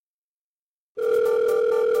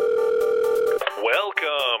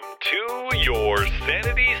Welcome to your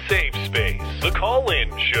Sanity Safe Space, the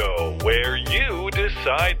call-in show where you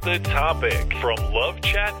decide the topic. From love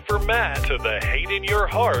chat for Matt to the hate in your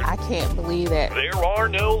heart, I can't believe it. there are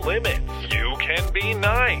no limits. You can be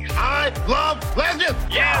nice. I love legends!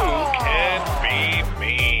 You can be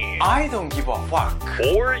mean. I don't give a fuck.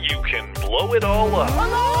 Or you can blow it all up.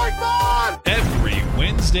 Fun! Every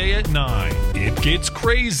Wednesday at 9, it gets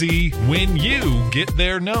crazy when you get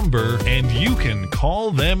their number and you can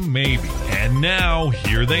call them maybe. And now,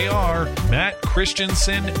 here they are, Matt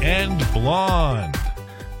Christensen and Blonde.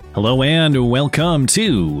 Hello and welcome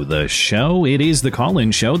to the show. It is the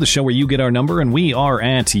call-in show, the show where you get our number and we are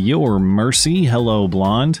at your mercy. Hello,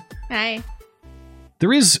 Blonde. Hi.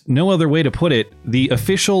 There is no other way to put it. The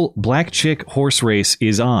official Black Chick horse race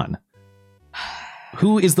is on.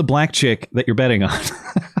 Who is the black chick that you're betting on?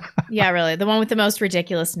 Yeah, really. The one with the most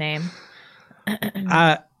ridiculous name.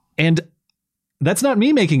 And that's not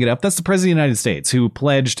me making it up. That's the President of the United States, who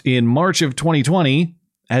pledged in March of 2020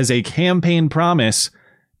 as a campaign promise,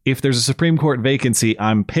 if there's a Supreme Court vacancy,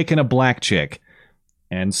 I'm picking a black chick.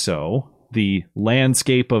 And so the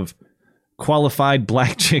landscape of qualified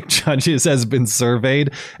black chick judges has been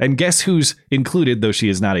surveyed. And guess who's included, though she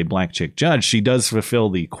is not a black chick judge? She does fulfill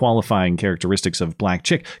the qualifying characteristics of black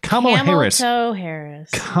chick. Kamala Harris.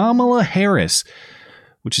 Kamala Harris,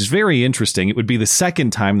 which is very interesting. It would be the second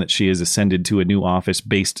time that she has ascended to a new office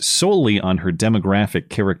based solely on her demographic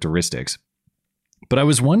characteristics. But I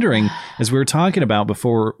was wondering, as we were talking about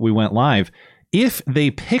before we went live, if they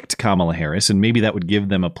picked Kamala Harris, and maybe that would give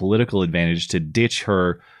them a political advantage to ditch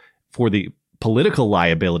her for the political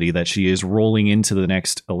liability that she is rolling into the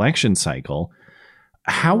next election cycle,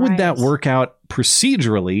 how would that work out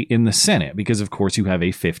procedurally in the Senate? Because, of course, you have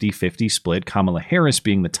a 50-50 split, Kamala Harris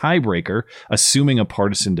being the tiebreaker, assuming a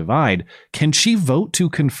partisan divide. Can she vote to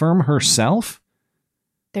confirm herself?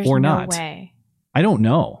 There's or no not? way. I don't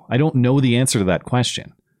know. I don't know the answer to that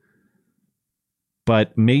question.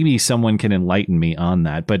 But maybe someone can enlighten me on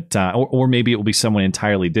that. But or maybe it will be someone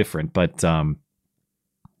entirely different. But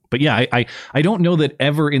yeah, I don't know that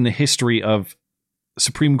ever in the history of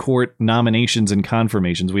Supreme Court nominations and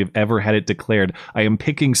confirmations we have ever had it declared, I am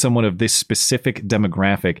picking someone of this specific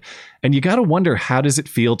demographic. And you got to wonder, how does it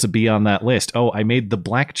feel to be on that list? Oh, I made the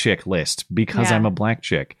black chick list because I'm a black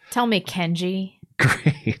chick. Tell me, Kenji.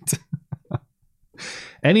 Great.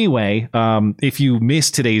 Anyway, if you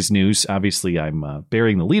missed today's news, obviously I'm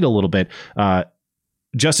burying the lead a little bit.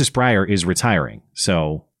 Justice Breyer is retiring.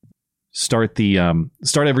 So start the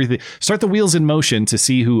wheels in motion to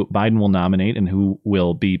see who Biden will nominate and who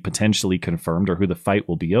will be potentially confirmed or who the fight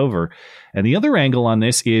will be over. And the other angle on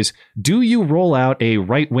this is, do you roll out a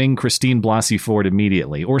right-wing Christine Blasey Ford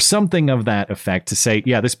immediately or something of that effect to say,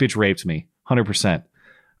 yeah, this bitch raped me 100%?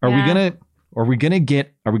 Are we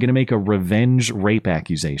gonna make a revenge rape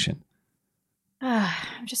accusation?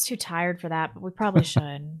 I'm just too tired for that, but we probably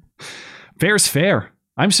should. Fair's fair.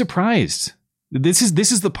 I'm surprised. This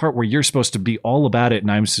is the part where you're supposed to be all about it, and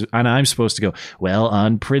I'm supposed to go, well,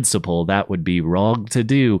 on principle, that would be wrong to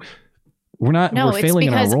do. We're not. No, we're failing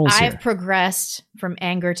in our roles it's because here. I've progressed from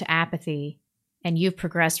anger to apathy, and you've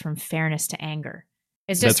progressed from fairness to anger.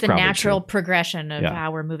 It's just That's the probably natural true. progression of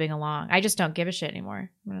how we're moving along. I just don't give a shit anymore.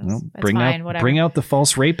 Well, Whatever. bring out the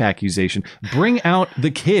false rape accusation. Bring out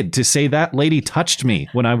the kid to say that lady touched me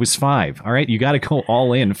when I was 5. All right, you got to go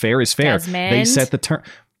all in. Fair is fair. Desmond. They set the term.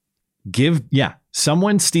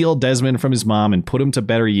 Someone steal Desmond from his mom and put him to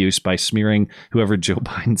better use by smearing whoever Joe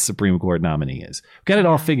Biden's Supreme Court nominee is. Got it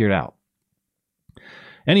all figured out.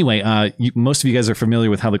 Anyway, most of you guys are familiar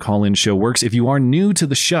with how the call-in show works. If you are new to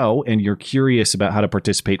the show and you're curious about how to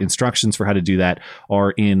participate, instructions for how to do that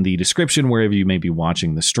are in the description wherever you may be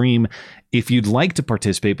watching the stream. If you'd like to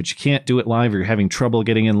participate, but you can't do it live or you're having trouble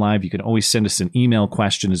getting in live, you can always send us an email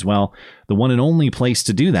question as well. The one and only place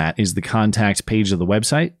to do that is the contact page of the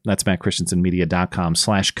website. That's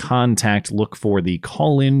mattchristiansenmedia.com/contact. Look for the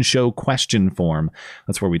call-in show question form.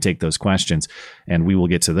 That's where we take those questions, and we will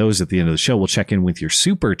get to those at the end of the show. We'll check in with your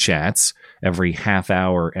super chats every half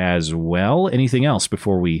hour as well. Anything else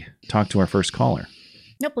before we talk to our first caller?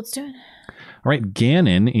 Nope, let's do it. All right,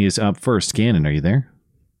 Gannon is up first. Gannon, are you there?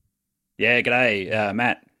 Yeah, g'day,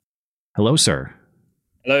 Matt. Hello, sir.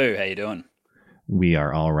 Hello, how you doing? We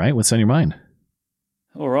are all right. What's on your mind?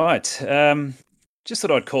 All right. Just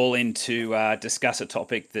thought I'd call in to discuss a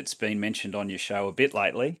topic that's been mentioned on your show a bit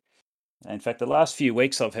lately. In fact, the last few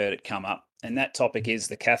weeks I've heard it come up, and that topic is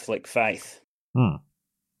the Catholic faith.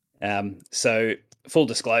 So, full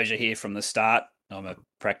disclosure here from the start, I'm a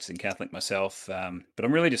practicing Catholic myself, but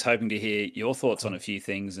I'm really just hoping to hear your thoughts on a few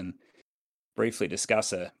things and briefly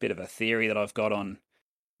discuss a bit of a theory that I've got on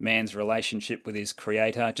man's relationship with his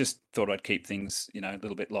creator. Just thought I'd keep things, a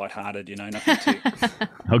little bit lighthearted, nothing too.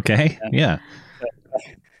 Okay. Yeah.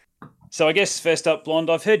 So I guess first up, Blonde,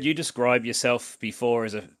 I've heard you describe yourself before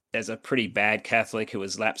as a pretty bad Catholic who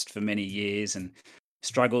has lapsed for many years and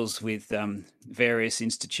struggles with various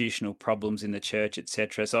institutional problems in the church,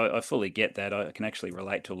 etc. So I fully get that. I can actually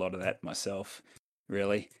relate to a lot of that myself.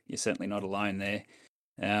 Really, you're certainly not alone there.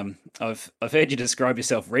 I've heard you describe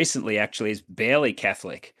yourself recently actually as barely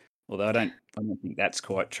Catholic, although I don't think that's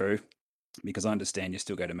quite true, because I understand you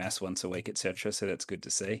still go to mass once a week, etc. So that's good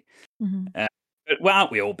to see. Mm-hmm. But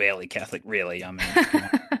aren't we all barely Catholic, really? I mean,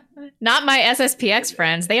 Not my SSPX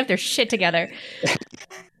friends. They have their shit together.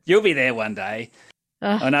 You'll be there one day.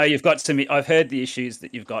 Ugh. I know you've got some. I've heard the issues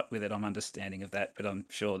that you've got with it. I'm understanding of that, but I'm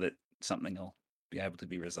sure that something will be able to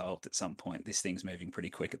be resolved at some point. This thing's moving pretty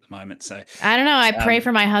quick at the moment. So I don't know. I pray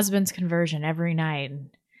for my husband's conversion every night.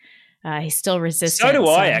 He's still resistant. So do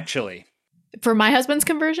I, actually. For my husband's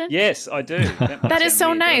conversion? Yes, I do. That is so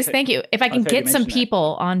weird, nice. Thank you. If I can get some that.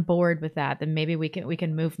 people on board with that, then maybe we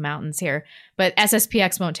can move mountains here. But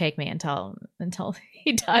SSPX won't take me until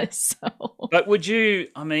he does. So. But would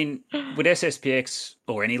SSPX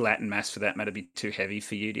or any Latin mass for that matter be too heavy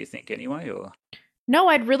for you, do you think, anyway? Or no,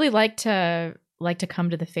 I'd really like to come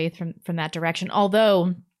to the faith from that direction.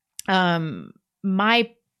 Although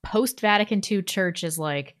my post Vatican II church is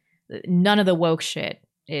like none of the woke shit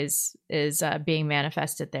is being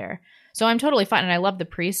manifested there. So I'm totally fine. And I love the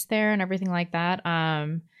priests there and everything like that.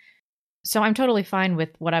 So I'm totally fine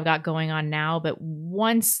with what I've got going on now. But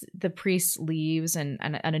once the priest leaves and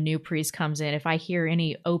a new priest comes in, if I hear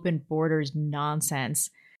any open borders nonsense,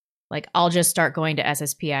 like I'll just start going to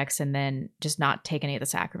SSPX and then just not take any of the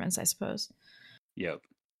sacraments, I suppose. Yep.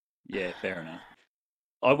 Yeah, fair enough.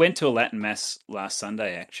 I went to a Latin mass last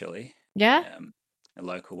Sunday, actually. Yeah? A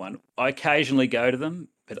local one. I occasionally go to them,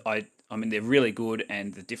 but I mean, they're really good,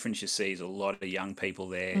 and the difference you see is a lot of young people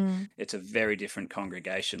there. Mm. It's a very different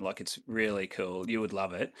congregation. Like, it's really cool. You would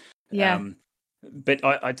love it. Yeah. But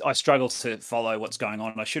I struggle to follow what's going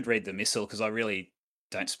on. I should read the missal because I really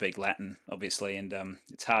don't speak Latin, obviously, and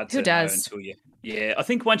it's hard to know until you. Yeah, I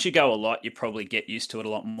think once you go a lot, you probably get used to it a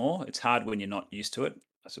lot more. It's hard when you're not used to it,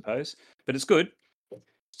 I suppose, but it's good.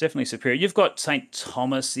 It's definitely superior. You've got St.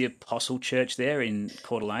 Thomas the Apostle Church there in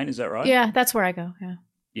Coeur d'Alene, is that right? Yeah, that's where I go. Yeah.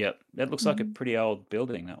 Yep, that looks like a pretty old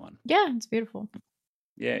building, that one. Yeah, it's beautiful.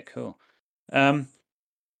 Yeah, cool. Do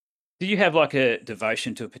you have like a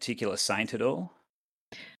devotion to a particular saint at all?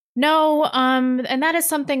 No, and that is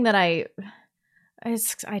something that I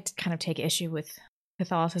kind of take issue with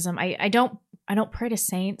Catholicism. I don't pray to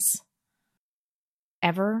saints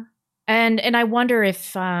ever, and I wonder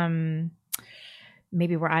if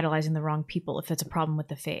maybe we're idolizing the wrong people, if it's a problem with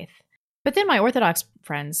the faith. But then my Orthodox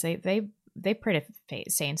friends, they pray to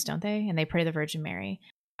saints, don't they? And they pray to the Virgin Mary.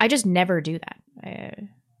 I just never do that.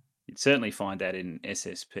 You'd certainly find that in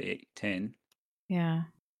SSP 10. Yeah.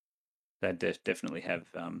 They'd definitely have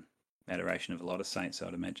adoration of a lot of saints,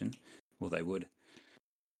 I'd imagine. Well, they would.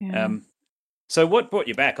 Yeah. So what brought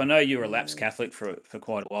you back? I know you were a lapsed Catholic for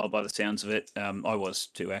quite a while by the sounds of it. I was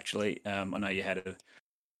too, actually. I know you had a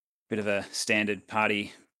bit of a standard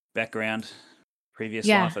party background, previous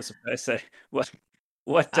life, I suppose. So what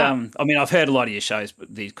I mean, I've heard a lot of your shows,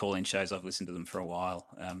 but these call-in shows, I've listened to them for a while.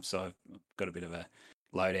 So I've got a bit of a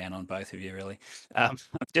lowdown on both of you, really. I'm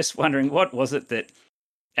just wondering, what was it that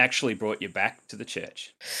actually brought you back to the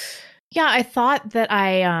church? Yeah, I thought that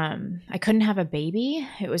I couldn't have a baby.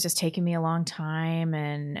 It was just taking me a long time,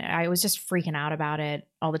 and I was just freaking out about it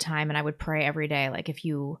all the time. And I would pray every day, like, if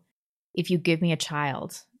you give me a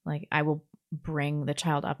child, like, I will bring the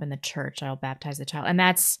child up in the church. I'll baptize the child. And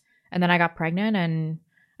then I got pregnant, and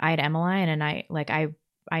I had Emmeline, and I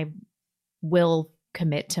will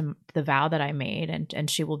commit to the vow that I made, and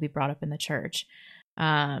she will be brought up in the church.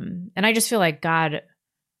 And I just feel like God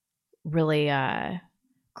really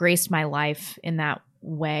graced my life in that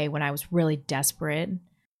way when I was really desperate.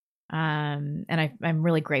 And I'm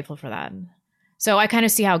really grateful for that. So I kind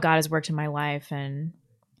of see how God has worked in my life, and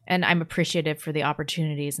I'm appreciative for the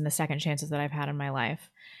opportunities and the second chances that I've had in my life.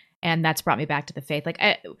 And that's brought me back to the faith. Like,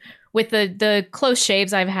 with the close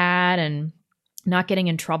shaves I've had, and not getting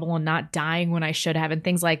in trouble, and not dying when I should have, and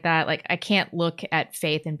things like that. Like, I can't look at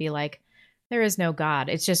faith and be like, there is no God.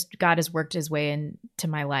 It's just God has worked his way into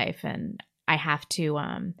my life, and I have to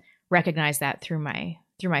recognize that through my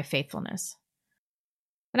faithfulness.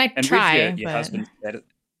 And I try. With your husband's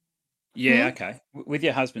okay. With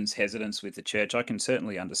your husband's hesitance with the church, I can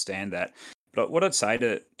certainly understand that. But what I'd say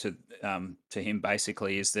to him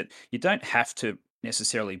basically is that you don't have to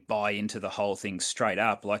necessarily buy into the whole thing straight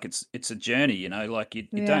up. Like it's a journey, you know, like you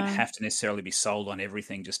don't Yeah. have to necessarily be sold on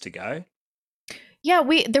everything just to go. Yeah,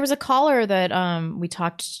 there was a caller that we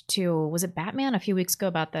talked to, was it Batman, a few weeks ago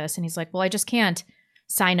about this, and he's like, "Well, I just can't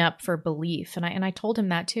sign up for belief." And I told him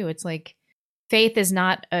that too. It's like faith is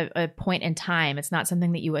not a point in time. It's not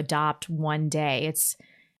something that you adopt one day.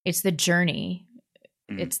 It's the journey.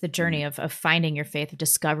 It's the journey of finding your faith, of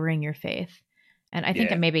discovering your faith. And I think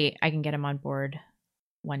that maybe I can get him on board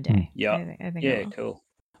one day. Yeah. I think Yeah, cool.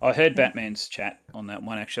 I heard Batman's chat on that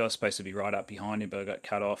one. Actually, I was supposed to be right up behind him, but I got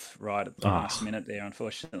cut off right at the last minute there,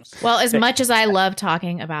 unfortunately. Well, as much as I love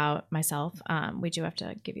talking about myself, we do have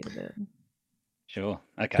to give you the boot. Sure.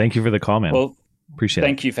 Okay. Thank you for the call, man. Well, appreciate it.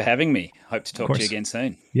 thank you for having me. Hope to talk to you again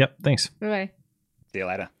soon. Yep. Thanks. Bye-bye. See you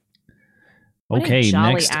later. What Okay. a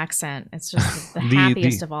jolly Next, accent. It's just the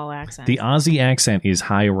happiest of all accents. the Aussie accent is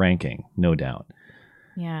high ranking, no doubt.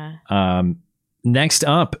 Yeah. Next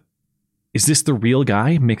up, is this the real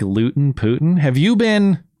guy, McLutin Putin? Have you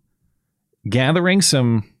been gathering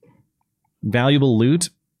some valuable loot,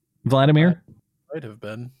 Vladimir? Might have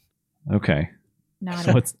been. Okay.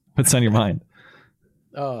 Naughty. What's on your mind?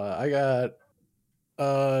 I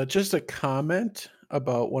got just a comment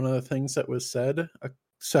about one of the things that was said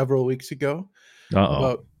several weeks ago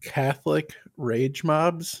about Catholic rage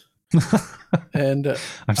mobs. And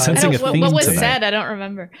I'm sensing a theme what was tonight. said? I don't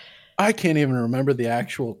remember. I can't even remember the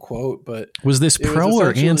actual quote, but Was this pro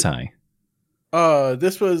or anti?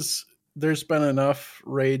 There's been enough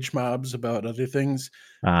rage mobs about other things.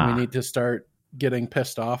 We need to start getting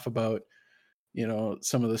pissed off about,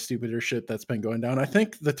 some of the stupider shit that's been going down. I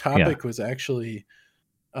think the topic was actually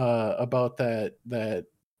about that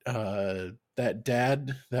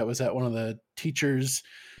dad that was at one of the teachers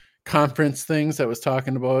conference things that was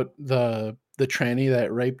talking about the tranny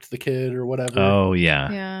that raped the kid or whatever. Oh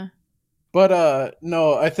yeah. Yeah. But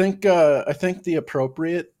no, I think the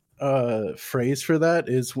appropriate phrase for that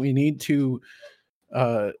is we need to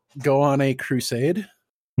go on a crusade.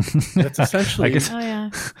 That's essentially. I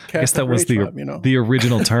guess that was the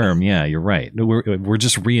original term. Yeah, you're right. We're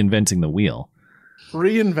just reinventing the wheel.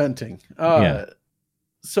 Reinventing.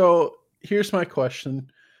 So here's my question: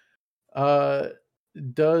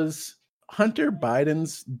 does Hunter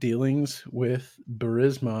Biden's dealings with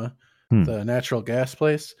Burisma, the natural gas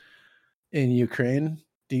place in Ukraine,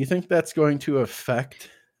 do you think that's going to affect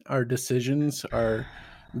our decisions, our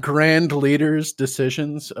grand leaders'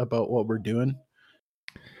 decisions about what we're doing?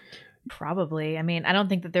 Probably. I mean, I don't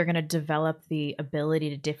think that they're going to develop the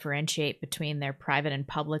ability to differentiate between their private and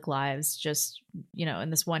public lives just, in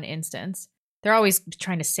this one instance. They're always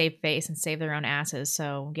trying to save face and save their own asses.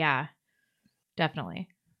 So, yeah, definitely.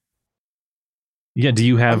 Yeah, do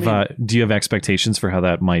you have expectations for how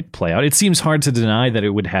that might play out? It seems hard to deny that it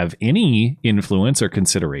would have any influence or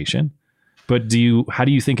consideration, but how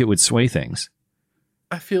do you think it would sway things?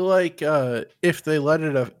 I feel like if they let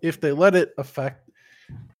it affect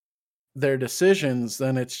their decisions,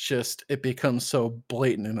 then it becomes so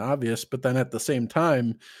blatant and obvious. But then at the same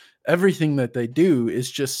time, everything that they do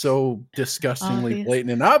is just so disgustingly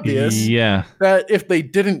blatant and obvious. Yeah, that if they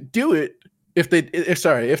didn't do it. If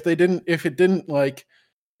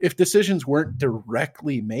decisions weren't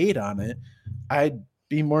directly made on it, I'd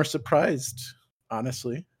be more surprised,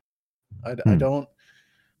 honestly. I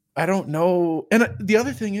don't know. And the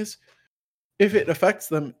other thing is, if it affects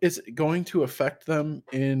them, is it going to affect them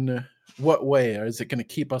in what way? Or is it going to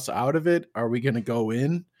keep us out of it? Are we going to go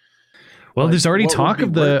in? Well, there's already talk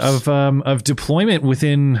of deployment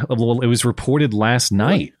within. Well, it was reported last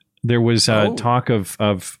night. There was talk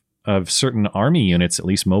of certain army units at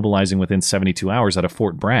least mobilizing within 72 hours out of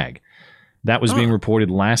Fort Bragg. That was being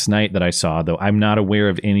reported last night that I saw, though I'm not aware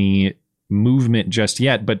of any movement just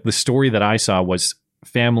yet. But the story that I saw was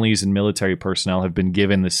families and military personnel have been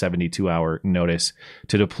given the 72-hour notice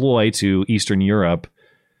to deploy to Eastern Europe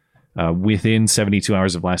within 72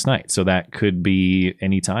 hours of last night. So that could be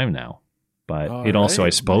any time now. But it also,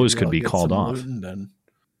 I suppose, could be called off.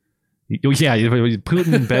 Yeah,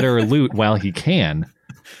 Putin better loot while he can.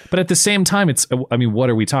 But at the same time, what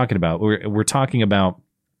are we talking about? We're talking about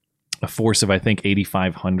a force of, I think,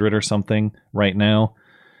 8,500 or something right now.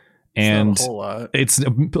 And it's not a whole lot. It's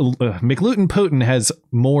McLutin Putin has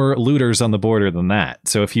more looters on the border than that.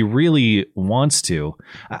 So if he really wants to,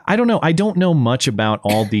 I don't know. I don't know much about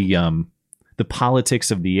all the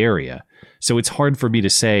politics of the area. So it's hard for me to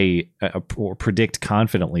say or predict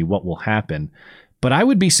confidently what will happen. But I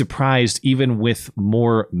would be surprised, even with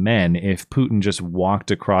more men, if Putin just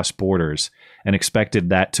walked across borders and expected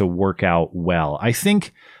that to work out well. I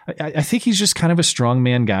think he's just kind of a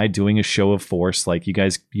strongman guy doing a show of force. Like, you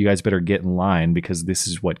guys better get in line because this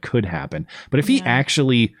is what could happen. But if he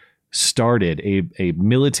actually started a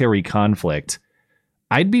military conflict,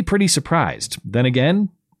 I'd be pretty surprised. Then again,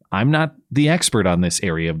 I'm not the expert on this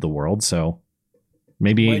area of the world, so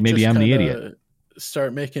maybe I'm the idiot.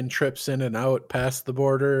 Start making trips in and out past the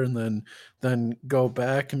border, and then go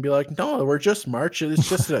back and be like, no, we're just marching. It's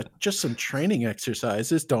just some training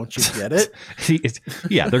exercises. Don't you get it?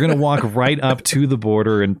 Yeah, they're gonna walk right up to the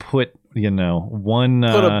border and put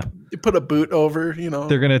put a boot over.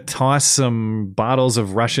 They're gonna toss some bottles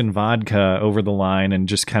of Russian vodka over the line and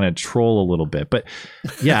just kind of troll a little bit. But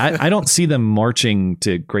yeah, I don't see them marching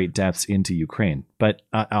to great depths into Ukraine. But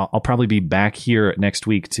I'll probably be back here next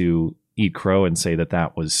week to eat crow and say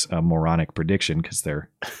that was a moronic prediction, because they're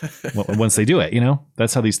once they do it,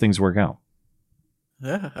 that's how these things work out.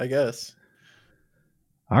 Yeah, I guess.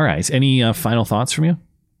 All right. Any final thoughts from you?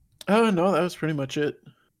 Oh, no, that was pretty much it.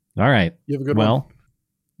 All right. You have a good one.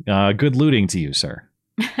 Good looting to you, sir.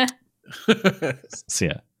 See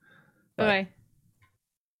ya. Bye.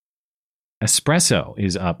 Espresso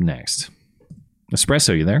is up next.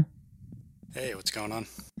 Espresso, you there? Hey, what's going on?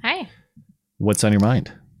 Hi. What's on your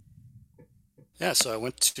mind? Yeah, so I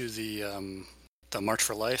went to the March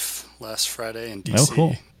for Life last Friday in DC. Oh,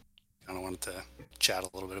 cool. I wanted to chat a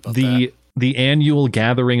little bit about that. The annual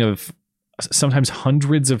gathering of sometimes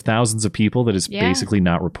hundreds of thousands of people that is basically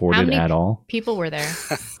not reported at all. People were there.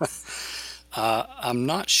 I'm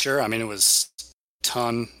not sure. I mean, it was a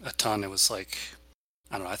ton. It was like,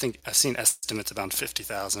 I don't know. I think I've seen estimates about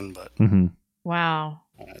 50,000, but Wow.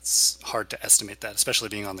 It's hard to estimate that, especially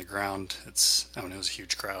being on the ground. It was a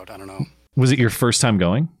huge crowd. I don't know. Was it your first time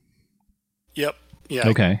going? Yep. Yeah.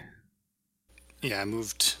 Okay. I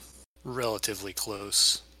moved relatively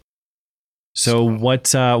close. So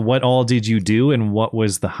what all did you do, and what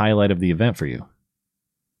was the highlight of the event for you?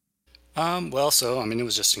 It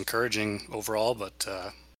was just encouraging overall, but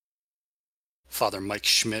Father Mike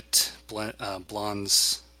Schmidt,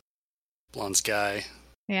 Blonde's guy,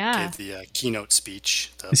 gave the keynote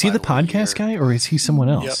speech. Is he the podcast guy, or is he someone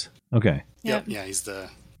else? Yep. Okay. Yep. Yeah, he's the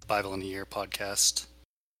Bible in a Year podcast.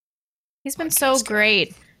 He's been so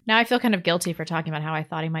great. Now I feel kind of guilty for talking about how I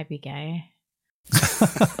thought he might be gay.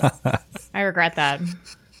 I regret that.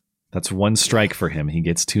 That's one strike for him. He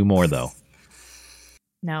gets two more, though.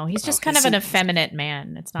 No, he's just kind of an effeminate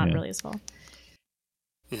man. It's not really his fault.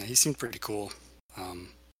 Yeah, he seemed pretty cool.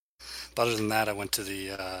 But other than that, I went to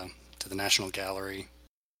the National Gallery.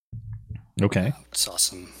 Okay. Saw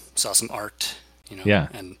some art. Yeah.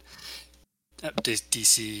 And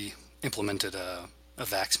DC implemented a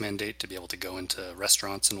vax mandate to be able to go into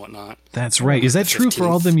restaurants and whatnot. That's right. Is that true for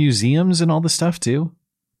all the museums and all the stuff too?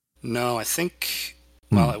 No, I think.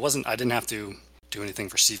 Well, it wasn't. I didn't have to do anything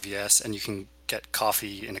for CVS, and you can get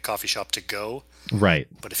coffee in a coffee shop to go. Right.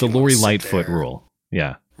 But if the you Lori Lightfoot rule.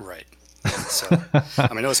 Yeah. Right. So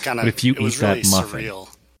I mean, it was kind of. If you it was eat really that muffin.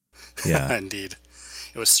 surreal. Yeah. Indeed,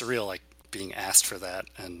 it was surreal, like being asked for that,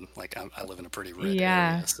 and like I live in a pretty red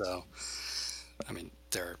area, so I mean,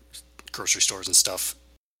 there are grocery stores and stuff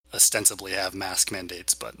ostensibly have mask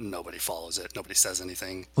mandates, but nobody follows it. Nobody says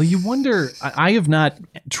anything. Well, you wonder. I have not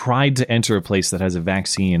tried to enter a place that has a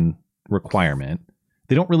vaccine requirement.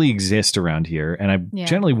 They don't really exist around here, and I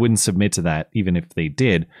generally wouldn't submit to that, even if they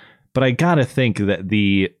did. But I gotta think that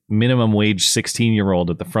the minimum wage 16-year-old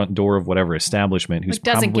at the front door of whatever establishment who's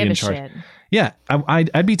probably in charge. Shit. Yeah,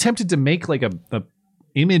 I'd be tempted to make like a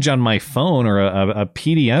image on my phone or a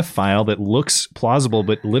PDF file that looks plausible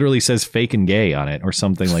but literally says fake and gay on it or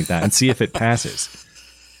something like that, and see if it passes.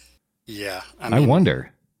 Yeah, I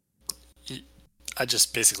wonder. I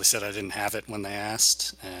just basically said I didn't have it when they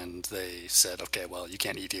asked, and they said, "Okay, well, you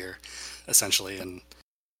can't eat here," essentially. And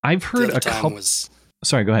I've heard a couple.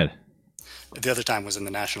 Sorry, go ahead. The other time was in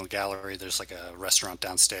the National Gallery. There's like a restaurant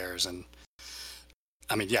downstairs, and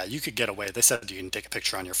I mean, yeah, you could get away. They said you can take a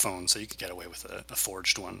picture on your phone, so you could get away with a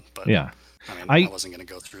forged one. But yeah, I mean, I wasn't going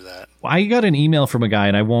to go through that. I got an email from a guy,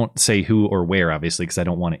 and I won't say who or where, obviously, because I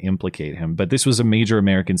don't want to implicate him. But this was a major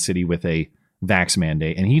American city with a vax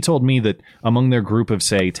mandate, and he told me that among their group of,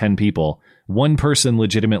 say, 10 people, one person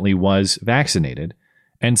legitimately was vaccinated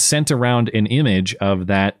and sent around an image of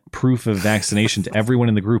that proof of vaccination to everyone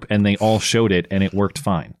in the group, and they all showed it, and it worked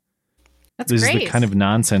fine. That's this great. is the kind of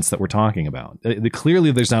nonsense that we're talking about.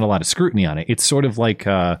 Clearly, there's not a lot of scrutiny on it. It's sort of like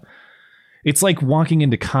it's like walking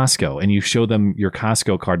into Costco and you show them your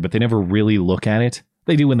Costco card, but they never really look at it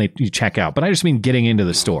They do when you check out, but I just mean getting into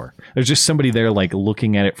the store. There's just somebody there like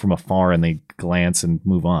looking at it from afar and they glance and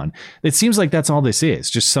move on. It seems like that's all this is.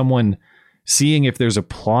 Just someone seeing if there's a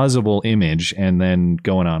plausible image and then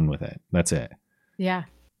going on with it. That's it. Yeah.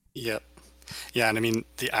 Yep. Yeah, and I mean,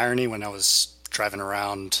 the irony when I was driving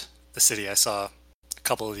around the city, I saw a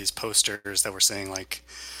couple of these posters that were saying like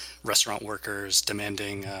restaurant workers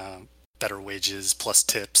demanding better wages plus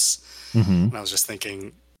tips. Mm-hmm. And I was just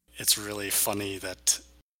thinking, it's really funny that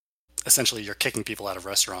essentially you're kicking people out of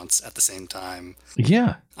restaurants at the same time.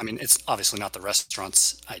 Yeah. I mean, it's obviously not the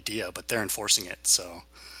restaurant's idea, but they're enforcing it. So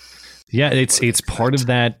yeah, it's part of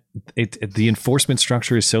that. The enforcement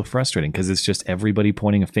structure is so frustrating because it's just everybody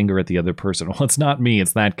pointing a finger at the other person. Well, it's not me.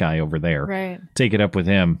 It's that guy over there. Right. Take it up with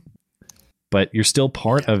him. But you're still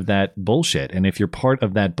part of that bullshit. And if you're part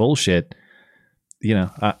of that bullshit, you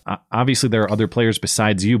know, obviously there are other players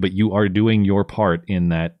besides you, but you are doing your part in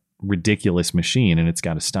that ridiculous machine, and it's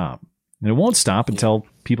got to stop. And it won't stop until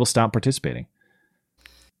people stop participating.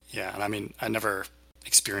 Yeah, and I mean, I never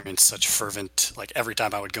experienced such fervent, like every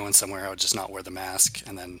time I would go in somewhere, I would just not wear the mask,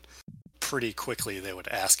 and then pretty quickly they would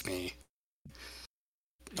ask me,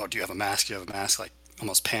 "Oh, do you have a mask? Do you have a mask?" Like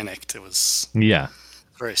almost panicked. It was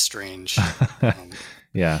very strange.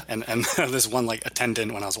 Yeah. And there's one like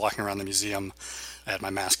attendant when I was walking around the museum, I had my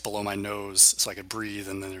mask below my nose so I could breathe,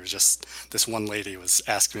 and then there was just this one lady was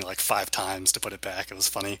asking me like 5 times to put it back. It was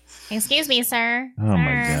funny. Excuse me, sir. Oh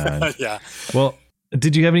my God. Yeah. Well,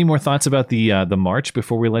 did you have any more thoughts about the march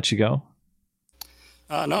before we let you go?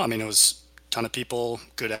 No, I mean, it was a ton of people,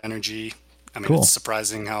 good energy. I mean, Cool. It's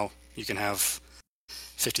surprising how you can have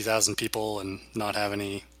 50,000 people and not have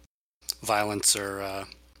any violence or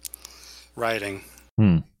rioting. I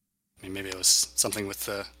mean, maybe it was something with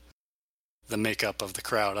the makeup of the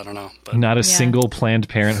crowd. I don't know. But Not a single Planned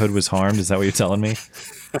Parenthood was harmed. Is that what you're telling me?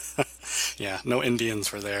 yeah, no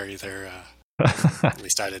Indians were there either. At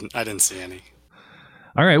least I didn't see any.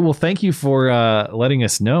 All right. Well, thank you for letting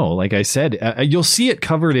us know. Like I said, you'll see it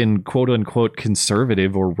covered in quote unquote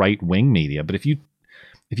conservative or right wing media. But if you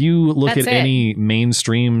look at any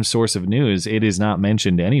mainstream source of news, it is not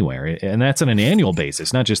mentioned anywhere. And that's on an annual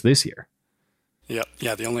basis, not just this year. Yep.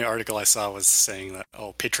 Yeah. The only article I saw was saying that,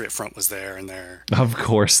 Patriot Front was there and Of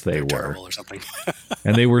course they were. Terrible or something.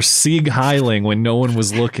 And they were Sieg Heiling when no one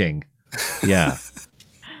was looking. Yeah.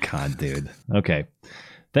 God, dude. Okay.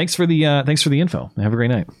 Thanks for the info. Have a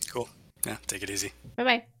great night. Cool. Yeah. Take it easy.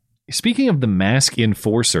 Bye-bye. Speaking of the mask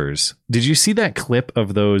enforcers, did you see that clip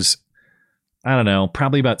of those, I don't know,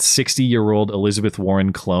 probably about 60-year-old Elizabeth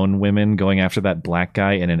Warren clone women going after that black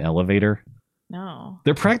guy in an elevator? No.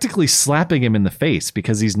 They're practically slapping him in the face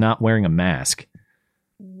because he's not wearing a mask.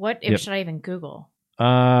 What should I even Google?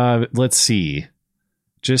 Let's see.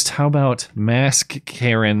 Just how about Mask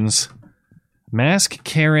Karen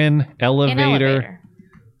elevator.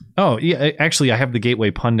 Oh, yeah. Actually, I have the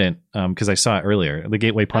Gateway Pundit because I saw it earlier. The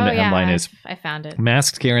Gateway Pundit headline is I found it.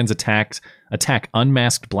 Masked Karens attack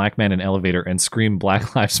unmasked black man in elevator and scream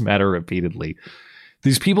Black Lives Matter repeatedly.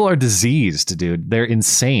 These people are diseased, dude. They're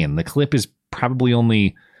insane. The clip is probably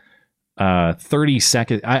only 30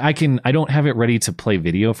 seconds. I don't have it ready to play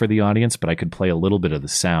video for the audience, but I could play a little bit of the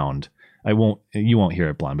sound. You won't hear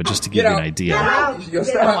it, Blonde, but just to give you an idea.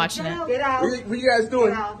 I'm watching it. Get out. What you guys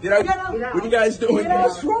doing? Get out. What you guys doing?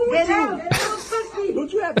 What's wrong with you?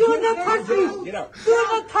 Don't you have do not touch me. Get out. Do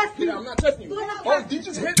not touch me. I'm not touching you. Oh, you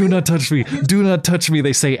just hit Do not touch me. Do not touch me,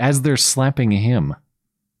 they say as they're slapping him.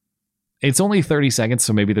 It's only 30 seconds,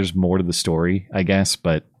 so maybe there's more to the story, I guess,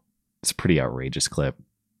 but it's a pretty outrageous clip.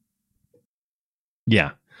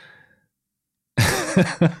 Yeah.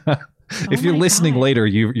 If you're listening later,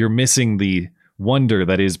 you're missing the wonder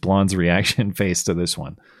that is Blonde's reaction face to this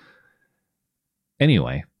one.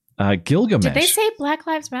 Anyway, Gilgamesh. Did they say Black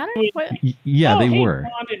Lives Matter? Yeah, they were.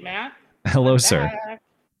 Blonde and Matt. Hello, sir.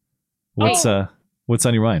 What's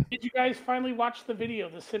on your mind? Did you guys finally watch the video,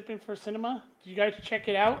 the Simping for Cinema? Did you guys check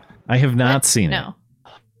it out? I have not seen it.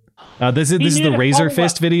 This is the Razor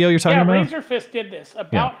Fist video you're talking about? Yeah, Razor Fist did this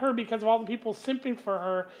about her because of all the people simping for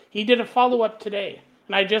her. He did a follow-up today,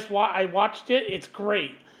 and I watched it. It's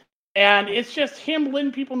great. And it's just him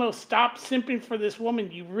letting people know, stop simping for this woman.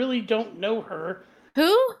 You really don't know her.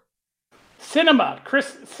 Who? Sinema.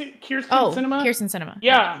 Kyrsten Sinema. Kyrsten Sinema.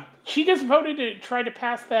 Yeah. She just voted to try to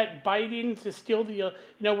pass that Biden to steal the,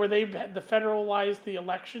 where they had the federalized the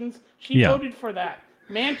elections. She voted for that.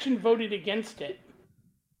 Manchin voted against it.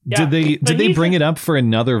 Yeah. Did they bring it up for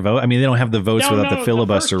another vote? I mean, they don't have the votes without the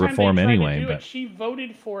filibuster reform anyway. But she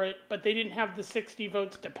voted for it, but they didn't have the 60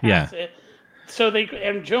 votes to pass it. So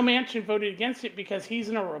and Joe Manchin voted against it because he's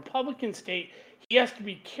in a Republican state. he has to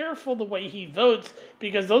be careful the way he votes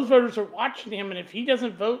because those voters are watching him, and if he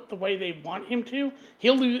doesn't vote the way they want him to,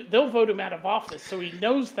 they'll vote him out of office. So he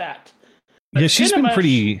knows that. But yeah, she's been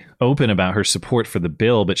pretty open about her support for the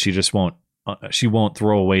bill, but she just won't. She won't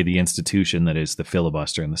throw away the institution that is the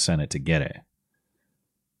filibuster in the Senate to get it.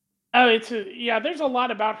 Oh, there's a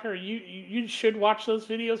lot about her. You should watch those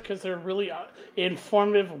videos because they're really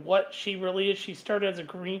informative of what she really is. She started as a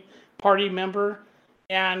Green Party member,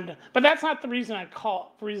 but that's not the reason I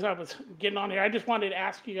was getting on here. I just wanted to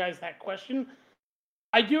ask you guys that question.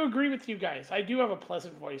 I do agree with you guys. I do have a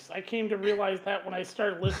pleasant voice. I came to realize that when I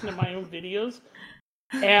started listening to my own videos,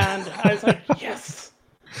 and I was like, yes,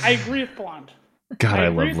 I agree with Blonde. God, I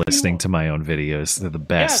love listening to my own videos. They're the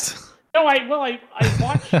best. Yes. No, I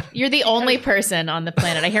watched. You're the only person on the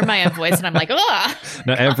planet. I hear my own voice, and I'm like, ugh.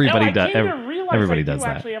 No, everybody does. Everybody does that.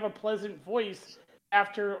 I actually have a pleasant voice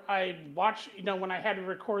after I watched. When I had to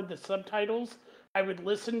record the subtitles, I would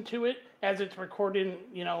listen to it as it's recording.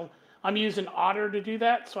 I'm using Otter to do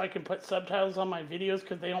that, so I can put subtitles on my videos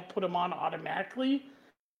because they don't put them on automatically.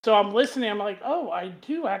 So I'm listening. I'm like, oh, I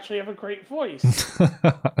do actually have a great voice.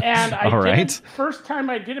 And first time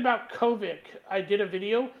I did about COVID, I did a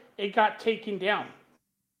video. It got taken down.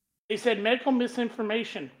 They said medical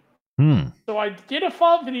misinformation. So I did a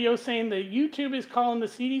follow-up video saying that YouTube is calling the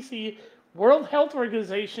CDC, World Health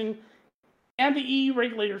Organization, and the EU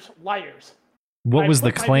regulators liars. What was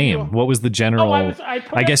the claim? What was the general?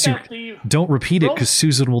 I guess you don't repeat it because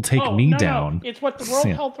Susan will take me down. No. It's what the World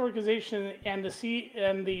Health Organization and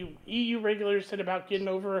the EU regulators said about getting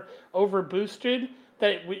over boosted.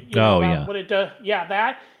 What it does. Yeah,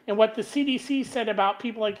 that. And what the CDC said about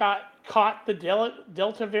people that got caught the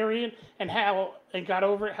Delta variant and got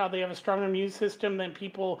over it, how they have a stronger immune system than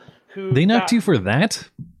people who... They knocked you for that?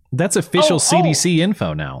 That's official CDC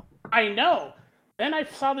info now. I know. Then I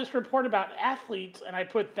saw this report about athletes, and I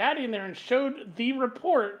put that in there and showed the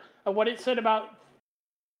report of what it said about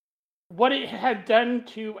what it had done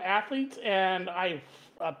to athletes, and I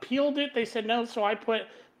appealed it. They said no, so I put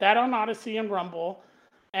that on Odyssey and Rumble.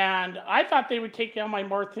 And I thought they would take down my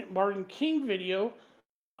Martin King video.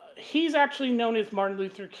 He's actually known as Martin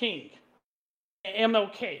Luther King,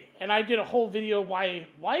 MLK. And I did a whole video why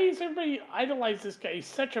is everybody idolize this guy? He's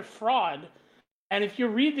such a fraud. And if you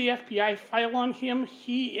read the FBI file on him,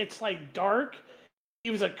 it's like dark. He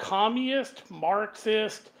was a communist,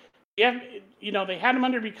 Marxist. They had him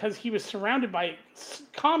under because he was surrounded by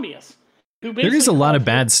communists. There is a lot of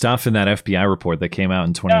bad stuff in that FBI report that came out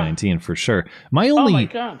in 2019 for sure.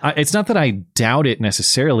 It's not that I doubt it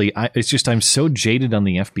necessarily. It's just I'm so jaded on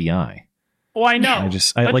the FBI. Oh, I know.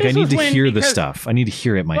 I need to hear the stuff. I need to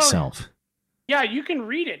hear it myself. Yeah, you can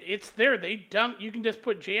read it. It's there. You can just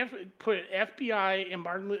put FBI and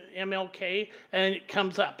Martin MLK, and it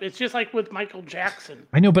comes up. It's just like with Michael Jackson.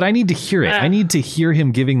 I know, but I need to hear it. I need to hear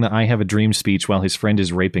him giving the "I have a dream" speech while his friend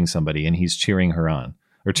is raping somebody, and he's cheering her on.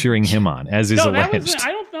 Or cheering him on, as is alleged.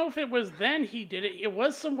 I don't know if it was then he did it. It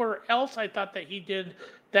was somewhere else. I thought that he did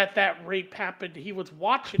that rape happened. He was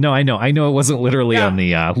watching. No, I know it wasn't literally on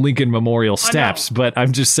the Lincoln Memorial steps, but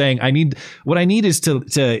I'm just saying I need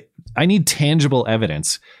tangible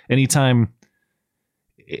evidence. Anytime.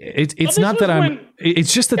 It's not that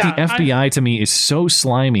it's just that the FBI to me is so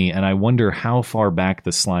slimy, and I wonder how far back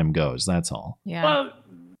the slime goes. That's all. Yeah. Well,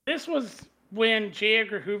 this was when J.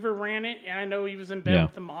 Edgar Hoover ran it, and I know he was in bed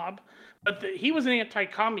with the mob, but he was an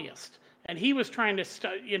anti-communist, and he was trying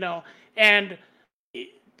to, and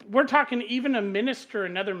we're talking even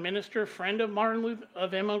another minister, friend of Martin Luther,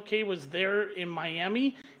 of MLK, was there in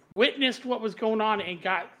Miami, witnessed what was going on, and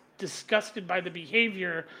got disgusted by the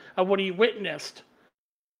behavior of what he witnessed.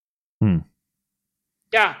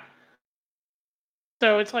 Yeah.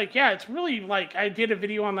 So it's like, it's really like, I did a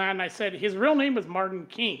video on that, and I said his real name was Martin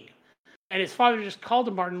King. And his father just called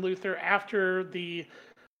him Martin Luther after the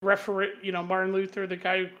Martin Luther, the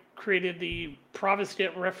guy who created the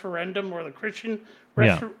Protestant referendum or the Christian,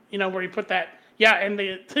 where he put that. Yeah, and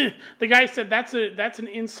the guy said that's an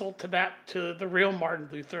insult to the real Martin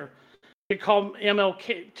Luther to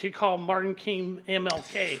call Martin King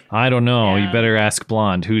MLK. I don't know. You better ask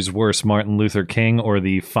Blonde. Who's worse, Martin Luther King or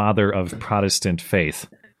the father of Protestant faith?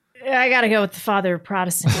 I got to go with the father of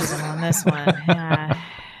Protestantism on this one.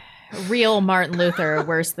 Real Martin Luther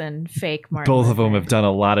worse than fake Martin Both Luther. of them have done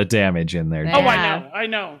a lot of damage in there. Yeah. I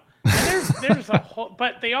know. And there's a whole,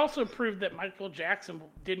 but they also proved that Michael Jackson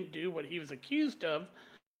didn't do what he was accused of.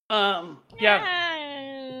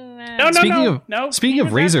 Speaking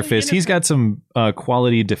of Razor Fist, he's got some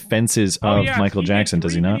quality defenses of Michael Jackson,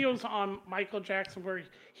 does he not? Videos on Michael Jackson where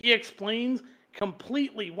he explains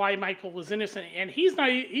completely why Michael was innocent. And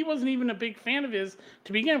he wasn't even a big fan of his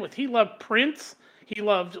to begin with. He loved Prince. He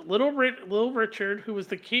loved Little Richard, who was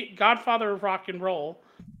the godfather of rock and roll.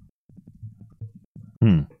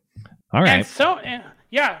 All right. And so,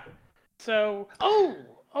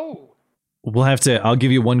 We'll have to, I'll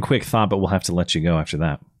give you one quick thought, but we'll have to let you go after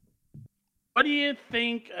that. What do you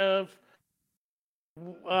think of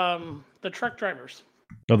the truck drivers?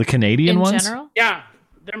 Oh, the Canadian ones? In general? Yeah,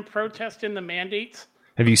 them protesting the mandates.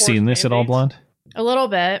 Have you seen this at all, Blonde? A little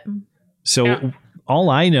bit. So all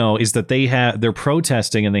I know is that they're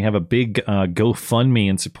protesting and they have a big GoFundMe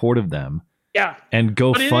in support of them. Yeah. And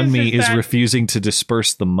GoFundMe is refusing to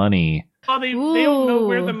disperse the money. Well, they don't know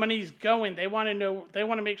where the money's going. They want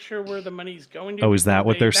to make sure where the money's going to. Oh, is that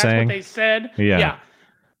what they're saying? That's what they said. Yeah.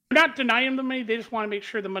 They're not denying the money. They just want to make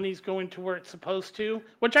sure the money's going to where it's supposed to,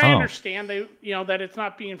 which I understand. That it's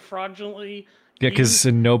not being fraudulently. Yeah, because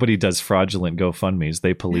nobody does fraudulent GoFundMes.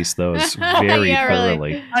 They police those very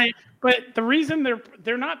thoroughly. Really. But the reason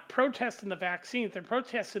they're not protesting the vaccines, they're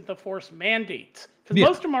protesting the forced mandates. Because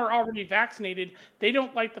most of them are already vaccinated. They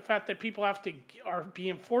don't like the fact that people are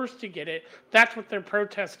being forced to get it. That's what they're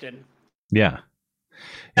protesting. Yeah.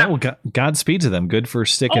 Well, Godspeed to them. Good for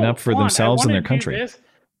sticking up for themselves and their country.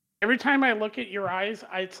 Every time I look at your eyes,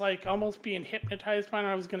 it's like almost being hypnotized by it.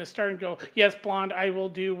 I was going to start and go, yes, Blonde, I will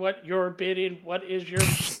do what you're bidding. What is your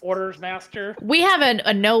orders, master? We have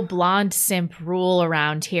a no blonde simp rule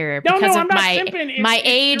around here because of my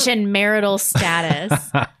age and marital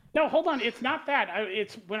status. No, hold on. It's not that.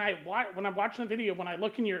 It's when I'm watching the video, when I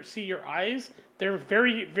look in see your eyes, they're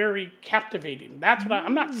very, very captivating. That's what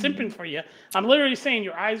I'm not simping for you. I'm literally saying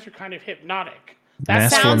your eyes are kind of hypnotic.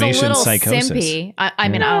 That sounds a little simpy. I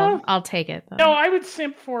mean, I'll take it though. No, I would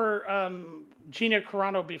simp for Gina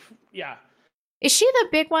Carano. Yeah. Is she the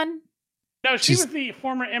big one? No, she was the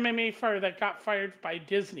former MMA fighter that got fired by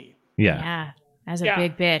Disney. Yeah. Yeah. As a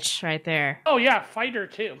big bitch right there. Oh yeah, fighter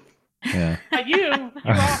too. Yeah. You're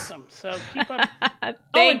awesome. So keep up.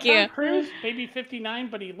 Thank you. Tom Cruise, maybe 59,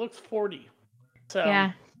 but he looks 40. So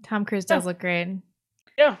yeah, Tom Cruise does look great.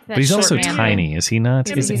 Yeah, but he's also tiny, is he not?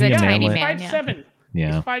 He's a tiny man. 5'7".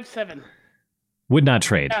 Yeah, he's 5'7". Would not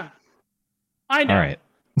trade. Yeah, I know. All right,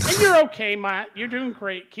 and you're okay, Matt. You're doing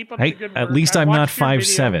great. Keep up the good work. At least I'm not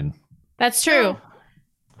 5'7". That's true.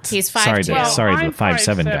 He's 5'2". Sorry, the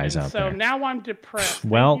 5'7" guys out there. So now I'm depressed.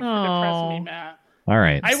 Well, Thank you for depressing me, Matt. All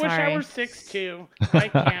right. I wish I were 6'2". I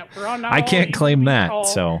can't. We're on. I can't claim that.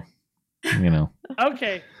 So,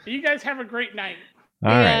 Okay. You guys have a great night.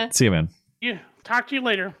 All right. See you, man. Yeah. Talk to you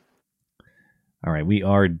later. All right. We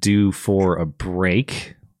are due for a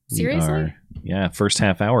break. Seriously? First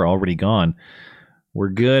half hour already gone. We're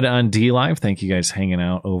good on DLive. Thank you guys hanging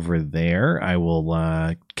out over there. I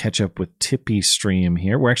will catch up with Tippy Stream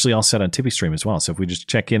here. We're actually all set on Tippy Stream as well. So if we just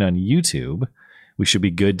check in on YouTube, we should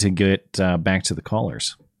be good to get back to the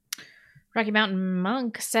callers. Rocky Mountain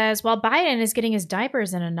Monk says, while Biden is getting his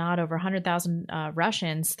diapers in a nod over 100,000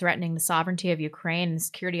 Russians threatening the sovereignty of Ukraine and the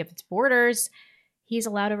security of its borders, he's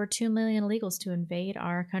allowed over 2 million illegals to invade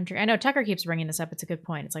our country. I know Tucker keeps bringing this up. It's a good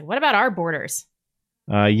point. It's like, what about our borders?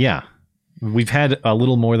 Yeah. We've had a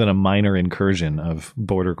little more than a minor incursion of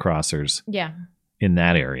border crossers in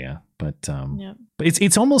that area. But but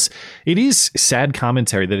it is sad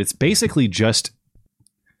commentary that it's basically just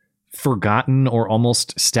forgotten or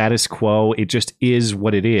almost status quo. It just is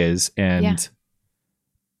what it is. And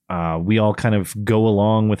we all kind of go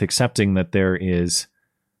along with accepting that there is,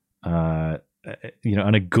 on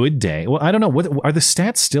a good day. Well, I don't know. What are the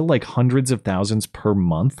stats still like hundreds of thousands per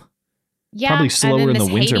month? Yeah. Probably slower in the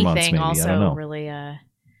winter months, maybe. Also I don't know. Really,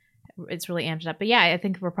 it's really amped up. But yeah, I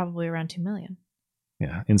think we're probably around 2 million.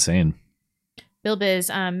 Yeah. Insane. Bill Biz,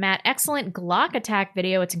 Matt, excellent Glock attack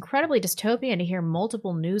video. It's incredibly dystopian to hear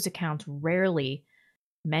multiple news accounts rarely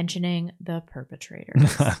mentioning the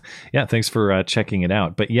perpetrators. Yeah, thanks for checking it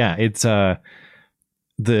out. But yeah, it's of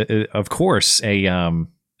course a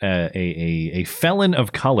felon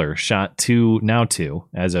of color shot two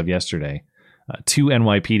as of yesterday. Two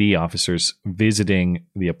NYPD officers visiting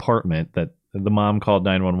the apartment that the mom called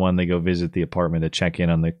 911. They go visit the apartment to check in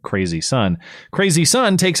on the crazy son. Crazy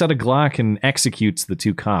son takes out a Glock and executes the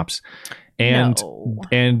two cops. And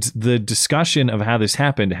the discussion of how this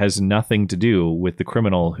happened has nothing to do with the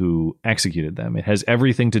criminal who executed them. It has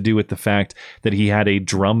everything to do with the fact that he had a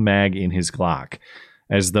drum mag in his Glock,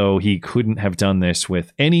 as though he couldn't have done this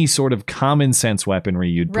with any sort of common sense weaponry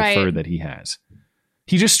you'd prefer that he has.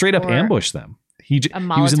 He just straight up ambushed them. He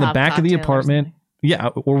was in the back of the apartment. Yeah,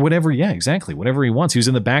 or whatever. Yeah, exactly. Whatever he wants. He was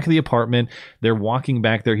in the back of the apartment. They're walking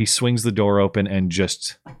back there. He swings the door open and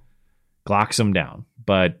just glocks them down.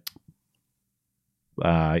 But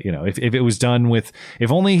if it was done with,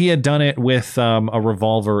 if only he had done it with a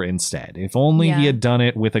revolver instead. If only he had done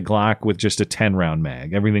it with a Glock with just a 10-round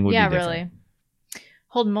mag, everything would be different. Yeah, really.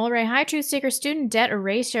 Holden Mulray, hi, Truth Seeker. Student debt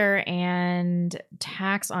erasure and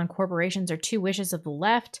tax on corporations are two wishes of the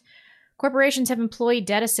left. Corporations have employee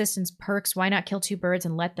debt assistance perks. Why not kill two birds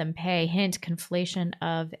and let them pay? Hint, conflation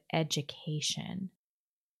of education.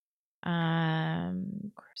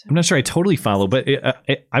 I'm not sure I totally follow, but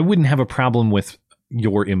I wouldn't have a problem with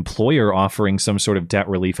your employer offering some sort of debt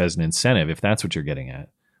relief as an incentive, if that's what you're getting at.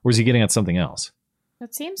 Or is he getting at something else?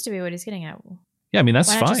 That seems to be what he's getting at. Yeah, I mean,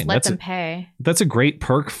 that's fine. Just let them pay. That's a great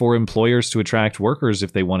perk for employers to attract workers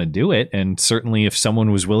if they want to do it. And certainly if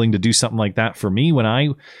someone was willing to do something like that for me when I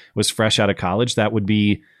was fresh out of college, that would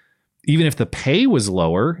be, even if the pay was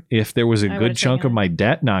lower, if there was a good chunk of my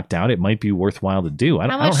debt knocked out, it might be worthwhile to do.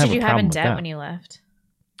 How much did you have in debt when you left?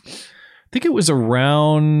 I think it was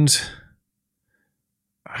around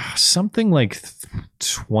something like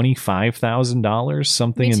 $25,000,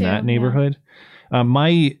 something in that neighborhood. Yeah.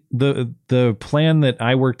 The plan that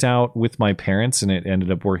I worked out with my parents, and it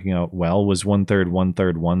ended up working out well, was 1/3,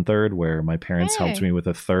 1/3, 1/3, where my parents helped me with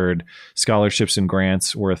a third. Scholarships and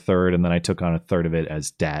grants were a third, and then I took on a third of it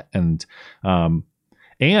as debt. And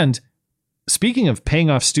speaking of paying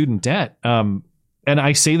off student debt, and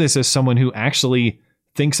I say this as someone who actually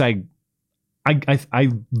thinks I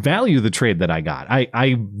value the trade that I got.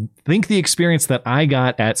 I think the experience that I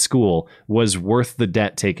got at school was worth the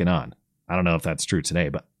debt taken on. I don't know if that's true today,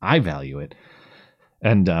 but I value it.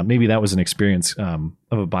 And maybe that was an experience of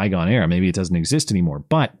a bygone era. Maybe it doesn't exist anymore.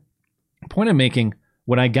 But point I'm making,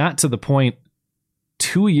 when I got to the point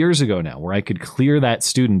 2 years ago now where I could clear that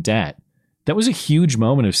student debt, that was a huge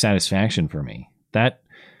moment of satisfaction for me. I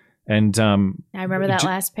remember that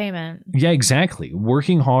last payment. Yeah, exactly.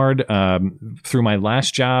 Working hard through my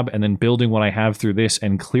last job and then building what I have through this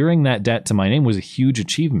and clearing that debt to my name was a huge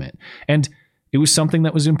achievement. And it was something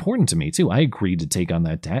that was important to me, too. I agreed to take on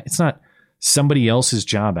that debt. It's not somebody else's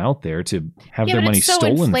job out there to have their money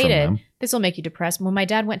stolen from them. This will make you depressed. When my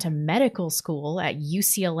dad went to medical school at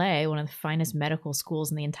UCLA, one of the finest medical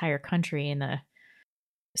schools in the entire country in the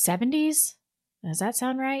 70s, does that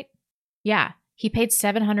sound right? Yeah, he paid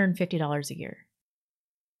 $750 a year.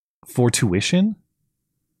 For tuition?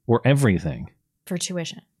 Or everything? For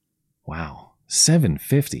tuition. Wow,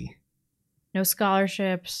 $750. No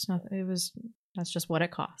scholarships. Nothing. That's just what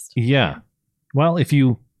it cost. Yeah. Well, if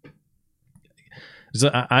you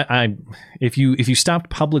stopped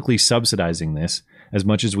publicly subsidizing this as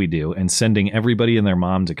much as we do and sending everybody and their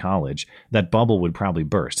mom to college, that bubble would probably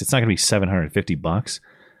burst. It's not going to be $750,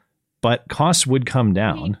 but costs would come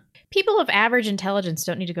down. People of average intelligence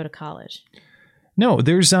don't need to go to college. No,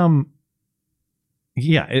 there's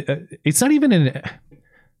it's not even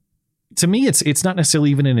to me, it's not necessarily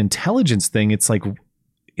even an intelligence thing. It's like,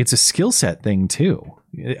 it's a skill set thing too.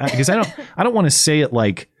 Because I don't want to say it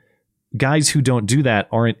like guys who don't do that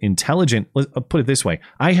aren't intelligent. I'll put it this way.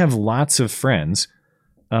 I have lots of friends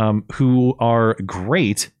who are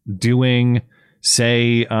great doing,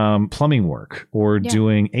 say, plumbing work or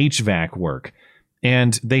doing HVAC work.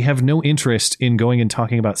 And they have no interest in going and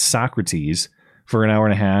talking about Socrates for an hour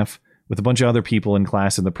and a half with a bunch of other people in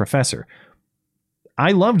class and the professor.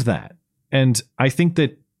 I loved that. And I think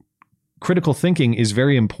that critical thinking is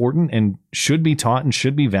very important and should be taught and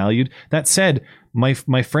should be valued. That said, my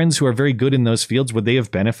friends who are very good in those fields, would they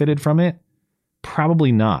have benefited from it?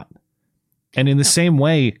 Probably not. And in the same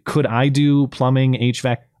way, could I do plumbing,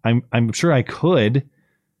 HVAC? I'm sure I could.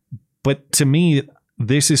 But to me,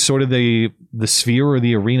 this is sort of the sphere or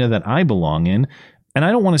the arena that I belong in. And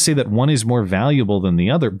I don't want to say that one is more valuable than the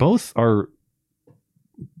other. Both are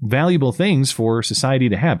valuable things for society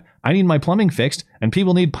to have. I need my plumbing fixed, and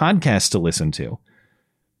people need podcasts to listen to.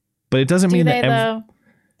 But it doesn't mean that.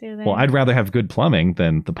 Well, I'd rather have good plumbing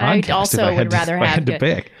than the podcast. I also would rather have to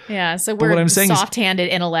pick. Yeah, so we're soft-handed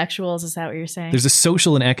intellectuals. Is that what you're saying? There's a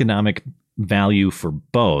social and economic value for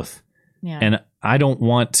both. Yeah. And I don't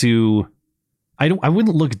want to. I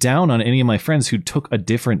wouldn't look down on any of my friends who took a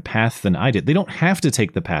different path than I did. They don't have to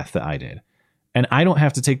take the path that I did, and I don't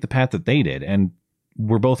have to take the path that they did. And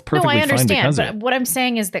we're both perfectly fine because of it. No, I understand. But what I'm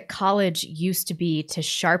saying is that college used to be to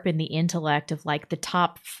sharpen the intellect of like the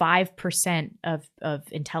top 5% of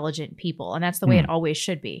intelligent people. And that's the way it always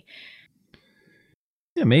should be.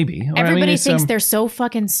 Yeah, maybe. Everybody thinks they're so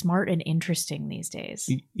fucking smart and interesting these days.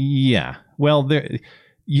 Yeah. Well,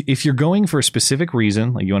 if you're going for a specific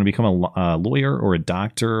reason, like you want to become a lawyer or a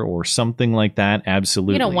doctor or something like that,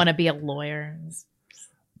 absolutely. You don't want to be a lawyer.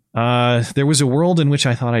 There was a world in which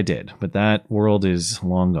I thought I did, but that world is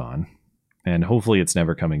long gone, and hopefully it's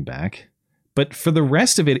never coming back. But for the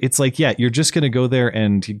rest of it, it's like, yeah, you're just going to go there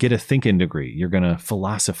and get a thinking degree. You're going to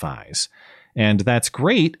philosophize. And that's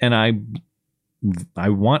great. And I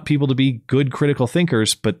want people to be good critical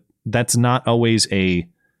thinkers, but that's not always a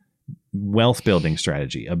wealth building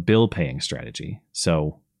strategy, a bill paying strategy.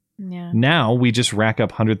 So now we just rack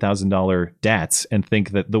up $100,000 debts and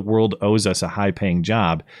think that the world owes us a high paying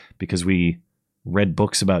job because we read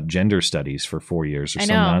books about gender studies for 4 years or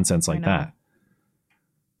some nonsense like that.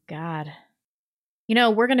 God. You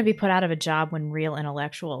know, we're going to be put out of a job when real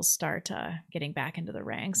intellectuals start getting back into the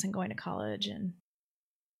ranks and going to college. And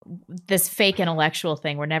this fake intellectual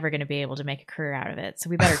thing, we're never going to be able to make a career out of it. So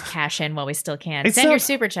we better cash in while we still can. Send your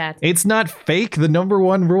super chats. It's not fake. The number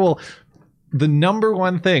one rule, the number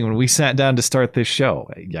one thing when we sat down to start this show,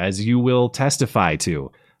 as you will testify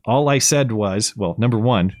to, all I said was, well, number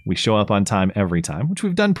one, we show up on time every time, which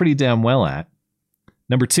we've done pretty damn well at.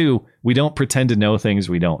 Number two, we don't pretend to know things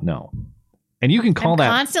we don't know. And you can call that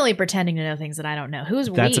constantly pretending to know things that I don't know.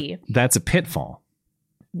 Who's we? That's a pitfall.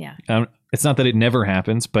 Yeah. It's not that it never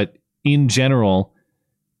happens, but in general,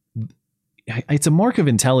 it's a mark of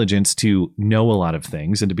intelligence to know a lot of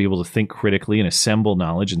things and to be able to think critically and assemble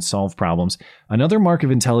knowledge and solve problems. Another mark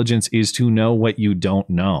of intelligence is to know what you don't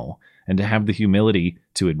know and to have the humility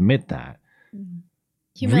to admit that.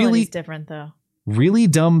 Humility is different, though. Really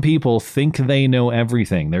dumb people think they know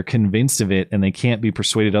everything. They're convinced of it and they can't be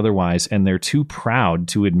persuaded otherwise. And they're too proud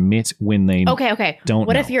to admit when they don't know.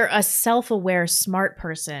 What if you're a self-aware, smart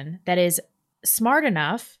person that is smart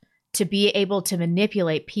enough to be able to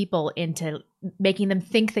manipulate people into making them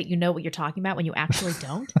think that you know what you're talking about when you actually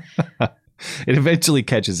don't? It eventually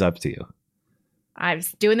catches up to you. I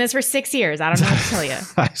was doing this for 6 years. I don't know what to tell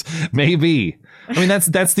you. Maybe. I mean,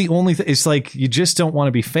 that's the only thing. It's like you just don't want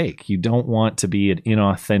to be fake. You don't want to be an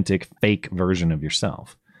inauthentic, fake version of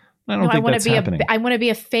yourself. I don't think that's happening. I want to be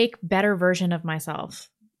a fake, better version of myself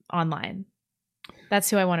online. That's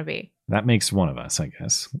who I want to be. That makes one of us, I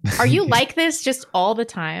guess. Are you like this just all the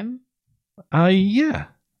time? Yeah.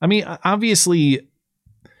 I mean, obviously,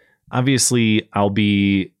 I'll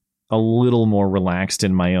be a little more relaxed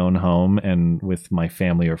in my own home and with my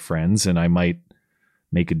family or friends, and I might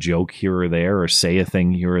make a joke here or there or say a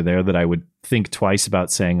thing here or there that I would think twice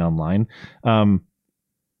about saying online.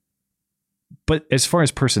 But as far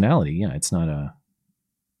as personality, yeah, it's not a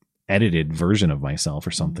edited version of myself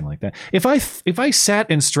or something like that. If I sat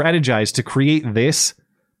and strategized to create this,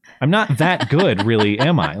 I'm not that good, really,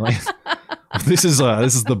 am I? Like, this is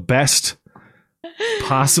the best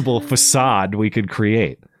possible facade we could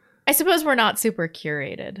create. I suppose we're not super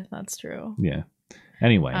curated. That's true. Yeah.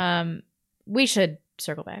 Anyway. We should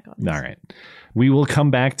circle back on this. All right. We will come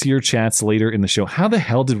back to your chats later in the show. How the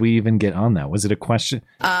hell did we even get on that? Was it a question?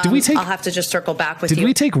 I'll have to just circle back with you. Did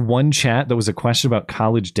we take one chat that was a question about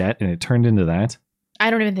college debt and it turned into that? I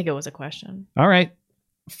don't even think it was a question. All right.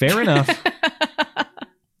 Fair enough.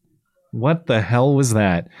 What the hell was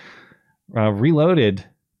that? Reloaded.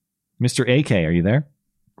 Mr. AK, are you there?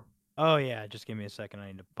 Oh, yeah. Just give me a second. I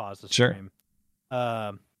need to pause the stream.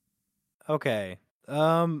 Sure. Okay.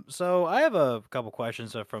 So I have a couple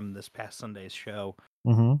questions from this past Sunday's show.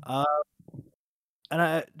 Mm-hmm.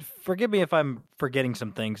 And forgive me if I'm forgetting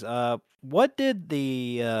some things. What did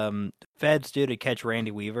the feds do to catch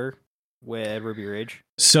Randy Weaver with Ruby Ridge?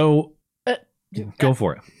 So go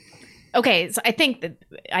for it. Okay, so I think that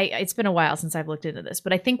it's been a while since I've looked into this,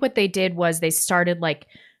 but I think what they did was they started like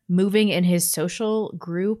moving in his social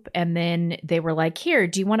group, and then they were like, here,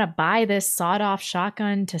 do you want to buy this sawed-off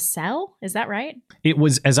shotgun to sell? Is that right? It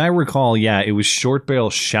was, as I recall, yeah, it was short barrel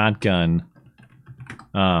shotgun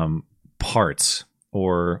parts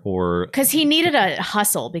or because he needed a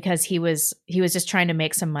hustle because he was just trying to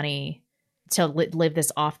make some money to live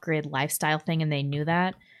this off-grid lifestyle thing, and they knew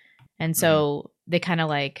that. And so they kind of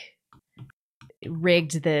like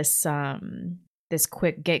rigged this this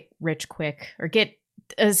quick get rich quick or get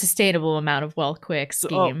a sustainable amount of wealth quick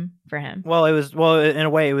scheme for him. Well, in a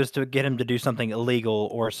way it was to get him to do something illegal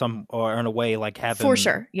or in a way like have him for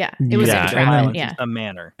sure. Yeah. It was a trap. Yeah. A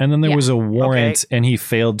manner. And then there was a warrant and he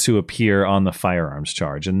failed to appear on the firearms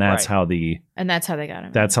charge. And that's how they got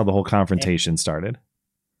him. That's how the whole confrontation started.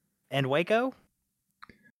 And Waco?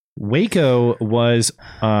 Waco was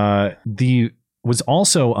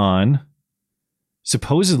also on.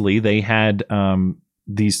 Supposedly they had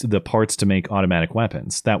the parts to make automatic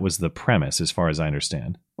weapons. That was the premise, as far as I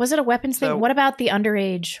understand. Was it a weapons thing? What about the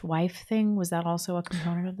underage wife thing? Was that also a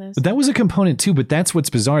component of this? That was a component too, but that's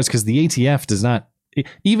what's bizarre is because the ATF does not.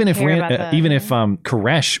 Even if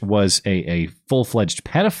Koresh was a full-fledged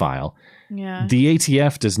pedophile, the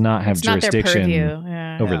ATF does not have jurisdiction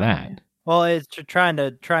over that. Well, it's trying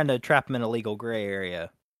to trap them in a legal gray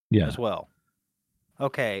area as well.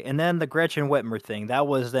 Okay, and then the Gretchen Whitmer thing, that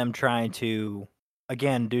was them trying to,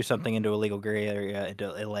 again, do something into a legal gray area,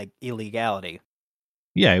 into like illegality.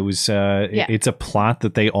 Yeah, it was. It's a plot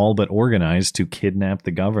that they all but organized to kidnap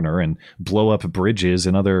the governor and blow up bridges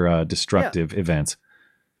and other destructive events.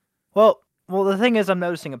 Well, the thing is, I'm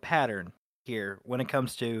noticing a pattern here when it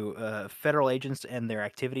comes to federal agents and their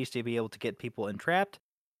activities to be able to get people entrapped,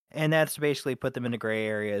 and that's to basically put them into gray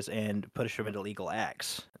areas and push them into legal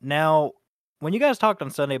acts. Now, when you guys talked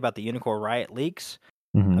on Sunday about the Unicor riot leaks,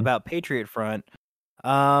 about Patriot Front,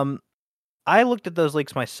 I looked at those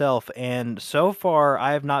leaks myself, and so far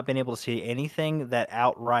I have not been able to see anything that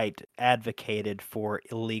outright advocated for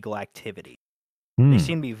illegal activity. They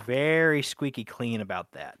seem to be very squeaky clean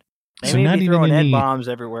about that. They may be throwing N-bombs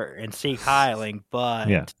everywhere and Sieg Heiling,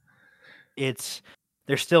 but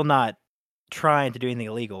they're still not trying to do anything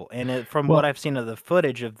illegal. And from what I've seen of the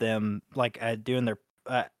footage of them doing their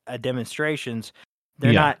demonstrations,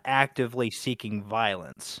 they're not actively seeking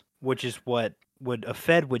violence, which is what a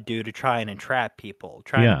Fed would do to try and entrap people,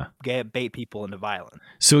 to bait people into violence.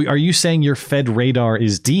 So are you saying your Fed radar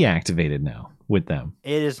is deactivated now with them?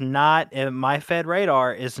 It is not. My Fed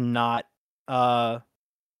radar is not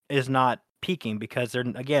peaking because they're,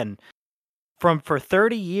 again, for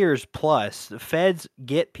 30 years plus, the Feds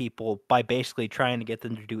get people by basically trying to get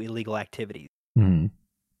them to do illegal activities.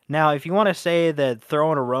 Now, if you want to say that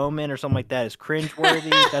throwing a Roman or something like that is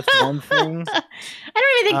cringeworthy, that's one thing. I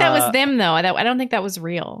don't even think that was them, though. I don't think that was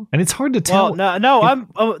real. And it's hard to tell.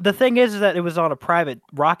 Well, the thing is that it was on a private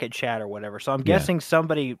rocket chat or whatever. So I'm guessing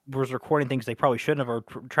somebody was recording things they probably shouldn't have, or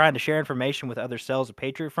trying to share information with other cells of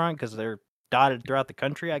Patriot Front because they're dotted throughout the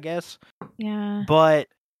country, I guess. Yeah. But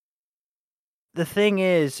the thing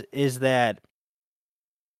is that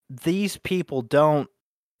these people don't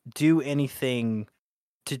do anything.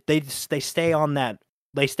 They stay on that.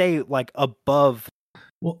 They stay like above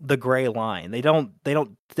the gray line. They don't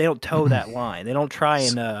toe that line. They don't try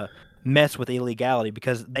and mess with illegality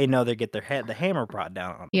because they know they get the hammer brought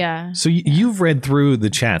down on them. Yeah. So you've read through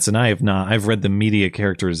the chats, and I have not. I've read the media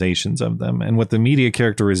characterizations of them, and what the media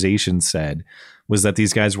characterization said was that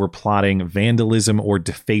these guys were plotting vandalism or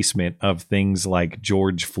defacement of things like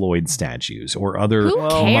George Floyd statues or other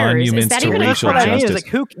monuments to racial justice. Like,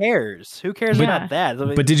 who cares? Who cares about that? I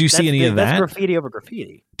mean, but did you see any of that? That's graffiti over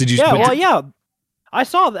graffiti. Did you? Yeah.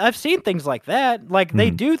 I've seen things like that. Like they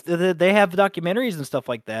do, they have documentaries and stuff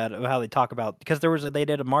like that of how they talk about, because they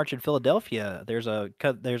did a march in Philadelphia. There's a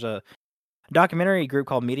documentary group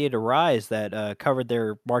called Media to Rise that covered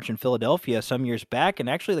their march in Philadelphia some years back, and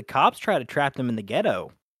actually the cops tried to trap them in the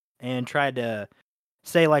ghetto and tried to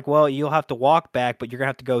say like, well, you'll have to walk back, but you're gonna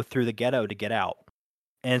have to go through the ghetto to get out.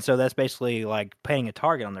 And so that's basically like painting a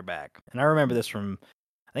target on their back. And I remember this from,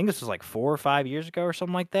 I think this was like 4 or 5 years ago or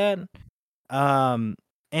something like that.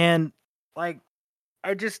 And like,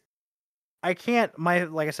 I can't,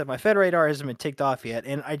 like I said, my Fed radar hasn't been ticked off yet.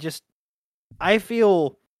 And I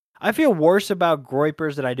feel worse about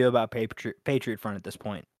Groypers than I do about Patriot Front at this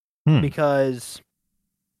point. Because,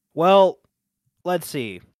 well, let's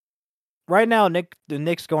see. Right now,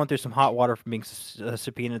 Nick's going through some hot water from being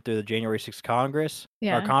subpoenaed through the January 6th Congress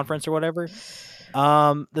or conference or whatever.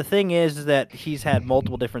 The thing is that he's had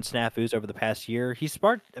multiple different snafus over the past year. He's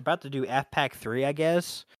about to do AFPAC 3, I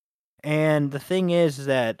guess. And the thing is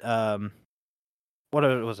that, what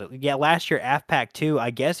was it? Yeah, last year, AFPAC 2,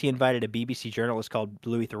 I guess he invited a BBC journalist called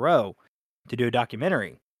Louis Theroux to do a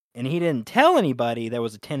documentary. And he didn't tell anybody that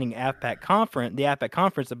was attending the AFPAC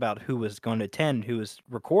conference about who was going to attend, who was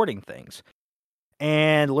recording things.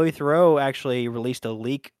 And Louis Theroux actually released a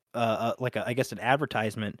leak, I guess an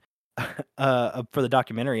advertisement for the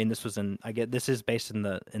documentary, and this is based in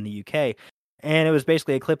the UK, and it was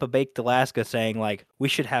basically a clip of Baked Alaska saying like, we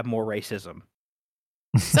should have more racism.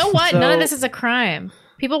 So what? None of this is a crime.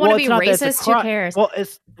 People want to be racist. Who cares? Well,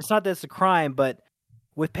 it's not that it's a crime, but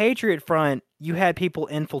with Patriot Front, you had people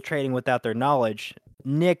infiltrating without their knowledge.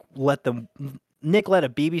 Nick let a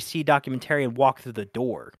BBC documentarian walk through the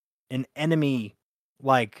door, an enemy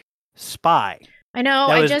like spy. I know.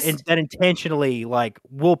 That intentionally like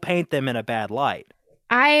will paint them in a bad light.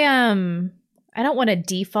 I don't want to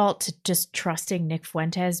default to just trusting Nick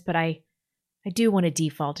Fuentes, but I do want to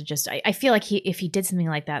default to just. I feel like if he did something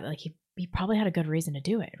like that, like he probably had a good reason to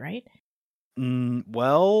do it, right?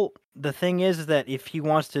 Well, the thing is that if he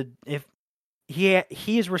wants to, if he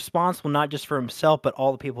is responsible not just for himself, but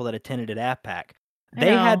all the people that attended at AFPAC.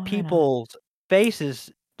 They had people's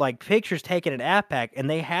faces, like pictures taken at AFPAC, and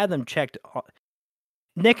they had them checked.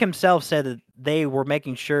 Nick himself said that they were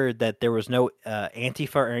making sure that there was no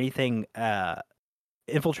Antifa or anything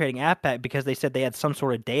infiltrating AFPAC because they said they had some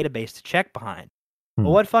sort of database to check behind.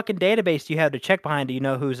 Well, what fucking database do you have to check behind? Do you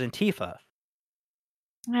know who's Antifa?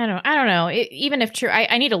 I don't know. Even if true,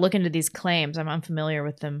 I need to look into these claims. I'm unfamiliar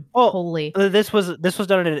with them wholly. This was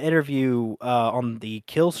done in an interview on the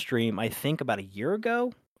Kill stream, I think about a year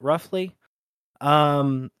ago, roughly.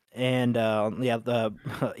 The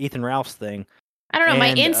Ethan Ralph's thing. I don't know.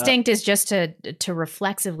 My instinct is just to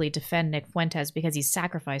reflexively defend Nick Fuentes because he's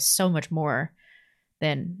sacrificed so much more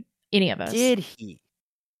than any of us. Did he?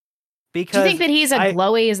 Because do you think that he's a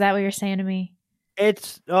glowy? Is that what you're saying to me?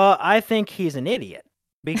 It's. I think he's an idiot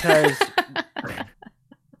because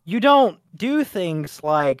you don't do things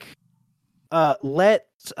like let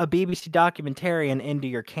a BBC documentarian into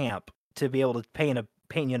your camp to be able to paint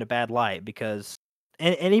you in a bad light. Because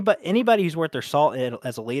anybody who's worth their salt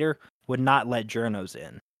as a leader would not let journos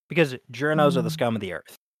in because journos are the scum of the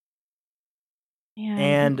earth. Yeah,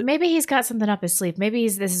 and maybe he's got something up his sleeve. Maybe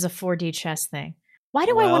this is a 4D chess thing. Why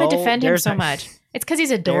do I want to defend him so much? It's because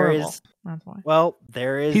he's adorable. That's why. Well,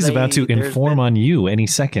 there is. He's about to inform on you any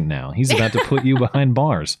second now. He's about to put you behind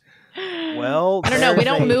bars. Well, I don't know. We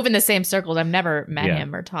don't move in the same circles. I've never met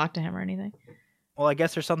him or talked to him or anything. Well, I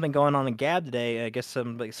guess there's something going on in Gab today. I guess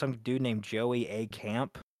some dude named Joey A.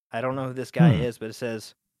 Camp. I don't know who this guy is, but it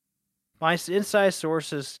says, my inside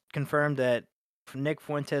sources confirmed that Nick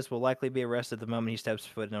Fuentes will likely be arrested the moment he steps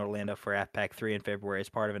foot in Orlando for AFPAC 3 in February as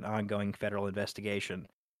part of an ongoing federal investigation.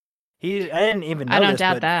 I didn't even know I don't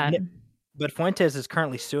doubt that. But Fuentes is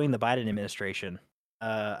currently suing the Biden administration.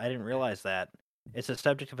 I didn't realize that. It's the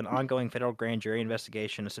subject of an ongoing federal grand jury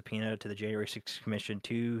investigation, a subpoena to the January 6th Commission,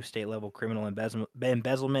 2 state-level criminal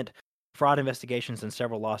embezzlement, fraud investigations, and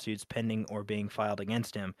several lawsuits pending or being filed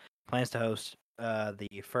against him. Plans to host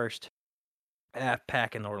the first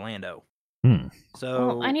AFPAC in Orlando.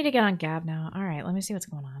 So I need to get on Gab now. All right, let me see what's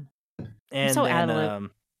going on. And I'm so then, out of the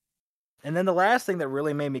loop. And then the last thing that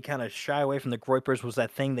really made me kind of shy away from the Groypers was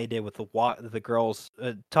that thing they did with the girls,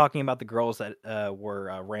 talking about the girls that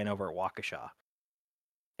were ran over at Waukesha.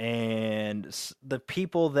 And the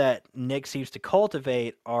people that Nick seems to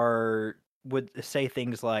cultivate would say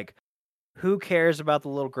things like, "Who cares about the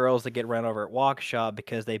little girls that get run over at Waukesha?"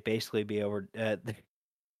 Because they basically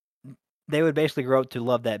they would basically grow up to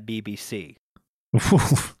love that BBC,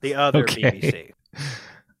 the other BBC.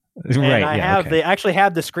 And they actually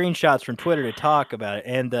have the screenshots from Twitter to talk about it.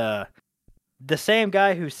 And the same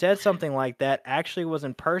guy who said something like that actually was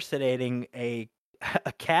impersonating a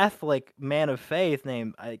Catholic man of faith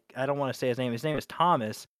named, I don't want to say his name. His name is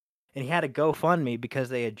Thomas. And he had a GoFundMe because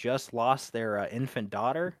they had just lost their infant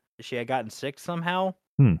daughter. She had gotten sick somehow.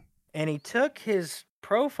 And he took his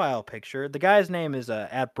profile picture. The guy's name is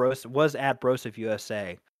at Broseph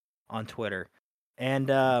USA on Twitter.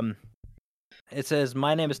 And it says,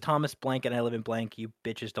 "My name is Thomas Blank and I live in blank. You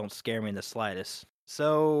bitches don't scare me in the slightest."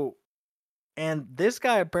 So, and this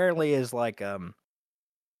guy apparently is like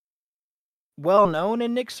well known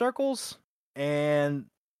in Nick circles, and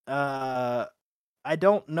I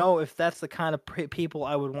don't know if that's the kind of people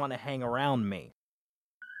I would want to hang around me.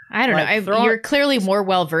 I don't know. You're clearly more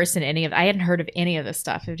well versed in any of. I hadn't heard of any of this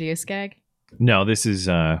stuff. Do you, Skag? No, this is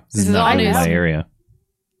not in my area.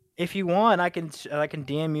 If you want, I can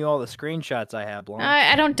DM you all the screenshots I have.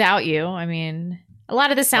 I don't doubt you. I mean, a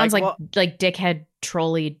lot of this sounds like dickhead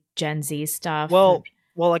trolly Gen Z stuff. Well,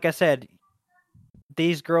 like I said,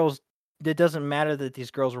 these girls. It doesn't matter that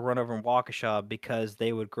these girls were run over in Waukesha because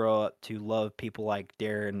they would grow up to love people like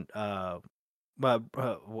Darren.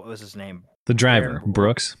 What was his name? The driver,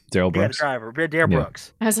 Brooks, Daryl Brooks. Yeah, the driver, Daryl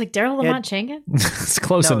Brooks. I was like, Daryl Lamont Shangan? It's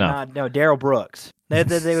close enough. No, Daryl Brooks. They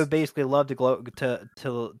would basically love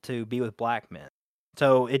to be with black men.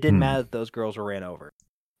 So it didn't matter that those girls were ran over.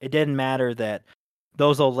 It didn't matter that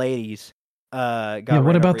those old ladies got. Yeah,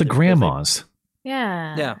 what about the grandmas?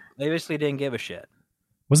 Yeah, they basically didn't give a shit.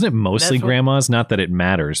 Wasn't it mostly grandmas? Not that it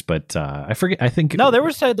matters, but I forget. I think there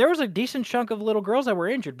was a decent chunk of little girls that were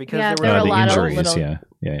injured because there were a lot injuries, of little,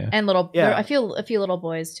 yeah, and I feel a few little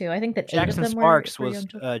boys too. I think that Jackson Sparks was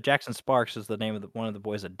Jackson Sparks is the name of one of the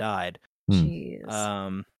boys that died.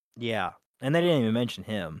 Jeez. Yeah, and they didn't even mention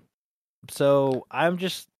him. So I'm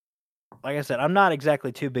just, like I said, I'm not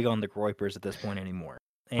exactly too big on the Groypers at this point anymore.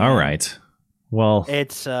 And all right, well,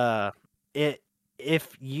 it's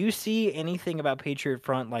if you see anything about Patriot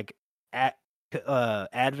Front like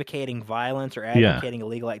advocating violence or advocating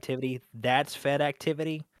illegal activity, that's Fed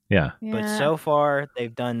activity. Yeah. But so far,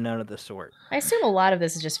 they've done none of the sort. I assume a lot of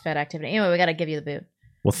this is just Fed activity. Anyway, we got to give you the boot.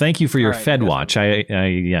 Well, thank you for your Fed watch. I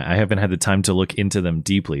haven't had the time to look into them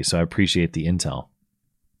deeply, so I appreciate the intel.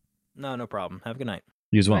 No problem. Have a good night.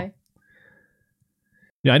 You as well. Bye.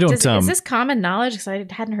 Yeah, I don't. Is this common knowledge? Because I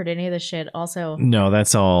hadn't heard any of this shit. Also, no,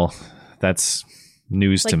 that's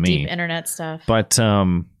news to me. Deep internet stuff. But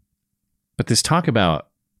this talk about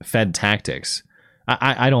Fed tactics,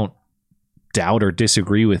 I don't doubt or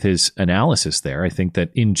disagree with his analysis there. I think that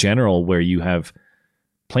in general, where you have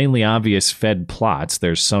plainly obvious Fed plots,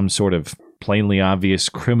 there's some sort of plainly obvious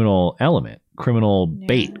criminal element, criminal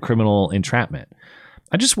bait, criminal entrapment.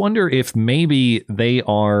 I just wonder if maybe they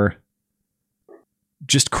are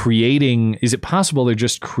just creating, is it possible they're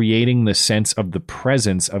just creating the sense of the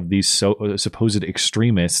presence of these supposed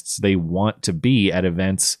extremists they want to be at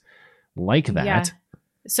events like that? Yeah.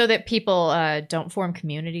 So that people don't form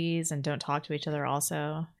communities and don't talk to each other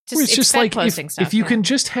also. It's just like if you can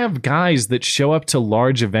just have guys that show up to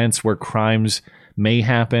large events where crimes may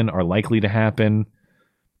happen, are likely to happen,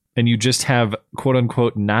 and you just have quote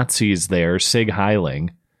unquote Nazis there sig heiling.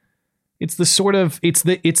 It's the sort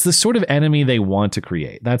of enemy they want to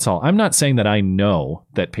create. That's all. I'm not saying that I know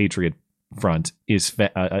that Patriot Front is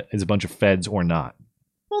a bunch of feds or not.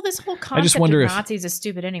 Well, this whole concept of Nazis is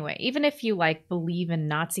stupid anyway. Even if you believe in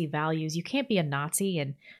Nazi values, you can't be a Nazi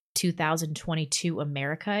in 2022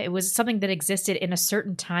 America. It was something that existed in a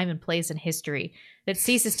certain time and place in history that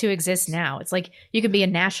ceases to exist now. It's like you can be a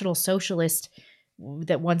National Socialist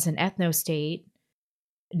that wants an ethno-state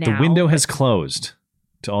now. The window has closed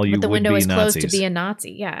to all you would-be Nazis. But the window is closed to be a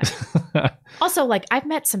Nazi, yeah. Also, I've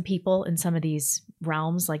met some people in some of these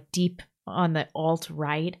realms, deep on the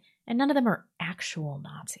alt-right, and none of them are actual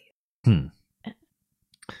Nazis.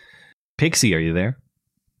 Pixie, are you there?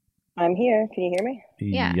 I'm here. Can you hear me?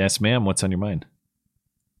 Yeah. Yes, ma'am. What's on your mind?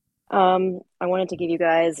 I wanted to give you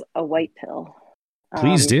guys a white pill.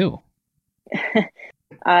 Please do.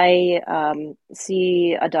 I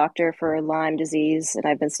see a doctor for Lyme disease, and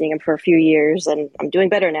I've been seeing him for a few years, and I'm doing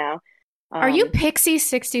better now. Are you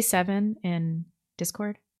Pixie67 in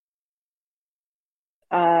Discord?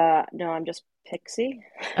 No, I'm just Pixie.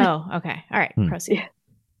 Oh, okay. All right. Proceed.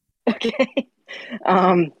 Okay.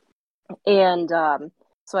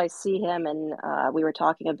 So I see him, and we were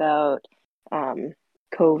talking about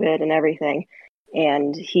COVID and everything,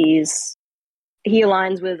 and he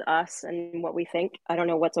aligns with us and what we think. I don't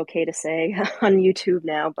know what's okay to say on YouTube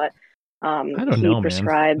now, but I don't know,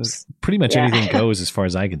 prescribes man. Pretty much anything goes as far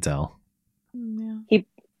as I can tell. Yeah.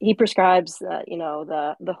 He prescribes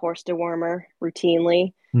the horse dewormer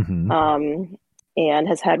routinely, and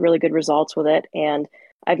has had really good results with it. And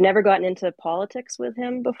I've never gotten into politics with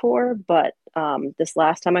him before, but this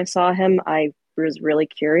last time I saw him, I was really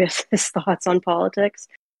curious his thoughts on politics.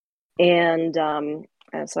 And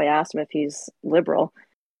so I asked him if he's liberal,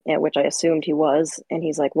 which I assumed he was. And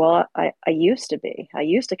he's like, well, I used to be. I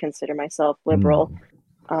used to consider myself liberal.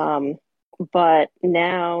 But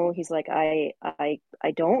now he's like, I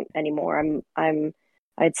don't anymore.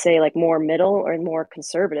 I'd say more middle or more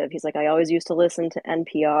conservative. He's like, I always used to listen to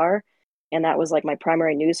NPR, and that was my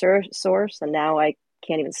primary news source. And now I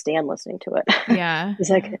can't even stand listening to it. Yeah. He's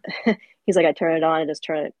like, I turn it on and just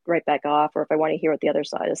turn it right back off. Or if I want to hear what the other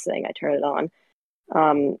side is saying, I turn it on.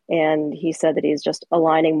 And he said that he's just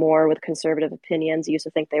aligning more with conservative opinions. He used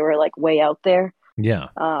to think they were way out there. Yeah.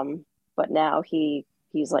 But now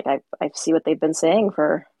he's like, I see what they've been saying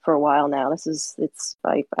for a while now.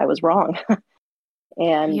 I was wrong.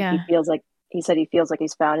 And he said he feels like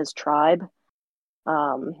he's found his tribe.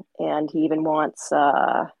 And he even wants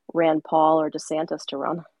Rand Paul or DeSantis to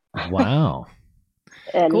run. Wow.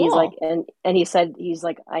 And cool. He's like, and he said,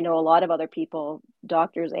 I know a lot of other people,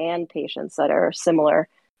 doctors and patients that are similar,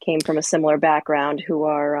 came from a similar background, who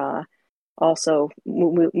are also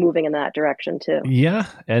moving in that direction too. Yeah.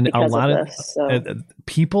 And a lot of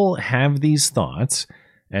people have these thoughts,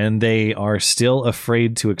 and they are still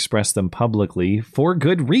afraid to express them publicly for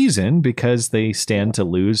good reason, because they stand to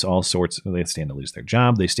lose all sorts. They stand to lose their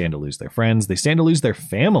job. They stand to lose their friends. They stand to lose their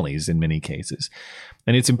families in many cases.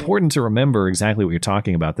 And it's important to remember exactly what you're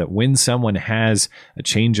talking about, that when someone has a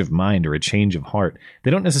change of mind or a change of heart, they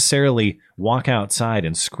don't necessarily walk outside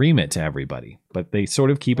and scream it to everybody, but they sort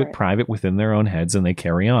of keep it private within their own heads, and they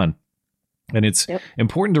carry on. And it's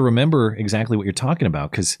important to remember exactly what you're talking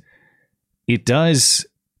about, because it does...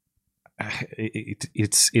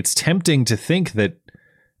 It's tempting to think that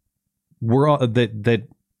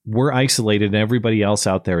we're isolated and everybody else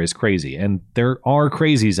out there is crazy, and there are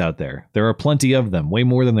crazies out there. There are plenty of them, way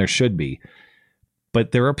more than there should be.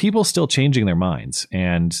 But there are people still changing their minds,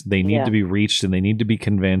 and they need to be reached, and they need to be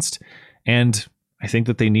convinced. And I think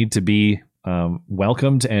that they need to be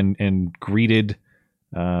welcomed and greeted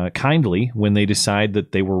kindly when they decide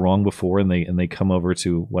that they were wrong before, and they come over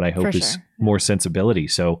to what I hope is more sensibility.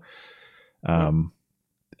 So I'm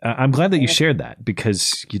glad that you shared that,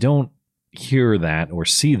 because you don't hear that or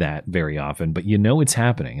see that very often, but it's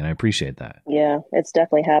happening, and I appreciate that. Yeah, it's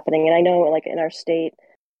definitely happening. And I know, like, in our state,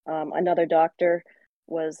 another doctor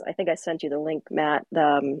I think I sent you the link, Matt.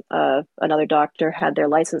 Another doctor had their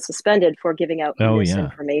license suspended for giving out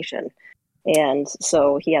misinformation. And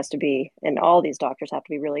so he has to be, and all these doctors have to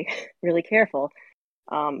be really, really careful.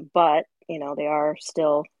 But, they are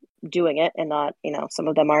still doing it, and not, some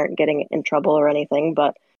of them aren't getting in trouble or anything,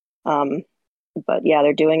 but yeah,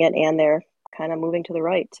 they're doing it, and they're kind of moving to the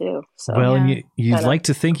right too. So, well, and you'd like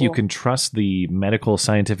to think you can trust the medical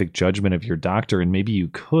scientific judgment of your doctor, and maybe you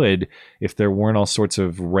could if there weren't all sorts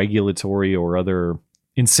of regulatory or other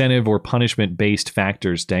incentive or punishment based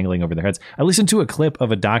factors dangling over their heads. I listened to a clip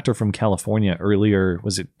of a doctor from California earlier.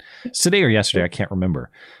 Was it today or yesterday? I can't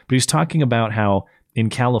remember. But he's talking about how in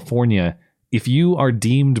California, if you are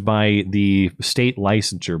deemed by the state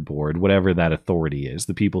licensure board, whatever that authority is,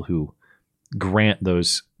 the people who grant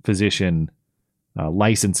those physician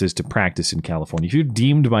licenses to practice in California, if you're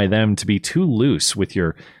deemed by them to be too loose with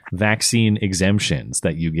your vaccine exemptions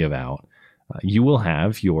that you give out, you will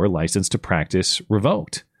have your license to practice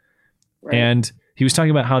revoked. Right. And he was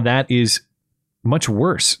talking about how that is much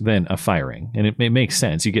worse than a firing. And it makes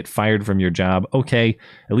sense. You get fired from your job. Okay,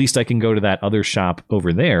 at least I can go to that other shop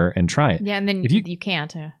over there and try it. Yeah, and then you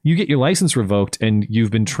can't. You get your license revoked, and you've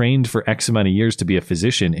been trained for X amount of years to be a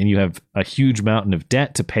physician, and you have a huge mountain of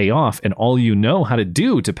debt to pay off, and all you know how to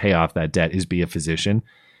do to pay off that debt is be a physician.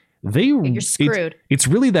 You're screwed. It's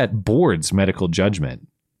really that board's medical judgment,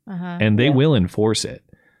 and they will enforce it.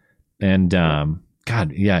 And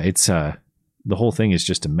God, yeah, it's the whole thing is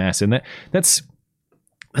just a mess. And that's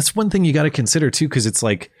one thing you got to consider too, because it's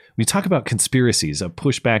like we talk about conspiracies. A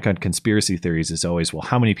pushback on conspiracy theories is always, well,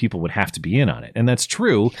 how many people would have to be in on it? And that's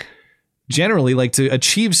true. Generally, like, to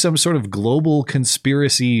achieve some sort of global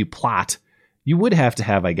conspiracy plot, you would have to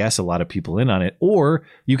have, I guess, a lot of people in on it, or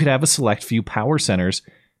you could have a select few power centers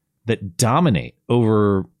that dominate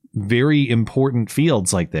over very important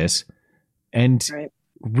fields like this. And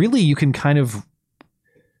really, you can kind of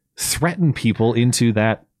threaten people into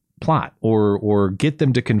that plot or get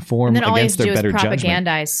them to conform against their better judgment. And then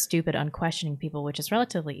all you have to do is propagandize stupid, unquestioning people, which is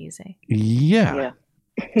relatively easy. Yeah.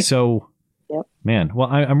 So, man, well,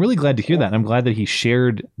 I'm really glad to hear that. And I'm glad that he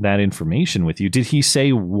shared that information with you. Did he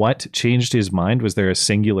say what changed his mind? Was there a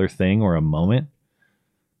singular thing or a moment?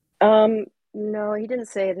 No, he didn't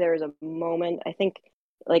say there was a moment. I think,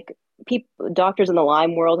 like, doctors in the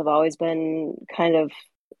Lyme world have always been kind of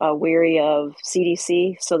weary of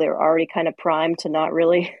CDC, so they're already kind of primed to not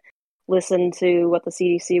really listen to what the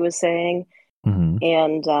CDC was saying. And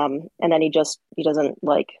then he doesn't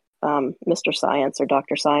like Mr. Science or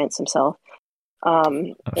Dr. Science himself.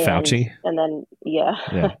 Fauci. And then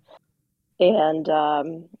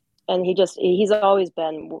and he's always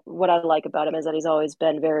been, what I like about him is that he's always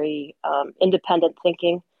been very independent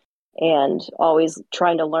thinking and always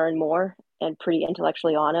trying to learn more and pretty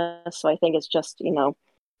intellectually honest. So I think it's just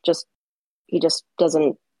he just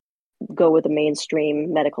doesn't go with the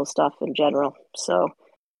mainstream medical stuff in general. So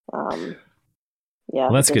well,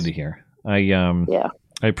 that's good to hear. I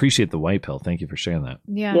appreciate the white pill. Thank you for sharing that.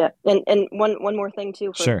 Yeah. And one more thing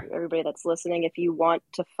too, for everybody that's listening, if you want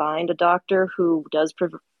to find a doctor who does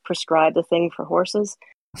prescribe the thing for horses,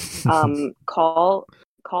 call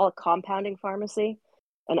a compounding pharmacy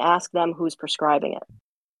and ask them who's prescribing it,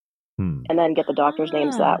 and then get the doctor's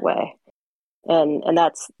names that way. And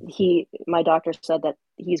that's my doctor said that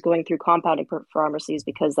he's going through compounding pharmacies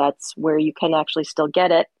because that's where you can actually still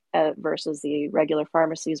get it versus the regular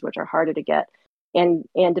pharmacies, which are harder to get. And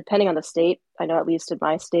depending on the state, I know at least in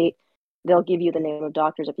my state, they'll give you the name of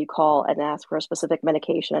doctors if you call and ask for a specific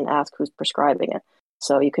medication and ask who's prescribing it.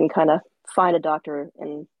 So you can kind of find a doctor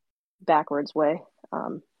in backwards way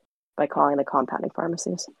by calling the compounding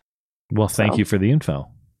pharmacies. Well, thank you for the info.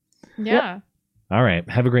 Yeah. Yep. All right.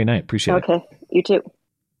 Have a great night. Appreciate it. Okay. You too.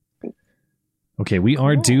 Okay. We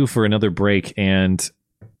are due for another break, and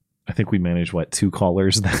I think we managed, 2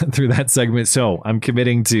 callers through that segment. So I'm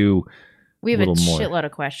committing to we have a shitload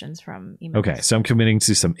of questions from emails. Okay. So I'm committing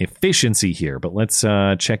to some efficiency here, but let's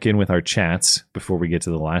check in with our chats before we get to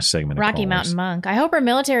the last segment. Rocky Mountain Monk. I hope our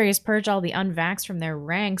military has purged all the unvaxxed from their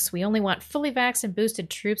ranks. We only want fully vaxxed and boosted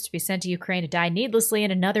troops to be sent to Ukraine to die needlessly in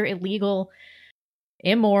another illegal,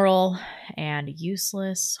 immoral, and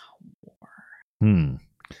useless war.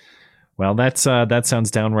 Well, that sounds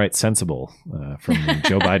downright sensible from the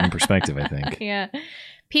Joe Biden perspective, I think. Yeah.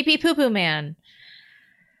 Pee Poo Poo Man.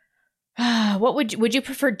 What would you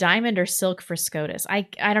prefer, Diamond or Silk for SCOTUS? I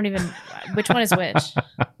don't even, which one is which?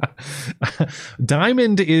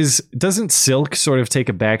 Diamond doesn't Silk sort of take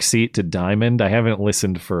a back seat to Diamond? I haven't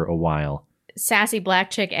listened for a while. Sassy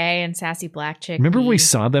Black Chick A and Sassy Black Chick Remember B. we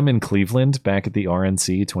saw them in Cleveland back at the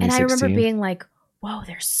RNC 2016? And I remember being like, whoa,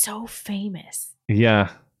 they're so famous. Yeah.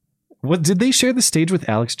 What did they share the stage with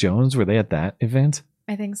Alex Jones? Were they at that event?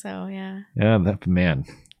 I think so, yeah. Yeah, that man.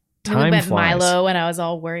 Time we met flies. Milo and I was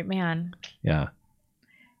all worried, man. Yeah.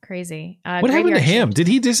 Crazy. What happened to him? Did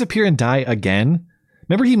he disappear and die again?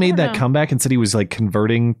 Remember he made that comeback and said he was like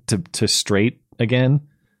converting to straight again?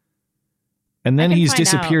 And then he's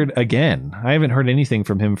disappeared again. I haven't heard anything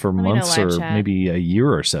from him for months or maybe a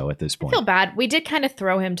year or so at this point. I feel bad. We did kind of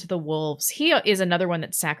throw him to the wolves. He is another one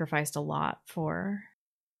that sacrificed a lot for...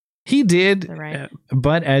 He did,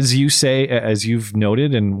 but as you say, as you've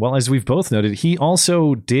noted, and well, as we've both noted, he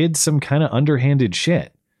also did some kind of underhanded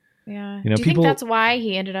shit. Yeah. Do you think that's why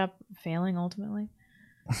he ended up failing ultimately?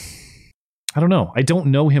 I don't know. I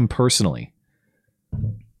don't know him personally,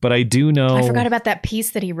 but I do know. I forgot about that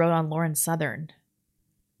piece that he wrote on Lauren Southern.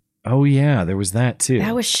 Oh yeah, there was that too.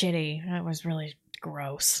 That was shitty. That was really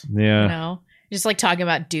gross. Yeah. You know? Just like talking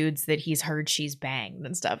about dudes that he's heard she's banged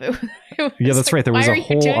and stuff. Yeah, that's right. There was a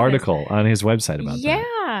whole article on his website about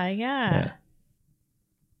that.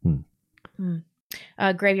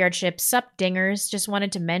 Yeah. Graveyard Ship. Sup, dingers. Just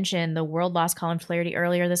wanted to mention the world lost Colin Flaherty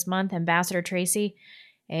earlier this month. Ambassador Tracy,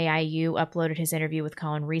 AIU, uploaded his interview with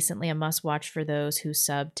Colin recently, a must-watch for those who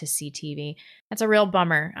sub to CTV. That's a real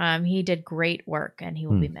bummer. He did great work, and he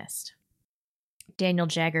will be missed. Daniel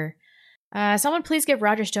Jagger. Someone please give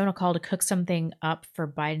Roger Stone a call to cook something up for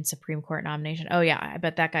Biden's Supreme Court nomination. Oh yeah, I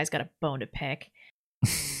bet that guy's got a bone to pick.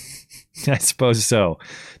 I suppose so.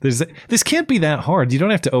 This can't be that hard. You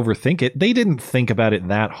don't have to overthink it. They didn't think about it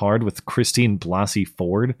that hard with Christine Blasey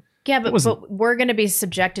Ford. Yeah, but we're going to be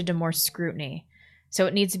subjected to more scrutiny. So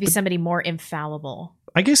it needs to be somebody more infallible.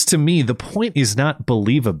 I guess to me, the point is not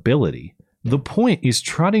believability. The point is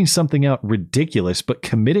trotting something out ridiculous, but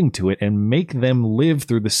committing to it and make them live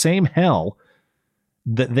through the same hell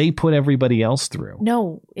that they put everybody else through.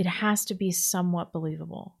 No, it has to be somewhat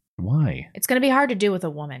believable. Why? It's going to be hard to do with a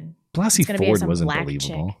woman. Blasey Ford wasn't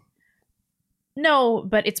believable. Chick. No,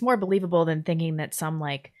 but it's more believable than thinking that some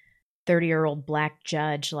like 30-year-old black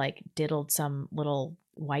judge like diddled some little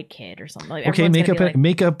white kid or something. Like, okay, make up.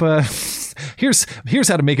 Here's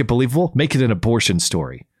how to make it believable. Make it an abortion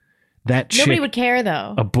story. That chick nobody would care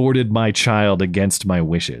though. Aborted my child against my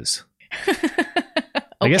wishes.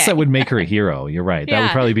 I guess that would make her a hero. You're right. That would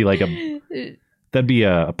probably be like that'd be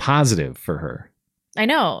a positive for her. I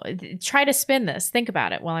know. Try to spin this. Think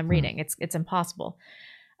about it while I'm reading. It's impossible.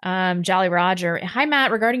 Jolly Roger. Hi,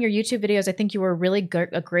 Matt. Regarding your YouTube videos, I think you were really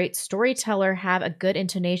a great storyteller, have a good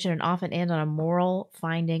intonation, and often end on a moral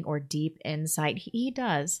finding or deep insight. He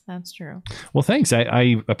does. That's true. Well, thanks.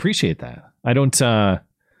 I appreciate that. I don't know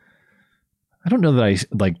that I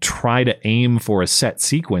like try to aim for a set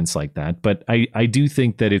sequence like that, but I do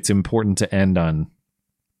think that it's important to end on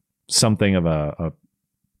something of a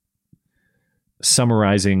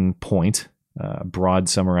summarizing point, a broad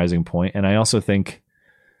summarizing point. And I also think,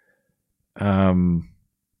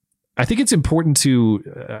 it's important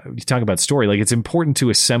to, you talk about story, like it's important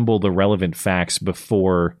to assemble the relevant facts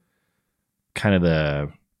before kind of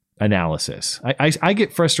the analysis. I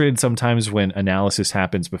get frustrated sometimes when analysis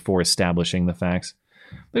happens before establishing the facts.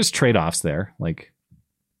 There's trade-offs there. Like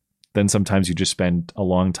then sometimes you just spend a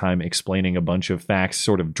long time explaining a bunch of facts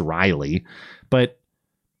sort of dryly. But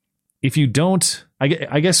if you don't,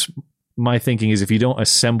 I guess my thinking is if you don't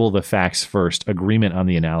assemble the facts first, agreement on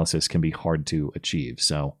the analysis can be hard to achieve.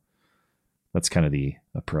 So that's kind of the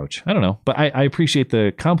approach. I don't know, but I appreciate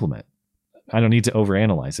the compliment. I don't need to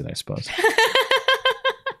overanalyze it, I suppose.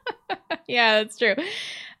 Yeah, that's true.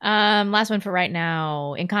 Last one for right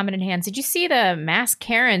now. Incompetent Hands. Did you see the masked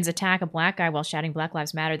Karens attack a black guy while shouting Black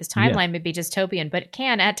Lives Matter? This timeline may be dystopian, but it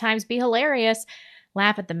can at times be hilarious.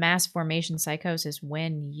 Laugh at the mass formation psychosis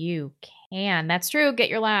when you can. That's true. Get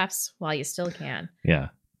your laughs while you still can. Yeah.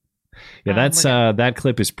 Yeah, that's that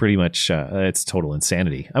clip is pretty much it's total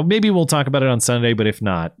insanity. Maybe we'll talk about it on Sunday, but if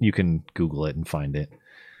not, you can Google it and find it.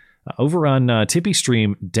 Over on Tippy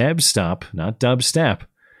Stream, Debstop, not Dubstep,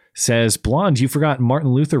 says, Blonde, you forgot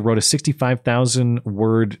Martin Luther wrote a 65,000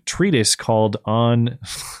 word treatise called On.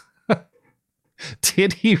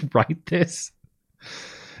 Did he write this?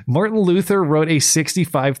 Martin Luther wrote a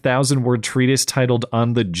 65,000 word treatise titled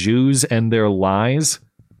On the Jews and Their Lies.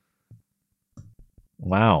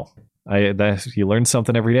 Wow. You learn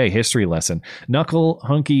something every day. History lesson. Knuckle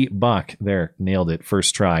Hunky Buck. There, nailed it.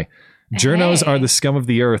 First try. Journos are the scum of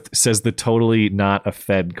the earth, says the totally not a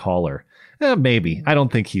Fed caller. Maybe. I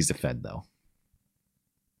don't think he's a Fed, though.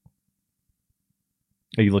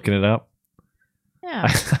 Are you looking it up?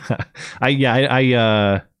 Yeah.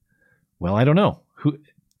 Well, I don't know.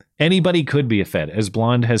 Anybody could be a Fed. As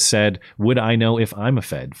Blonde has said, would I know if I'm a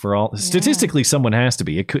Fed? Statistically, someone has to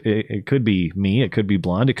be. It could be me. It could be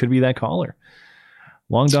Blonde. It could be that caller.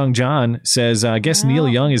 Long Dong John says, I guess Neil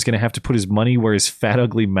Young is going to have to put his money where his fat,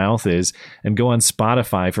 ugly mouth is and go on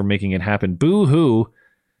Spotify for making it happen. Boo-hoo.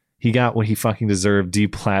 He got what he fucking deserved.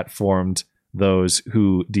 Deplatformed those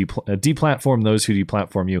who deplatform those who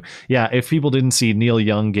deplatform you. Yeah, if people didn't see, Neil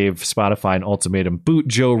Young gave Spotify an ultimatum: boot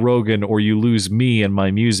Joe Rogan or you lose me and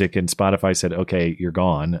my music. And Spotify said, okay, you're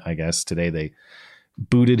gone. I guess today they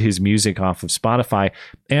booted his music off of Spotify.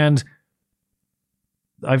 And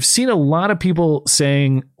I've seen a lot of people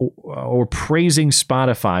saying or praising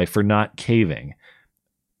Spotify for not caving.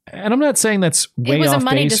 And I'm not saying that's way off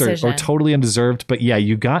base or totally undeserved, but yeah,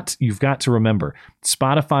 you've got to remember,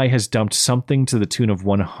 Spotify has dumped something to the tune of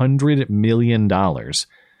 $100 million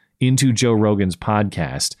into Joe Rogan's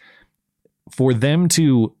podcast. For them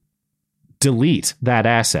to delete that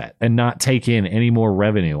asset and not take in any more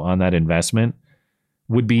revenue on that investment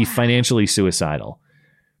would be financially suicidal.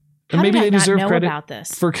 And maybe they deserve credit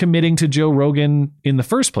for committing to Joe Rogan in the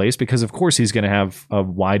first place, because of course he's going to have a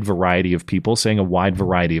wide variety of people saying a wide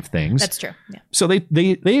variety of things. That's true. Yeah. So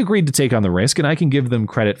they agreed to take on the risk, and I can give them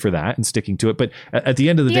credit for that and sticking to it. But at the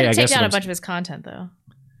end of the day, I guess take down a bunch of his content, though.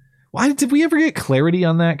 Why did we ever get clarity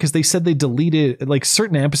on that? Because they said they deleted, like,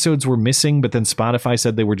 certain episodes were missing, but then Spotify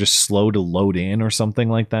said they were just slow to load in or something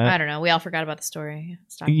like that. I don't know. We all forgot about the story.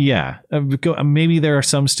 Yeah, maybe there are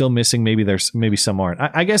some still missing. Maybe some aren't.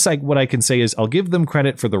 I guess what I can say is I'll give them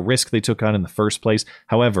credit for the risk they took on in the first place.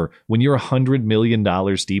 However, when you're $100 million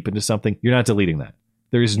deep into something, you're not deleting that.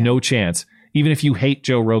 There is no chance. Even if you hate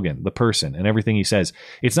Joe Rogan, the person, and everything he says,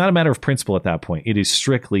 it's not a matter of principle at that point. It is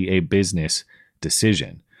strictly a business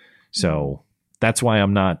decision. So that's why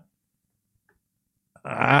I'm not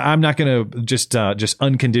going to just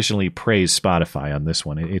unconditionally praise Spotify on this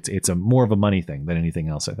one. It's a more of a money thing than anything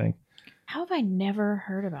else, I think. How have I never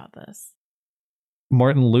heard about this?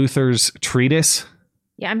 Martin Luther's treatise.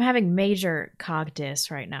 Yeah, I'm having major cog dis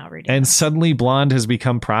right now reading. And suddenly Blonde has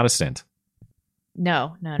become Protestant.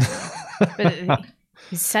 No. But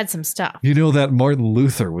he said some stuff. You know that Martin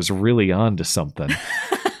Luther was really on to something.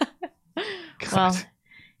 Well,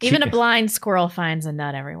 even a blind squirrel finds a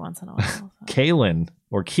nut every once in a while. So. Keelan.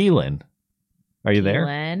 Are you there?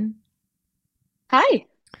 Keelan. Hi.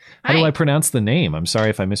 How do I pronounce the name? I'm sorry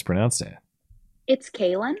if I mispronounced it. It's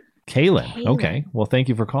Kaylin. Kaylin. Okay. Well, thank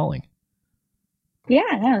you for calling. Yeah,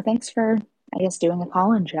 no, thanks for, I guess, doing a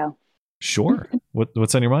call-in show. Sure.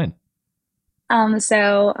 What's on your mind?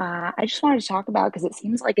 So I just wanted to talk about, because it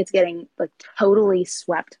seems like it's getting like totally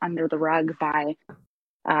swept under the rug by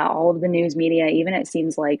all of the news media, even it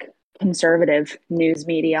seems like conservative news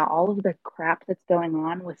media, all of the crap that's going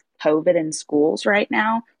on with COVID in schools right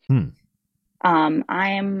now.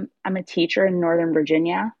 I'm a teacher in Northern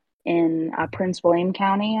Virginia in Prince William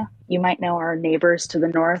County. You might know our neighbors to the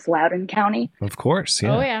north, Loudoun County. Of course,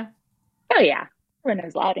 yeah. Oh yeah, everyone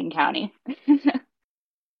knows Loudoun County.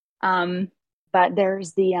 But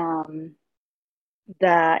there's the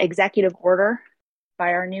executive order by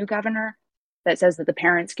our new governor that says that the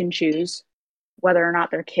parents can choose whether or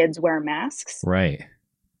not their kids wear masks. Right.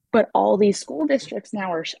 But all these school districts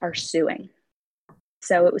now are suing.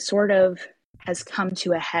 So it was sort of has come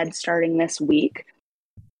to a head starting this week,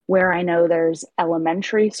 where I know there's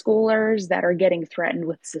elementary schoolers that are getting threatened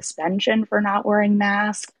with suspension for not wearing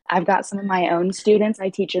masks. I've got some of my own students I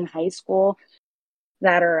teach in high school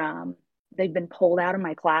that are, they've been pulled out of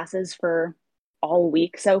my classes for all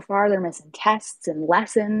week so far. They're missing tests and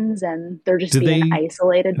lessons, and they're just being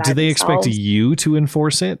isolated by themselves. Do they expect you to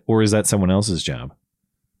enforce it, or is that someone else's job?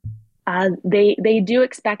 They do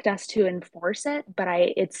expect us to enforce it, but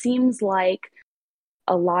it seems like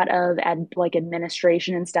a lot of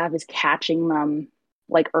administration and stuff is catching them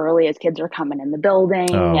like early as kids are coming in the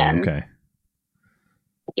building. Oh, okay.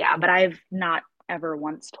 Yeah, but I've not ever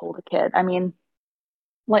once told a kid. I mean,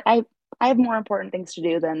 like I have more important things to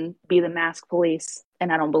do than be the mask police,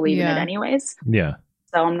 and I don't believe in it anyways. Yeah.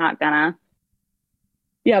 So I'm not gonna.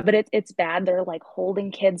 Yeah, but it's bad. They're like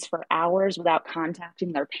holding kids for hours without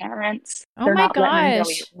contacting their parents. They're not letting them go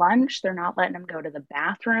eat lunch. They're not letting them go to the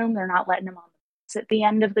bathroom. They're not letting them on the bus at the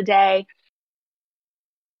end of the day.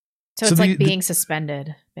 So it's like being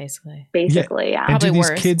suspended, basically. Basically, yeah. And Probably do these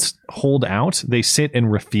worse. kids hold out? They sit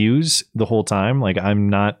and refuse the whole time? Like, I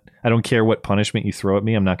don't care what punishment you throw at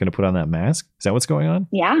me. I'm not going to put on that mask. Is that what's going on?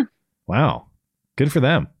 Yeah. Wow. Good for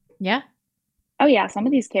them. Yeah. Oh yeah, some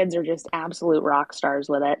of these kids are just absolute rock stars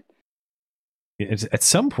with it. At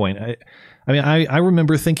some point, I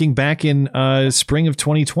remember thinking back in spring of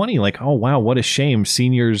 2020, like, oh wow, what a shame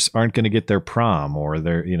seniors aren't going to get their prom, or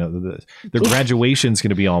their their graduation's going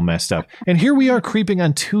to be all messed up. And here we are, creeping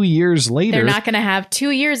on 2 years later. They're not going to have 2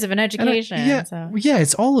 years of an education. Yeah,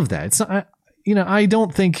 it's all of that. It's not, I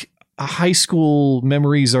don't think high school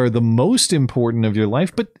memories are the most important of your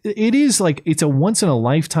life, but it is like, it's a once in a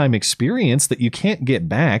lifetime experience that you can't get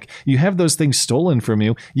back. You have those things stolen from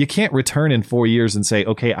you. You can't return in 4 years and say,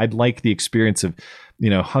 okay, I'd like the experience of,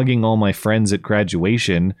 hugging all my friends at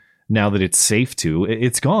graduation now that it's safe to.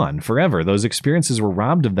 It's gone forever. Those experiences were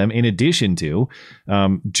robbed of them, in addition to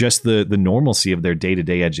just the normalcy of their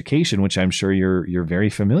day-to-day education, which I'm sure you're very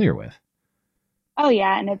familiar with. Oh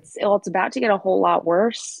yeah, and it's about to get a whole lot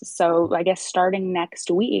worse. So I guess starting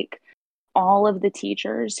next week, all of the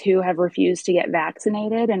teachers who have refused to get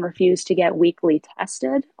vaccinated and refused to get weekly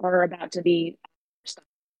tested are about to be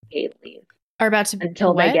paid leave. Are about to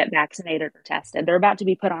until they get vaccinated or tested. They're about to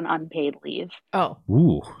be put on unpaid leave. Oh.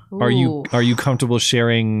 Ooh. Are you comfortable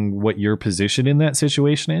sharing what your position in that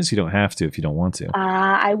situation is? You don't have to if you don't want to.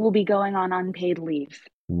 I will be going on unpaid leave.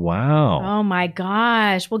 Wow. Oh my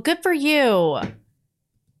gosh. Well, good for you.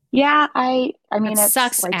 Yeah, I mean, it it's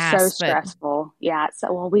sucks like ass, so but... stressful. Yeah.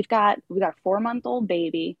 So, we've got a 4-month-old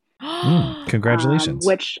baby. Congratulations.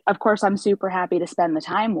 Which, of course, I'm super happy to spend the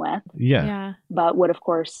time with. Yeah. But would, of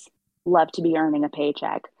course, love to be earning a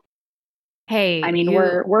paycheck. Hey, I mean,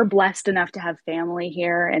 we're blessed enough to have family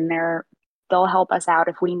here, and they'll help us out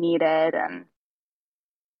if we need it. And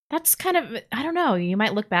that's kind of, I don't know. You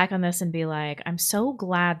might look back on this and be like, I'm so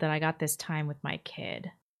glad that I got this time with my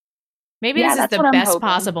kid. Maybe this is the best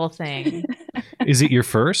possible thing. Is it your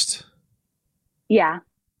first? Yeah.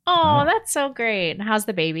 Oh, that's so great. How's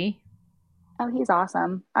the baby? Oh, he's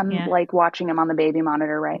awesome. I'm like watching him on the baby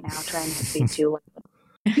monitor right now, trying not to be too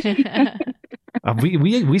loud.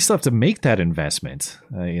 We still have to make that investment.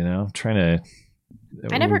 Trying to.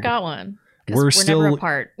 I never got one. We're still never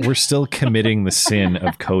apart. We're still committing the sin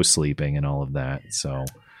of co-sleeping and all of that. So.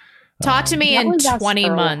 Talk to me in 20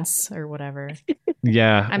 months or whatever.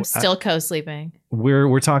 Yeah. I'm still co-sleeping.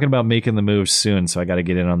 We're talking about making the move soon, so I got to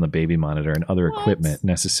get in on the baby monitor and other equipment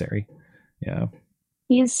necessary. Yeah.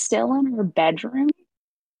 He's still in her bedroom,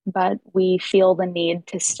 but we feel the need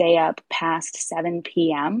to stay up past 7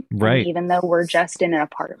 p.m. Right. And even though we're just in an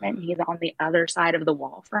apartment, he's on the other side of the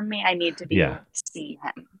wall from me. I need to be able to see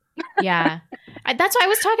him. Yeah. That's why I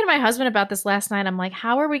was talking to my husband about this last night. I'm like,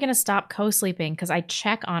 how are we going to stop co-sleeping? Because I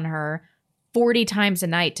check on her 40 times a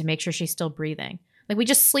night to make sure she's still breathing. Like, we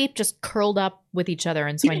just sleep just curled up with each other.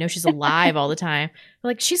 And so I know she's alive all the time. But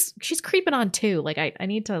like, she's creeping on too. Like, I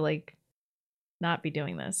need to like not be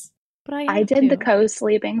doing this. But I did the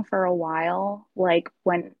co-sleeping for a while, like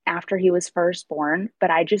after he was first born,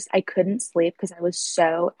 but I couldn't sleep because I was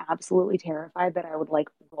so absolutely terrified that I would like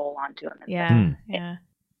roll onto him. Yeah.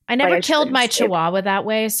 I never killed my Chihuahua that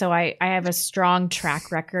way, so I have a strong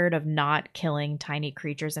track record of not killing tiny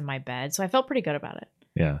creatures in my bed. So I felt pretty good about it.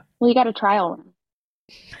 Yeah. Well, you got a trial run.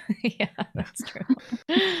 Yeah, that's true.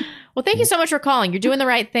 Well, thank you so much for calling. You're doing the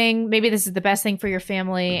right thing. Maybe this is the best thing for your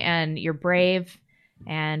family, and you're brave,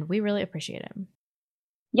 and we really appreciate it.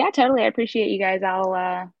 Yeah, totally. I appreciate you guys. I'll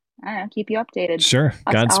I don't know, keep you updated. Sure.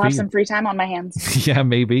 I'll have some free time on my hands. Yeah,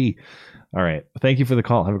 maybe. All right. Thank you for the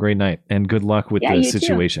call. Have a great night and good luck with the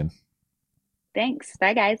situation. Too. Thanks.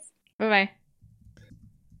 Bye, guys. Bye-bye.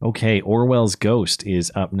 Okay. Orwell's Ghost is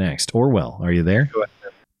up next. Orwell, are you there?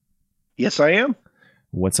 Yes, I am.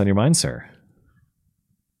 What's on your mind, sir?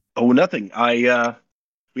 Oh, nothing. We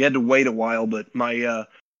had to wait a while, but my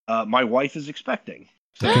wife is expecting.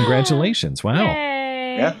 So congratulations. Wow.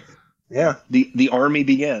 Yay. Yeah. The army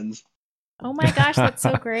begins. Oh my gosh, that's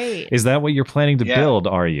so great. Is that what you're planning to build,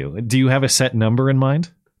 are you? Do you have a set number in mind?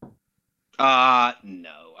 No.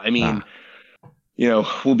 I mean,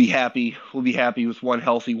 we'll be happy. We'll be happy with one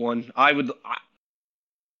healthy one.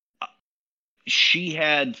 She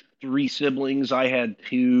had 3 siblings. I had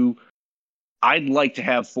 2. I'd like to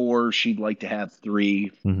have 4. She'd like to have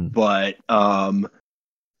 3. Mm-hmm. But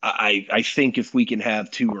I think if we can have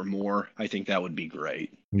 2 or more, I think that would be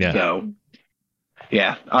great. Yeah. So,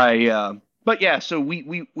 yeah, but yeah, so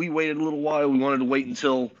we waited a little while. We wanted to wait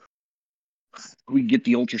until we get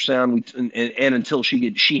the ultrasound, and until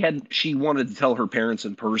she wanted to tell her parents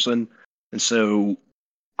in person, and so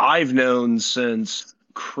I've known since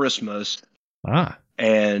Christmas.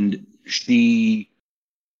 And she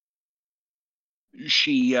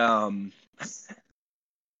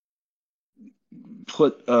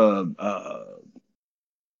put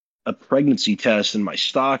a pregnancy test in my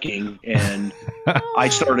stocking, and I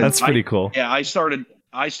started. That's pretty cool. Yeah, I started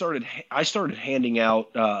handing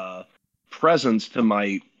out presents to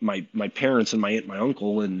my parents and my aunt and my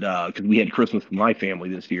uncle, and because we had Christmas with my family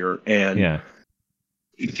this year, and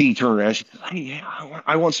she turned around, she said, "Hey,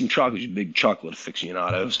 I want some chocolate." She's a big chocolate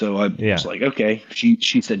aficionado, so I was like, "Okay."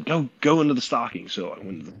 She said, "Go into the stocking." So I went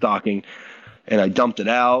into the stocking, and I dumped it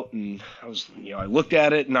out, and I looked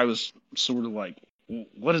at it, and I was sort of like,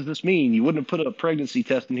 what does this mean? You wouldn't have put a pregnancy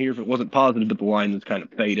test in here if it wasn't positive, but the line was kind of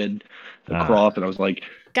faded across, and I was like,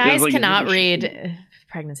 guys cannot read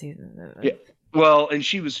pregnancy. Yeah. Well, and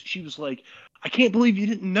she was like, I can't believe you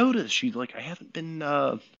didn't notice. She's like, I haven't been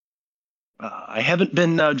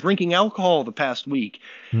drinking alcohol the past week.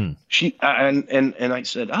 She and I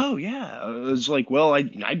said, oh yeah. I was like, well, I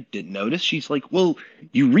didn't notice. She's like, well,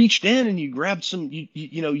 you reached in and you grabbed some. You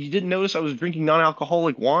didn't notice I was drinking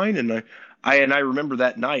non-alcoholic wine, and I remember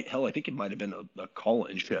that night. Hell, I think it might have been a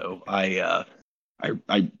call-in show. I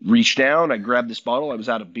reached down, I grabbed this bottle. I was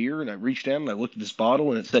out of beer, and I reached down and I looked at this bottle,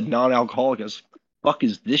 and it said non-alcoholic. I was, fuck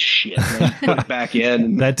is this shit? And I put it back in.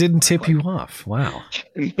 And that didn't tip you off. Wow.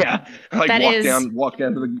 Yeah, I walked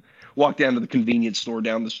down to the convenience store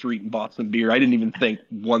down the street and bought some beer. I didn't even think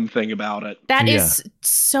one thing about it. That is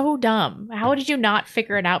so dumb. How did you not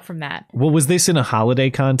figure it out from that? Well, was this in a holiday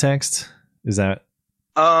context? Is that?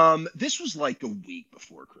 This was like a week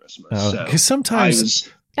before Christmas. Because sometimes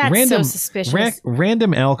that's so suspicious.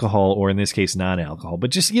 Random alcohol, or in this case, non-alcohol.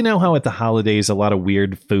 But just, how at the holidays, a lot of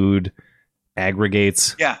weird food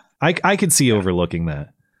aggregates. Yeah. I could see overlooking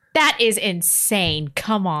that. That is insane.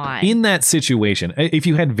 Come on. In that situation, if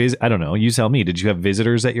you had I don't know, you tell me, did you have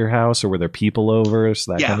visitors at your house, or were there people over,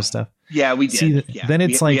 so that kind of stuff? Yeah, we did. See, then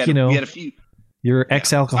it's we had a few, your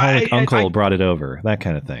ex-alcoholic uncle brought it over, that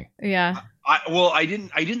kind of thing. Yeah. I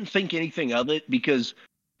didn't think anything of it, because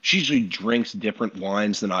she usually drinks different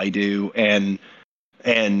wines than I do,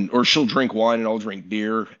 or she'll drink wine and I'll drink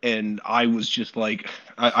beer, and I was just like,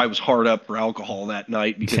 I was hard up for alcohol that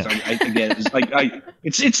night, because again, it's like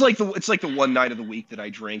it's like the one night of the week that I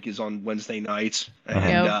drink is on Wednesday nights.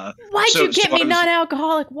 And why'd you get me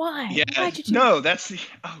non-alcoholic wine? Yeah,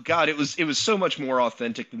 oh god, it was so much more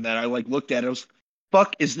authentic than that. I looked at it, I was,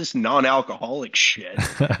 fuck is this non-alcoholic shit?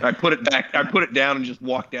 I put it back. I put it down and just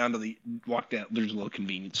walked down. There's a little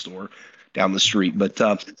convenience store down the street, but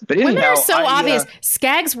anyhow, women are so obvious.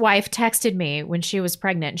 Skag's wife texted me when she was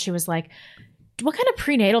pregnant, and she was like, "What kind of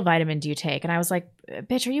prenatal vitamin do you take?" And I was like,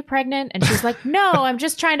 "Bitch, are you pregnant?" And she's like, "No, I'm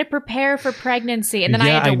just trying to prepare for pregnancy." And then I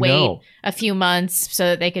had to wait a few months so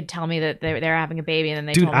that they could tell me that they're having a baby, and then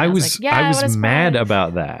they told me. I was mad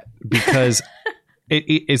about that, because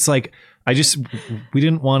it's like, we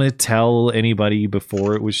didn't want to tell anybody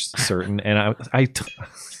before it was certain, and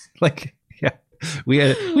we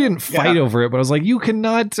didn't fight over it, but I was like, you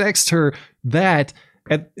cannot text her that,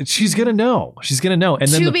 and she's gonna know. And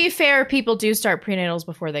then to be fair, people do start prenatals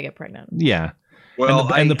before they get pregnant. Yeah. Well,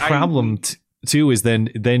 the problem too is then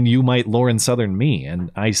you might Lauren Southern me, and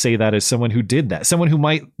I say that as someone who did that, someone who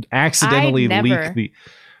might accidentally leak the.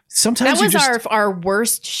 Sometimes that was our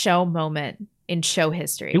worst show moment in show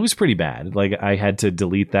history. It was pretty bad. Like, I had to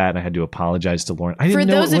delete that, and I had to apologize to Lauren. I didn't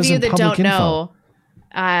know it was in public info. For those of you that don't know,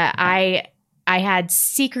 I had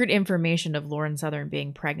secret information of Lauren Southern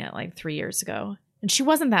being pregnant like 3 years ago, and she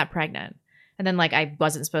wasn't that pregnant. And then I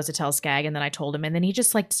wasn't supposed to tell Skag, and then I told him, and then he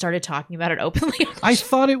just started talking about it openly. I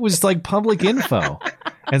thought it was public info,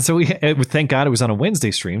 and so thank God it was on a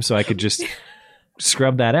Wednesday stream, so I could just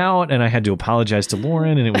scrub that out, and I had to apologize to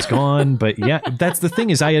Lauren, and it was gone. But yeah, that's the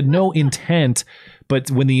thing, is I had no intent,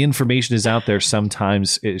 but when the information is out there,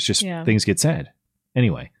 sometimes it's just things get said.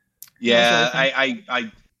 Anyway. Yeah, I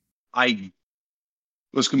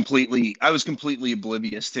was completely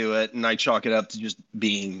oblivious to it, and I chalk it up to just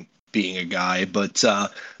being a guy. But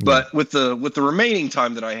with the remaining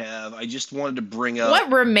time that I have, I just wanted to bring up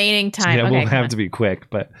what remaining time. Yeah, we'll have to be quick,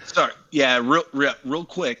 but sorry. Yeah, real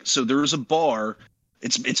quick. So there's a bar.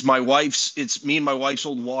 It's me and my wife's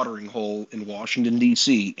old watering hole in Washington,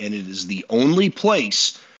 D.C., and it is the only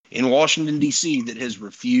place in Washington, D.C. that has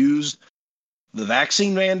refused the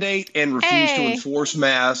vaccine mandate and refused to enforce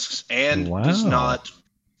masks, and does not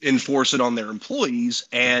enforce it on their employees.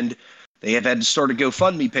 And they have had to start a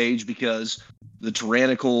GoFundMe page because the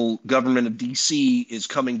tyrannical government of DC is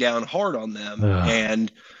coming down hard on them.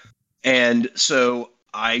 And so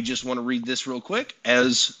I just want to read this real quick.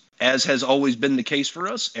 As has always been the case for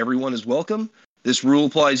us, everyone is welcome. This rule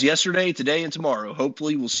applies yesterday, today, and tomorrow.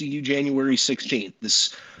 Hopefully we'll see you January 16th.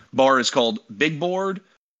 This bar is called Big Board.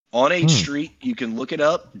 on 8th Street. You can look it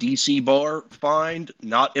up. DC Bar fined,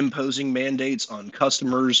 not imposing mandates on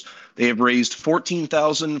customers. They have raised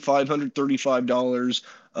 $14,535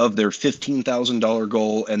 of their $15,000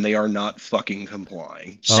 goal, and they are not fucking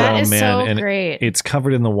complying. So, that is so great. It's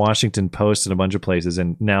covered in the Washington Post and a bunch of places,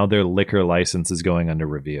 and now their liquor license is going under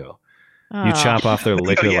review. You chop off their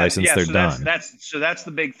liquor license, they're done. That's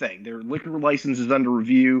the big thing. Their liquor license is under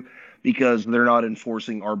review because they're not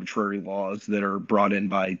enforcing arbitrary laws that are brought in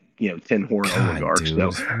by tin horn oligarchs.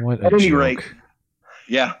 Dude, so, what at a any joke.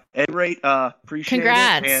 rate, appreciate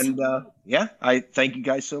Congrats. it. And I thank you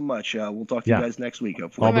guys so much. We'll talk to you guys next week.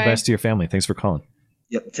 Hopefully. All the best to your family. Thanks for calling.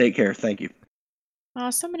 Yep. Take care. Thank you.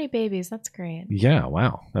 Oh, so many babies. That's great. Yeah.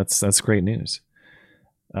 Wow. That's great news.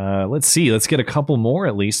 Let's see. Let's get a couple more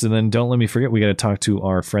at least, and then don't let me forget. We got to talk to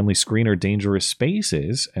our friendly screener, Dangerous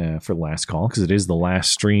Spaces, for the last call because it is the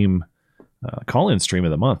last stream, call-in stream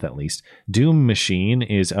of the month at least. Doom Machine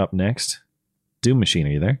is up next. Doom Machine,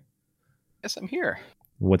 are you there? Yes, I'm here.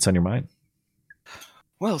 What's on your mind?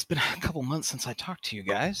 Well, it's been a couple months since I talked to you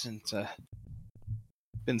guys, and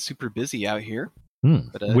been super busy out here.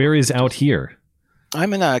 But, where is out here?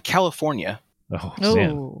 I'm in California.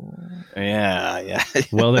 Oh, man. Yeah.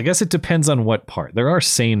 Well, I guess it depends on what part. There are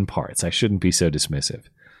sane parts. I shouldn't be so dismissive.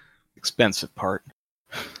 Expensive part.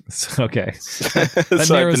 Okay. That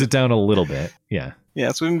narrows it down a little bit. Yeah.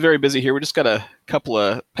 Yeah, so we've been very busy here. We just got a couple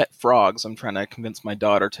of pet frogs. I'm trying to convince my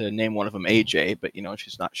daughter to name one of them AJ, but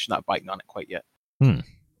she's not biting on it quite yet.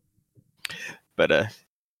 But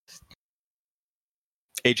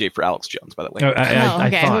AJ for Alex Jones, by the way. I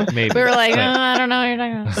thought maybe. We were like, I don't know what you're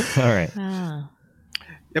talking about. All right.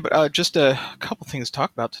 Yeah, but just a couple things to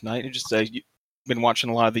talk about tonight. Just been watching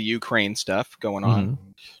a lot of the Ukraine stuff going on,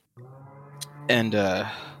 and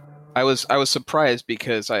I was surprised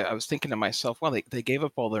because I was thinking to myself, well, they gave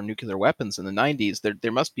up all their nuclear weapons in the 90s.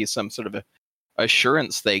 There must be some sort of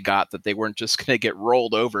assurance they got that they weren't just going to get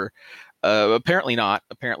rolled over. Apparently not.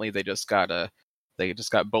 Apparently they just got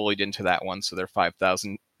bullied into that one. So their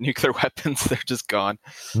 5,000 nuclear weapons, they're just gone.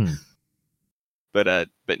 But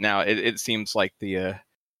now it seems like the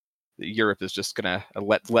Europe is just gonna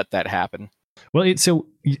let that happen. Well, so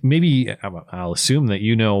maybe I'll assume that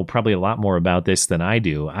you know probably a lot more about this than I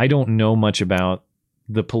do. I don't know much about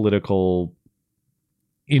the political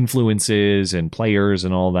influences and players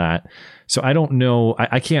and all that. So I don't know.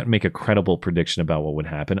 I can't make a credible prediction about what would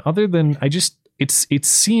happen other than it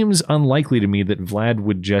seems unlikely to me that Vlad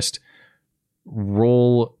would just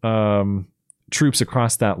roll troops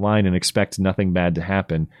across that line and expect nothing bad to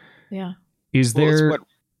happen. Yeah. Is there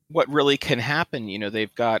what really can happen?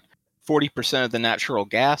 They've got 40% of the natural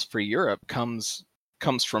gas for Europe comes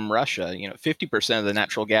from Russia. 50% of the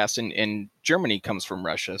natural gas in Germany comes from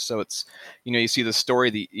Russia. So it's, you see the story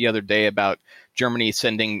the other day about Germany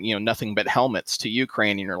sending, nothing but helmets to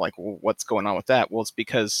Ukraine. And you're like, well, what's going on with that? Well, it's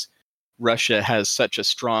because Russia has such a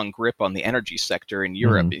strong grip on the energy sector in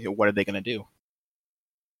Europe. What are they going to do?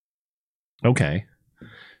 Okay.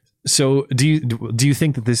 So do you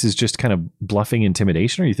think that this is just kind of bluffing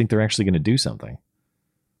intimidation, or you think they're actually going to do something?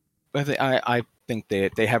 I think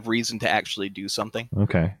they have reason to actually do something.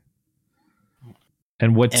 Okay.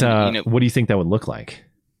 And what do you think that would look like?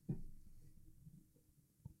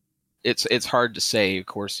 It's hard to say. Of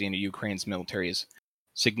course, Ukraine's military is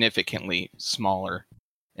significantly smaller,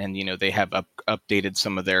 and they have updated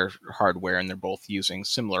some of their hardware, and they're both using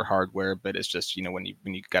similar hardware. But it's just when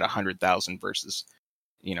you got 100,000 versus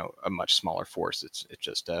a much smaller force, it's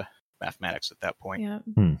just mathematics at that point. Yeah.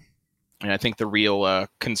 And I think the real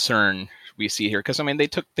concern we see here, because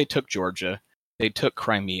they took Georgia, they took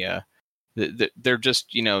Crimea, they're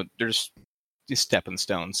just they're just stepping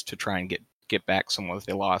stones to try and get back some of what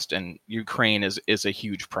they lost. And Ukraine is a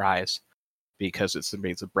huge prize because it's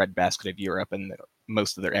the breadbasket of Europe, and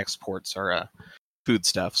most of their exports are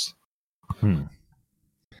foodstuffs.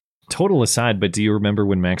 Total aside, but do you remember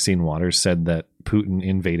when Maxine Waters said that Putin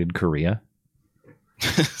invaded Korea?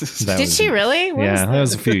 Did she really? That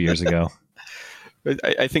was a few years ago.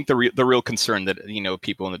 I think the real concern that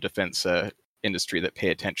people in the defense industry that pay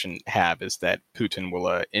attention have is that Putin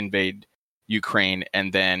will invade Ukraine,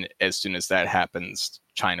 and then as soon as that happens,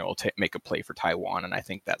 China will make a play for Taiwan, and I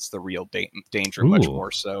think that's the real danger, much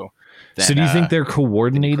more so. So do you think they're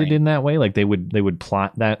coordinated in that way? Like they would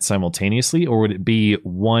plot that simultaneously, or would it be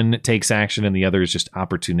one takes action and the other is just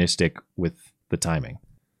opportunistic with the timing?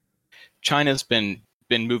 China's been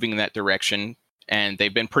moving in that direction, and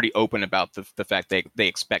they've been pretty open about the fact they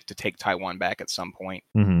expect to take Taiwan back at some point.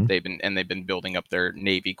 They've been building up their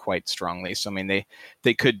navy quite strongly. So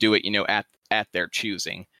they could do it, at their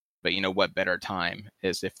choosing. But what better time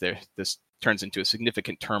is if this turns into a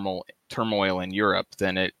significant turmoil in Europe,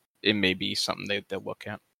 then it may be something they'll look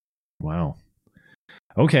at. Wow.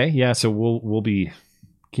 Okay, yeah. So we'll be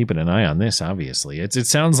keeping an eye on this. Obviously, it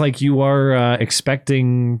sounds like you are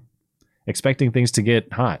expecting things to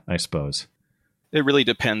get hot, I suppose. It really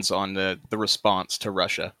depends on the response to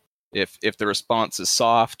Russia. If the response is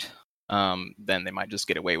soft, then they might just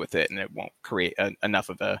get away with it, and it won't create enough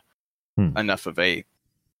of a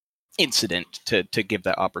incident to give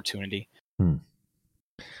that opportunity.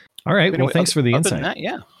 All right. Well, thanks for the insight. Other than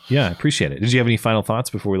that, yeah, I appreciate it. Did you have any final thoughts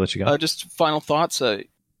before we let you go? Just final thoughts. As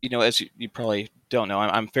you probably don't know,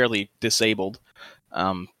 I'm fairly disabled,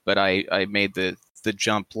 but I made the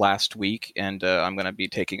jump last week, and I'm going to be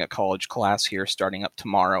taking a college class here starting up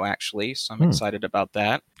tomorrow, actually. So I'm excited about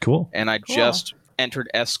that. Cool. And I just entered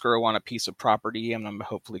escrow on a piece of property, and I'm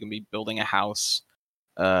hopefully going to be building a house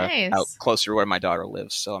out closer to where my daughter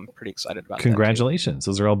lives. So I'm pretty excited about that. Congratulations.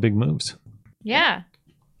 Those are all big moves. Yeah.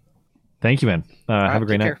 Thank you, man. Have a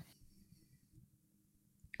great night.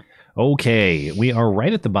 Okay, we are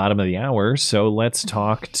right at the bottom of the hour, so let's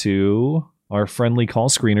talk to our friendly call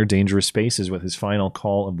screener, Dangerous Spaces, with his final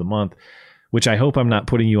call of the month, which I hope I'm not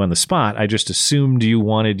putting you on the spot. I just assumed you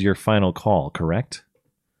wanted your final call, correct?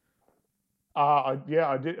 Yeah,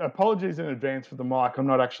 I did. Apologies in advance for the mic. I'm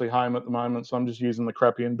not actually home at the moment, so I'm just using the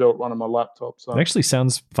crappy inbuilt one on my laptop. So it actually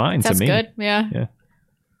sounds fine to me. That's good, yeah.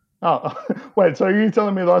 Oh, wait, so are you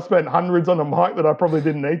telling me that I spent hundreds on a mic that I probably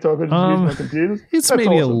didn't need, so I could just use my computers? It's That's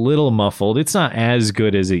maybe awesome. a little muffled. It's not as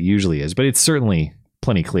good as it usually is, but it's certainly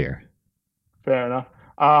plenty clear. Fair enough.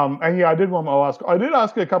 And yeah, I did want to ask. I did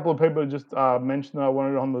ask a couple of people who just mentioned that I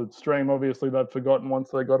wanted it on the stream. Obviously, they'd forgotten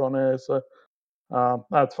once they got on air, so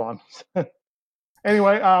that's fine.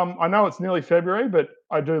 Anyway, I know it's nearly February, but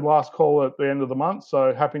I do last call at the end of the month,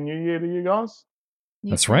 so Happy New Year to you guys.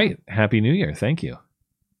 That's right. Happy New Year. Thank you.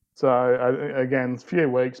 So again, it's a few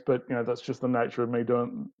weeks, but that's just the nature of me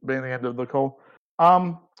being the end of the call.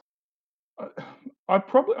 I didn't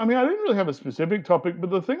really have a specific topic,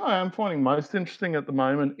 but the thing I am finding most interesting at the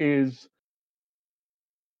moment is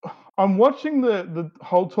I'm watching the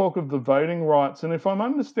whole talk of the voting rights, and if I'm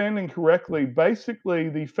understanding correctly, basically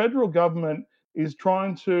the federal government is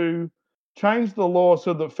trying to change the law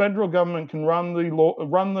so that federal government can run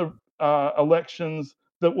the elections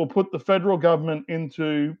that will put the federal government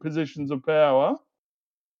into positions of power,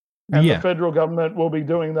 and the federal government will be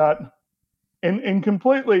doing that in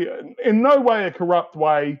no way a corrupt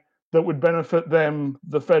way that would benefit them,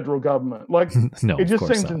 the federal government. Like, no, it just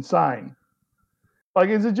seems insane. Like,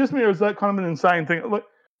 is it just me, or is that kind of an insane thing?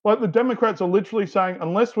 Like the Democrats are literally saying,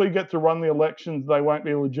 unless we get to run the elections, they won't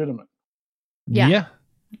be legitimate. Yeah.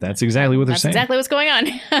 That's exactly what they're saying. That's exactly what's going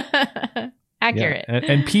on. Accurate. Yeah.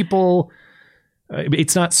 And people,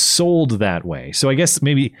 it's not sold that way. So I guess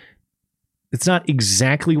maybe it's not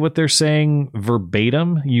exactly what they're saying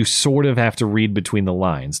verbatim. You sort of have to read between the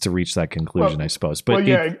lines to reach that conclusion, I suppose. But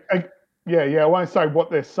I won't say what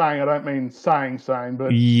they're saying. I don't mean saying, but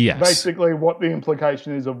basically what the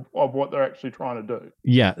implication is of what they're actually trying to do.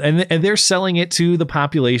 Yeah, and they're selling it to the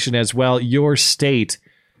population as well. Your state,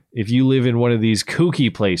 if you live in one of these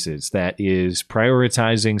kooky places that is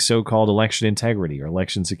prioritizing so-called election integrity or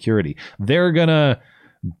election security, they're going to,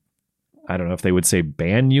 I don't know if they would say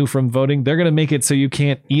ban you from voting. They're going to make it so you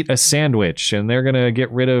can't eat a sandwich, and they're going to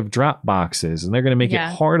get rid of drop boxes, and they're going to make it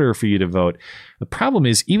harder for you to vote. The problem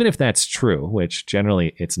is, even if that's true, which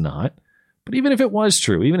generally it's not, but even if it was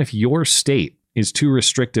true, even if your state is too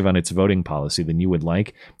restrictive on its voting policy than you would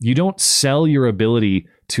like, you don't sell your ability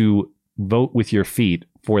to vote with your feet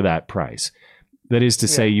for that price. That is to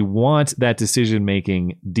say, you want that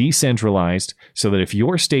decision-making decentralized so that if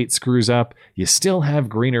your state screws up, you still have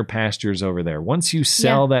greener pastures over there. Once you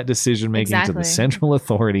sell that decision-making to the central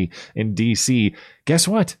authority in D.C., guess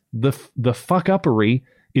what? The fuck-uppery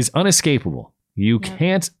is unescapable. You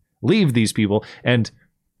can't leave these people. And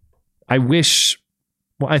I wish...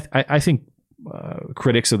 Well, I think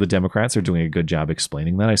critics of the Democrats are doing a good job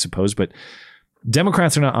explaining that, I suppose, but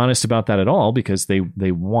Democrats are not honest about that at all because they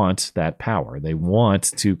want that power. They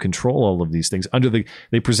want to control all of these things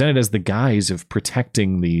they present it as the guise of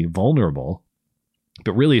protecting the vulnerable,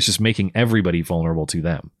 but really it's just making everybody vulnerable to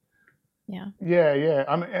them. Yeah.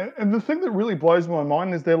 I mean, and the thing that really blows my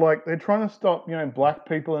mind is they're trying to stop, black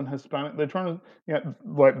people and Hispanic. They're trying to, they're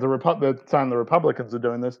saying the Republicans are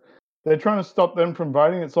doing this. They're trying to stop them from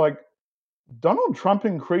voting. It's like Donald Trump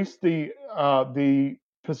increased the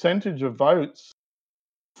percentage of votes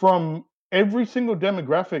from every single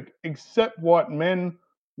demographic except white men.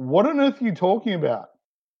 What on earth are you talking about?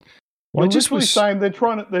 Well, You're saying they're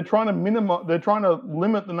trying to minimize, they're trying to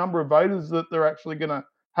limit the number of voters that they're actually going to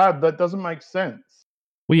have. That doesn't make sense.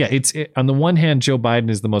 Well, yeah, on the one hand, Joe Biden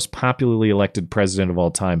is the most popularly elected president of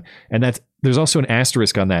all time, and there's also an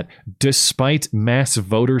asterisk on that, despite mass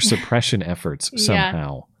voter suppression efforts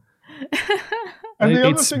somehow. And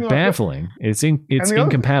it's baffling. It's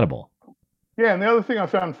incompatible. Yeah, and the other thing I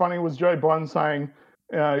found funny was Joe Biden saying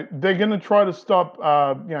they're going to try to stop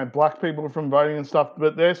black people from voting and stuff,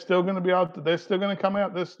 but they're still going to be able to. They're still going to come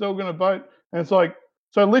out. They're still going to vote. And it's like,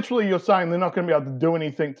 so literally, you're saying they're not going to be able to do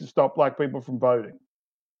anything to stop black people from voting.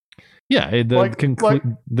 Yeah,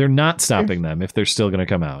 they're not stopping them if they're still going to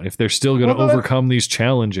come out, if they're still going to overcome these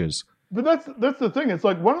challenges. But that's the thing. It's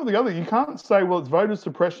like one or the other. You can't say, well, it's voter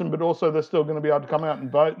suppression, but also they're still going to be able to come out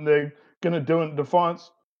and vote, and they're going to do it in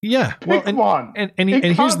defiance. Yeah, Pick one. And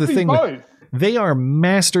here's the thing: they are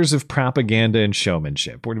masters of propaganda and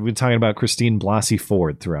showmanship. We've been talking about Christine Blasey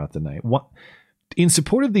Ford throughout the night. In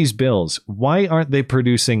support of these bills, why aren't they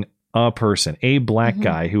producing a person, a black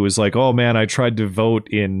guy who was like, oh man, I tried to vote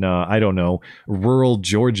in, rural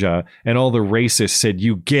Georgia, and all the racists said,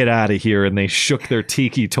 you get out of here, and they shook their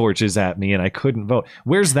tiki torches at me, and I couldn't vote.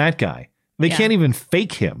 Where's that guy? They can't even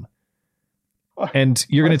fake him. And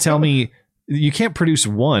you're going to tell me, you can't produce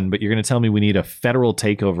one, but you're going to tell me we need a federal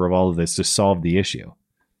takeover of all of this to solve the issue.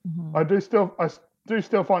 I do still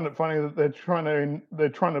find it funny that they're trying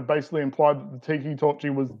to basically imply that the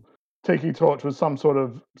tiki torch was some sort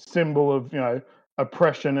of symbol of,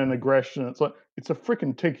 oppression and aggression. It's like, it's a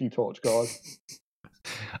freaking tiki torch, guys.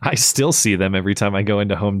 I still see them every time I go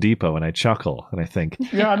into Home Depot, and I chuckle and I think,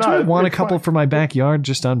 yeah, do I want a couple for my backyard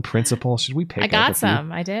just on principle? Should we pick? I got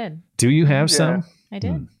some. I did. Do you have some? I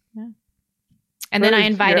did. Yeah. And then I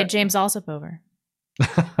invited James Alsop over.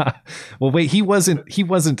 Well, wait, he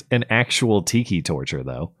wasn't an actual tiki torcher,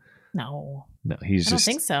 though. No, he's I don't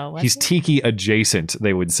think so. He's tiki adjacent,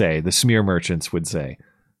 they would say. The smear merchants would say.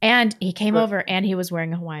 And he came over, and he was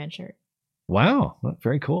wearing a Hawaiian shirt. Wow,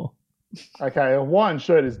 very cool. Okay, a Hawaiian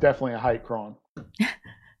shirt is definitely a hate crime.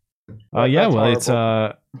 Yeah, well, horrible.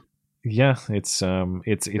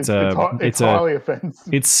 It's highly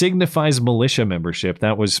offensive. It signifies militia membership.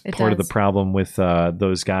 That was part of the problem with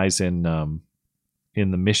those guys in the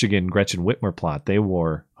Michigan Gretchen Whitmer plot. They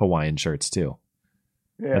wore Hawaiian shirts too.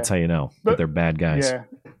 Yeah. That's how you know that they're bad guys. Yeah,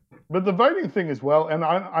 but the voting thing as well, and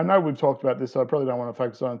I know we've talked about this, so I probably don't want to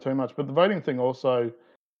focus on it too much, but the voting thing also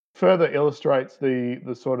further illustrates the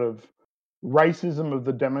sort of racism of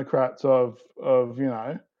the Democrats of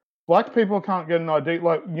black people can't get an ID.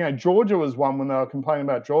 Like, Georgia was one when they were complaining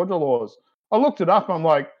about Georgia laws. I looked it up. I'm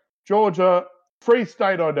like, Georgia, free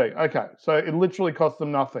state ID. Okay, so it literally costs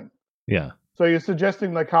them nothing. Yeah. So you're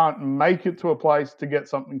suggesting they can't make it to a place to get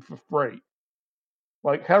something for free.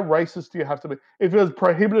 Like, how racist do you have to be? If it was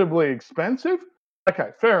prohibitively expensive, okay,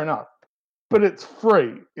 fair enough. But it's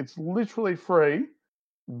free. It's literally free.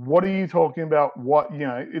 What are you talking about?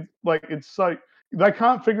 It's so they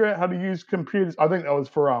can't figure out how to use computers. I think that was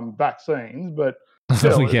for vaccines, but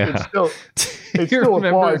still, it still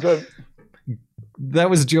applies.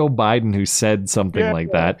 That was Joe Biden who said something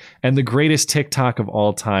like that. And the greatest TikTok of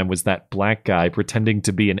all time was that black guy pretending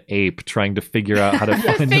to be an ape trying to figure out how to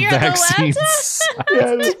find the vaccines.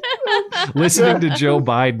 Listening to Joe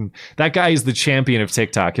Biden. That guy is the champion of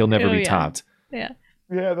TikTok. He'll never be topped. Yeah.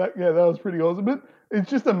 That was pretty awesome. But it's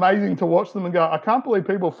just amazing to watch them and go, I can't believe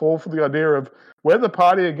people fall for the idea of we're the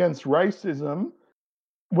party against racism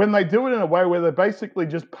when they do it in a way where they're basically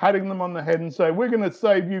just patting them on the head and say, we're going to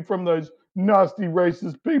save you from those nasty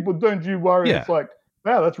racist people, don't you worry. It's like,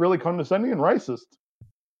 wow, that's really condescending and racist.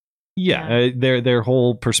 Their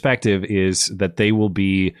whole perspective is that they will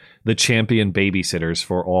be the champion babysitters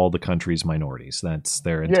for all the country's minorities. That's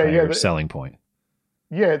their entire selling point.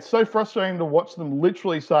 Yeah, it's so frustrating to watch them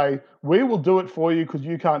literally say, we will do it for you because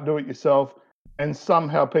you can't do it yourself, and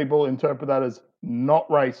somehow people interpret that as not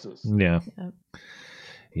racist. Yeah.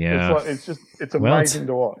 It's amazing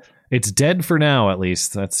to watch. It's dead for now, at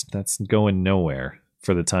least. That's going nowhere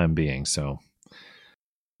for the time being. So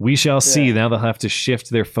we shall see. Now they'll have to shift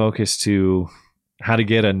their focus to how to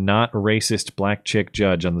get a not racist black chick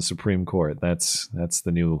judge on the Supreme Court. That's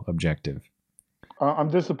the new objective. I'm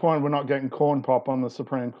disappointed we're not getting corn pop on the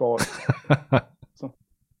Supreme Court.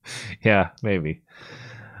 Yeah, maybe.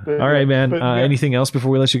 All right, man. Anything else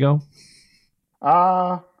before we let you go?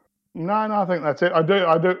 No, I think that's it. I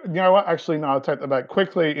do. You know what? Actually, no, I'll take that back.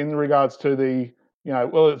 Quickly, in regards to the,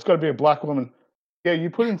 it's got to be a black woman. Yeah, you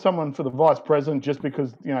put in someone for the vice president just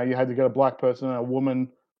because, you had to get a black person and a woman.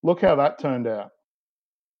 Look how that turned out.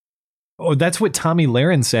 Oh, that's what Tomi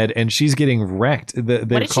Lahren said, and she's getting wrecked. What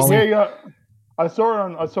did she say? I saw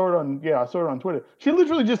it on Twitter. She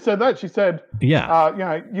literally just said that. She said,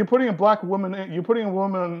 "Yeah, you're putting a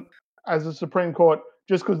woman as a Supreme Court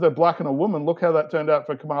just because they're black and a woman. Look how that turned out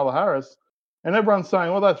for Kamala Harris." And everyone's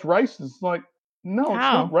saying, "Well, that's racist." It's like, no, it's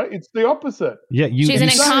not right. It's the opposite. Yeah, she's an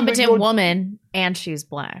incompetent woman, and she's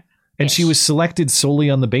black. And she was selected solely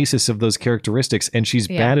on the basis of those characteristics, and she's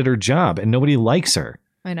bad at her job, and nobody likes her.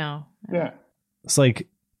 I know. Yeah. It's like,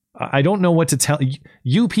 I don't know what to tell you.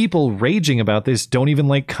 You people raging about this don't even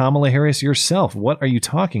like Kamala Harris yourself. What are you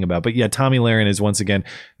talking about? But yeah, Tomi Lahren is once again,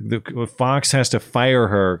 Fox has to fire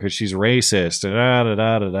her because she's racist.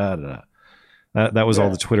 That was all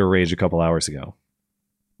the Twitter rage a couple hours ago.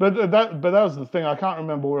 But that was the thing. I can't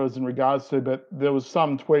remember what it was in regards to, but there was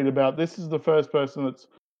some tweet about this is the first person that's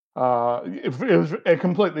it was a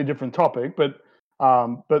completely different topic, but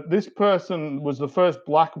this person was the first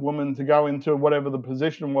black woman to go into whatever the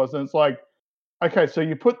position was, and it's like, okay, so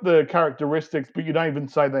you put the characteristics, but you don't even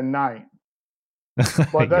say their name.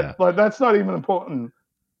 Like that, like that's not even important.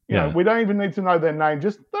 You know, we don't even need to know their name.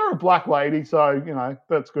 Just they're a black lady, so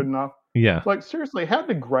that's good enough. Yeah. It's like, seriously, how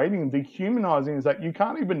degrading and dehumanizing is that? You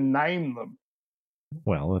can't even name them.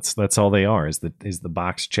 Well, that's all they are. Is the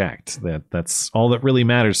box checked? That's all that really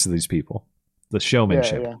matters to these people. The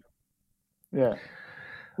showmanship. Yeah.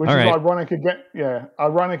 Which all is right. ironic again. Yeah,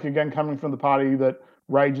 ironic again, coming from the party that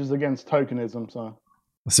rages against tokenism. So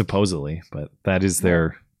supposedly, but that is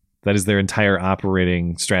their entire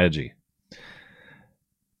operating strategy.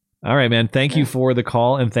 All right, man. Thank you for the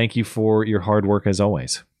call, and thank you for your hard work as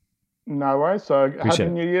always. No worries. So Appreciate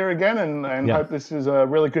happy New Year again, and hope this is a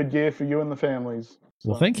really good year for you and the families. So.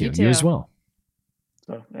 Well, thank you. You as well.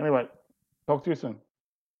 So anyway, talk to you soon.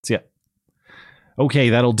 See ya. Okay,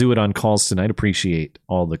 that'll do it on calls tonight. Appreciate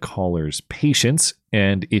all the callers' patience.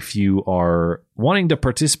 And if you are wanting to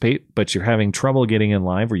participate, but you're having trouble getting in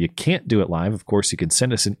live or you can't do it live, of course, you can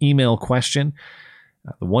send us an email question.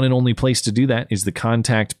 The one and only place to do that is the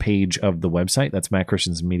contact page of the website. That's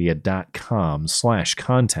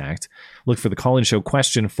mattchristiansmedia.com/contact. Look for the call-in show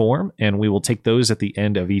question form, and we will take those at the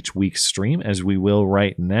end of each week's stream, as we will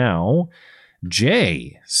right now.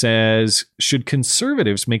 Jay says, should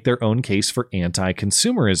conservatives make their own case for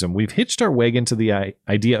anti-consumerism? We've hitched our wagon to the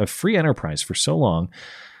idea of free enterprise for so long,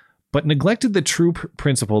 but neglected the true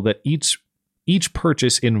principle that each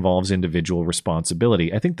purchase involves individual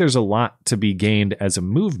responsibility. I think there's a lot to be gained as a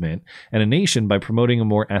movement and a nation by promoting a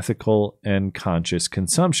more ethical and conscious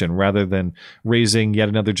consumption rather than raising yet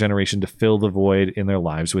another generation to fill the void in their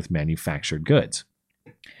lives with manufactured goods.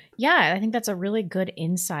 Yeah, I think that's a really good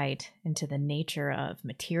insight into the nature of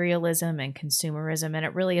materialism and consumerism, and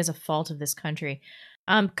it really is a fault of this country.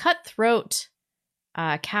 Cutthroat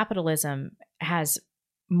capitalism has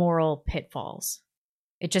moral pitfalls.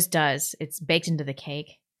 It just does. It's baked into the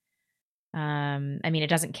cake. I mean, it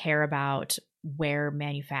doesn't care about where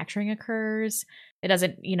manufacturing occurs. It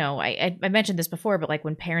doesn't, I mentioned this before, but like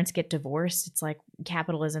when parents get divorced, it's like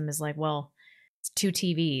capitalism is like, well, it's 2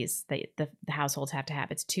 TVs that the households have to have.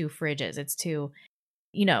 It's 2 fridges. It's 2,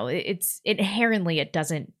 it's inherently, it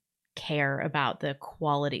doesn't care about the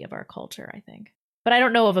quality of our culture, I think. But I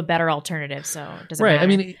don't know of a better alternative, so it doesn't matter. I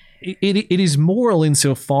mean, it is moral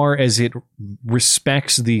insofar as it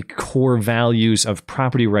respects the core values of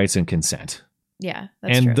property rights and consent. Yeah,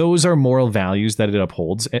 that's and true. Those are moral values that it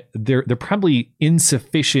upholds. They're probably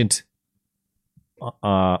insufficient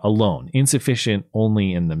alone, insufficient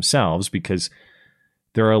only in themselves, because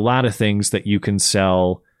there are a lot of things that you can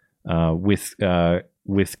sell with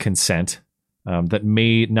consent. That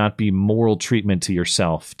may not be moral treatment to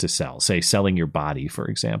yourself to sell, say selling your body, for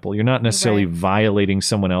example. You're not necessarily violating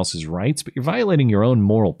someone else's rights, but you're violating your own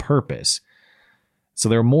moral purpose. So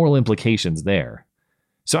there are moral implications there.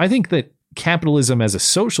 So I think that capitalism as a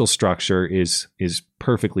social structure is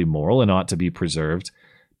perfectly moral and ought to be preserved.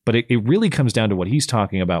 But it really comes down to what he's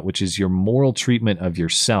talking about, which is your moral treatment of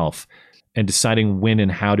yourself and deciding when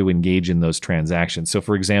and how to engage in those transactions. So,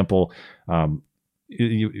 for example,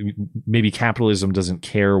 maybe capitalism doesn't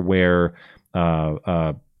care where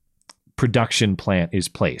a production plant is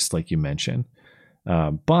placed, like you mentioned.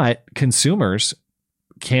 But consumers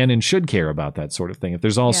can and should care about that sort of thing. If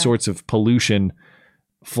there's all sorts of pollution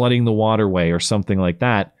flooding the waterway or something like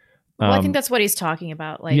that. Well, I think that's what he's talking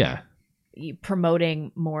about. Like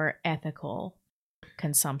promoting more ethical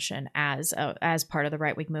consumption as part of the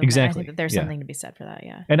right wing movement. Exactly. I think that there's something to be said for that.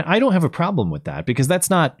 Yeah. And I don't have a problem with that, because that's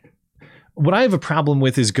not what I have a problem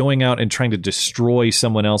with is going out and trying to destroy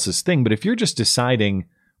someone else's thing. But if you're just deciding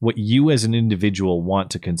what you as an individual want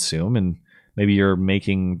to consume, and maybe you're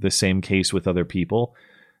making the same case with other people,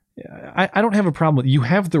 I don't have a problem with you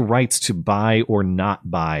have the rights to buy or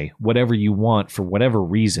not buy whatever you want for whatever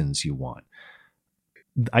reasons you want.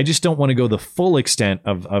 I just don't want to go the full extent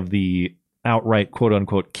of the outright quote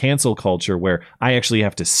unquote cancel culture where I actually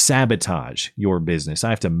have to sabotage your business. I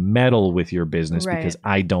have to meddle with your business because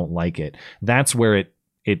I don't like it. That's where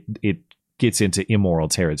it gets into immoral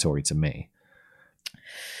territory to me.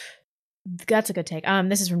 That's a good take.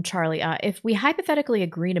 This is from Charlie. If we hypothetically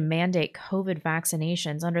agree to mandate COVID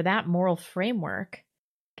vaccinations under that moral framework,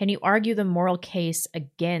 can you argue the moral case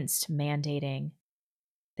against mandating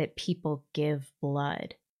that people give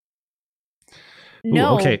blood?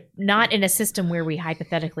 No, okay. Not in a system where we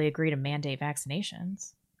hypothetically agree to mandate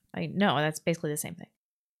vaccinations. No, that's basically the same thing.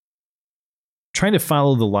 Trying to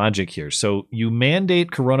follow the logic here. So you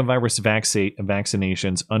mandate coronavirus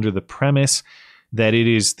vaccinations under the premise that it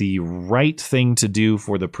is the right thing to do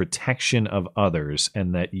for the protection of others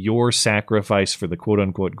and that your sacrifice for the quote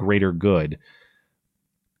unquote greater good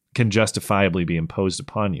can justifiably be imposed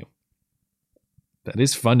upon you. That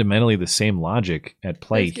is fundamentally the same logic at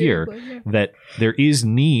play here, that there is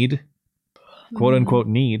need, quote unquote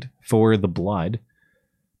need, for the blood,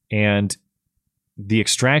 and the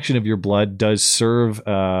extraction of your blood does serve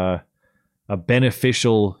a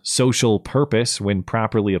beneficial social purpose when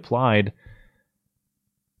properly applied.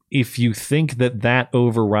 If you think that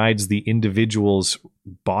overrides the individual's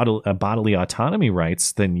bodily autonomy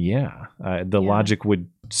rights, then the logic would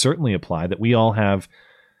certainly apply that we all have.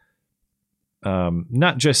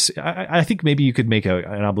 Not just, I think maybe you could make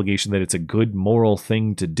an obligation that it's a good moral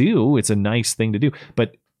thing to do. It's a nice thing to do,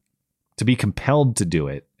 but to be compelled to do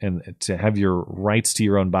it and to have your rights to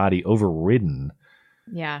your own body overridden.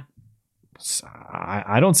 Yeah.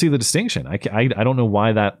 I don't see the distinction. I don't know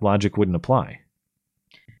why that logic wouldn't apply.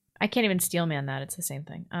 I can't even steel man that. It's the same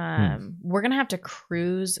thing. We're going to have to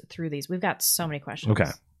cruise through these. We've got so many questions.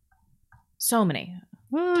 Okay. So many.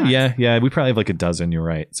 Yeah. We probably have like a dozen. You're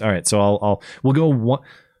right. All right. So we'll go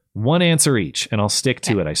one answer each, and I'll stick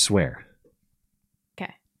to it. I swear.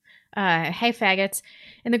 Okay. Hey, faggots.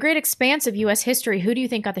 In the great expanse of U.S. history, who do you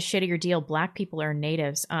think got the shittier deal, black people or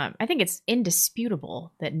natives? I think it's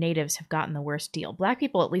indisputable that natives have gotten the worst deal. Black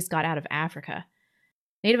people at least got out of Africa.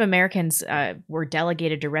 Native Americans were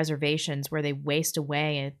delegated to reservations where they waste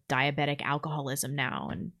away in diabetic alcoholism now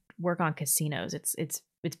and work on casinos. It's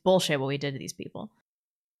bullshit what we did to these people.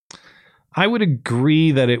 I would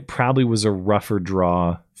agree that it probably was a rougher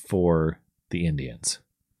draw for the Indians.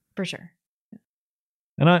 For sure.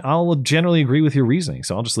 And I'll generally agree with your reasoning,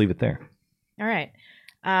 so I'll just leave it there. All right.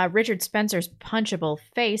 Richard Spencer's punchable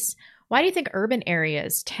face. Why do you think urban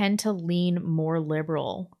areas tend to lean more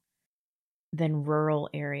liberal than rural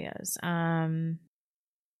areas?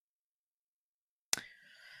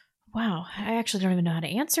 Wow, I actually don't even know how to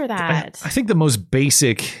answer that. I think the most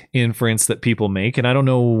basic inference that people make, and I don't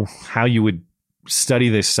know how you would study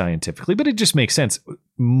this scientifically, but it just makes sense.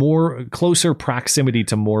 More closer proximity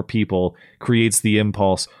to more people creates the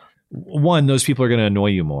impulse. One, those people are going to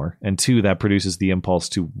annoy you more. And two, that produces the impulse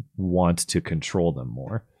to want to control them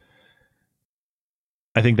more.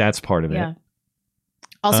 I think that's part of it.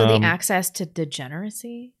 Also, the access to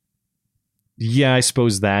degeneracy. Yeah, I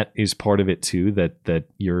suppose that is part of it too. That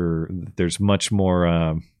there's much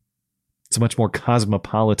more. It's a much more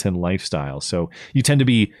cosmopolitan lifestyle, so you tend to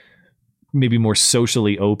be maybe more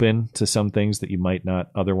socially open to some things that you might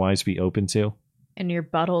not otherwise be open to. And your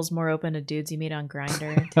butthole's more open to dudes you meet on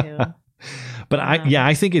Grindr too. But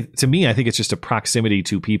I think I think it's just a proximity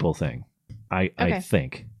to people thing. I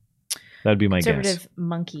think. That'd be my Conservative guess.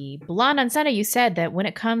 Monkey. Blonde on Sunday, you said that when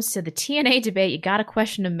it comes to the TNA debate, you got to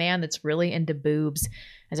question a man that's really into boobs.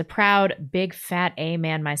 As a proud, big, fat A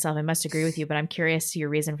man myself, I must agree with you, but I'm curious to your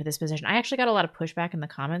reason for this position. I actually got a lot of pushback in the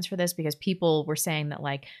comments for this because people were saying that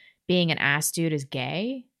like being an ass dude is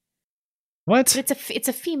gay. What? But it's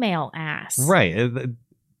a female ass. Right.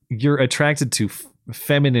 You're attracted to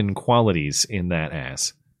feminine qualities in that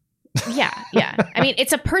ass. Yeah. I mean,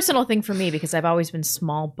 it's a personal thing for me because I've always been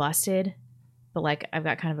small busted, but like I've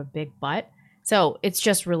got kind of a big butt. So it's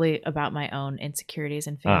just really about my own insecurities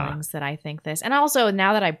and feelings that I think this. And also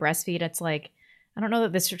now that I breastfeed, it's like, I don't know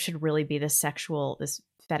that this should really be this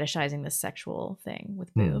fetishizing this sexual thing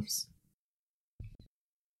with boobs.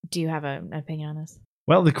 Do you have an opinion on this?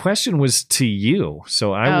 Well, the question was to you,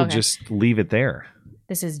 so I will just leave it there.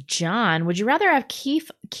 This is John. Would you rather have Keith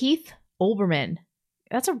Olbermann?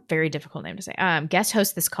 That's a very difficult name to say. Guest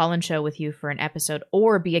host this call-in show with you for an episode,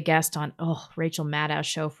 or be a guest on Rachel Maddow's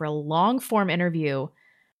show for a long-form interview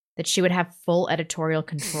that she would have full editorial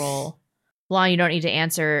control. Blonde, you don't need to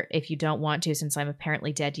answer if you don't want to, since I'm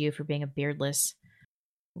apparently dead to you for being a beardless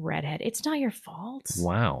redhead. It's not your fault.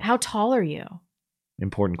 Wow. How tall are you?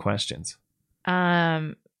 Important questions.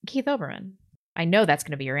 Keith Olbermann. I know that's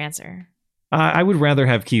going to be your answer. I would rather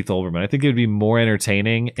have Keith Olbermann. I think it would be more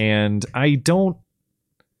entertaining, and I don't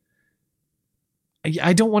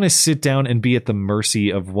want to sit down and be at the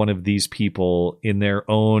mercy of one of these people in their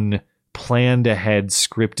own planned ahead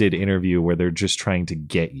scripted interview where they're just trying to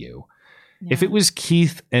get you. Yeah. If it was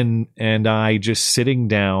Keith and I just sitting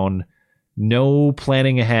down, no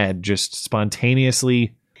planning ahead, just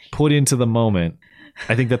spontaneously put into the moment,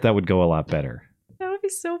 I think that would go a lot better. That would be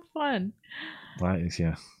so fun.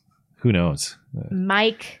 Yeah. Who knows?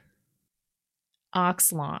 Mike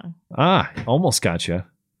Oxlong. Almost gotcha.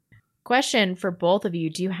 Question for both of you.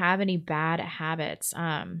 Do you have any bad habits?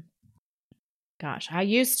 Gosh, I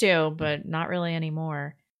used to, but not really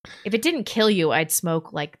anymore. If it didn't kill you, I'd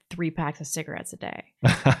smoke like 3 packs of cigarettes a day.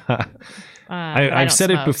 I've said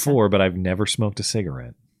it before, but I've never smoked a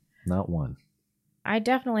cigarette. Not one. I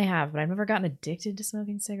definitely have, but I've never gotten addicted to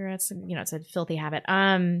smoking cigarettes. You know, it's a filthy habit.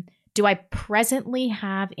 Do I presently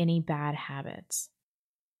have any bad habits?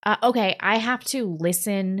 Okay, I have to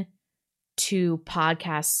listen to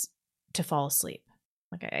podcasts to fall asleep.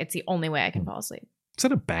 Okay, it's the only way I can fall asleep. Is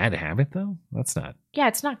that a bad habit though? That's not. Yeah,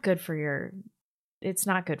 it's not good for it's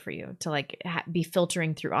not good for you to like be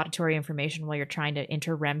filtering through auditory information while you're trying to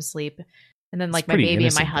enter REM sleep. And then like my baby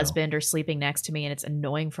and my husband are sleeping next to me and it's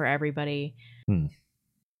annoying for everybody.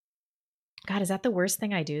 God, is that the worst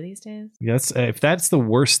thing I do these days? Yes, if that's the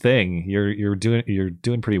worst thing, you're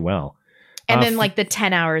doing pretty well. And then like the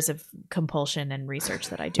 10 hours of compulsion and research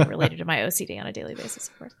that I do related to my OCD on a daily basis,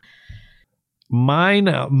 of course.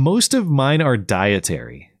 Most of mine are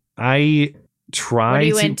dietary. What are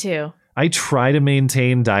you into? I try to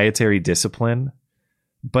maintain dietary discipline,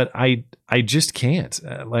 but I just can't.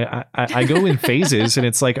 I go in phases, and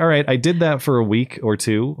it's like, all right, I did that for a week or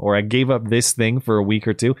two, or I gave up this thing for a week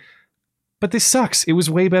or two, but this sucks. It was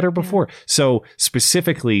way better before. Yeah. So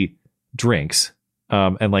specifically, drinks,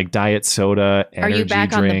 and like diet soda, energy drinks. Are you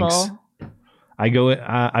back on the Bull?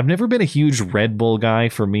 I've never been a huge Red Bull guy.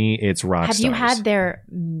 For me, it's Rockstars. Have you had their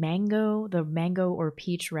mango? The mango or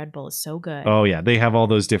peach Red Bull is so good. Oh yeah, they have all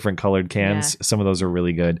those different colored cans. Yeah. Some of those are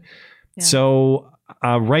really good. Yeah. So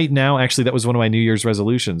right now, actually, that was one of my New Year's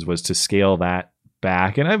resolutions, was to scale that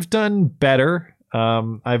back, and I've done better.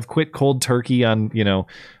 I've quit cold turkey on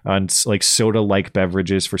like soda like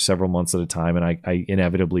beverages for several months at a time, and I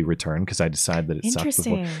inevitably return because I decide that it sucked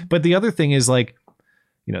before. But the other thing is like,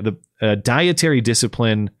 the dietary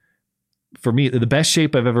discipline for me, the best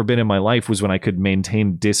shape I've ever been in my life was when I could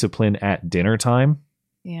maintain discipline at dinner time.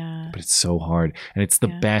 Yeah. But it's so hard. And it's the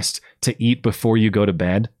best to eat before you go to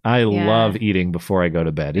bed. I love eating before I go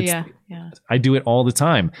to bed. I do it all the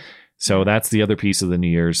time. So that's the other piece of the New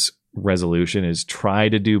Year's resolution, is try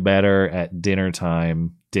to do better at dinner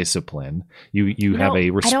time discipline. You have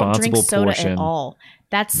a responsible I don't drink soda portion at all.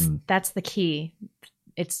 That's the key.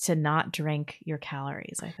 It's to not drink your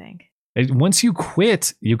calories, I think. Once you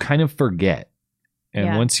quit, you kind of forget.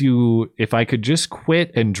 And if I could just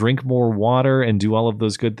quit and drink more water and do all of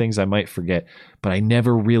those good things, I might forget. But I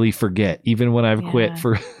never really forget. Even when I've quit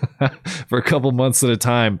for a couple months at a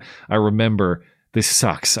time, I remember, this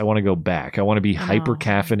sucks. I want to go back. I want to be hyper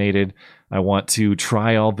caffeinated. I want to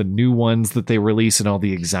try all the new ones that they release and all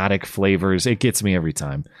the exotic flavors. It gets me every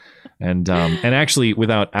time. And actually,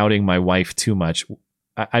 without outing my wife too much,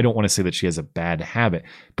 I don't want to say that she has a bad habit,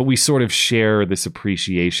 but we sort of share this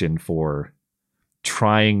appreciation for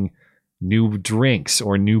trying new drinks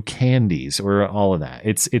or new candies or all of that.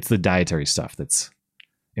 It's the dietary stuff that's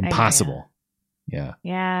impossible. Yeah.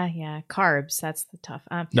 Carbs. That's the tough.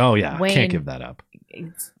 Wayne, can't give that up.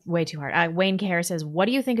 It's way too hard. Wayne Kerr says, what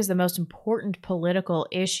do you think is the most important political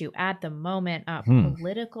issue at the moment?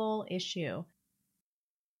 Political issue.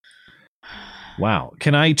 Wow.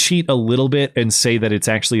 Can I cheat a little bit and say that it's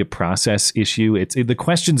actually a process issue? It's the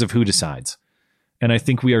questions of who decides. And I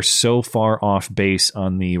think we are so far off base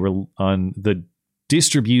on the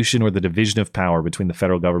distribution or the division of power between the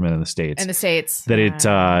federal government and the states. That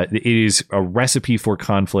it is a recipe for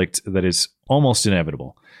conflict that is almost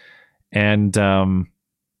inevitable. And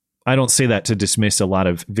I don't say that to dismiss a lot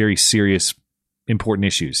of very serious, important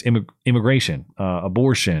issues. Immigration,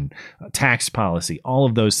 abortion, tax policy, all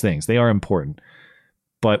of those things, they are important.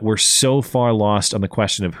 But we're so far lost on the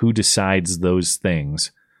question of who decides those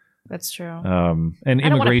things. That's true. And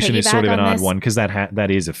immigration is sort of an odd one because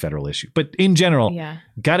that is a federal issue. But in general,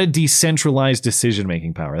 got to decentralize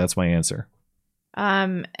decision-making power. That's my answer.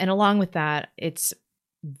 And along with that, it's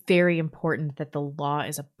very important that the law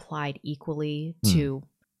is applied equally to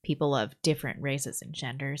people of different races and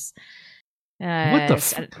genders.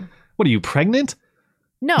 What are you, pregnant?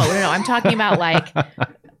 No. I'm talking about like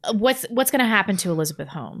what's going to happen to Elizabeth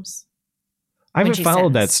Holmes. I haven't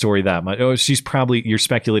followed that story that much. Oh, you're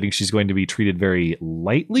speculating she's going to be treated very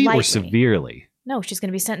lightly or severely? No, she's going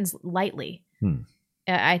to be sentenced lightly.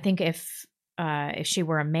 I think if she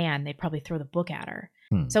were a man, they'd probably throw the book at her.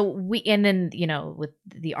 So with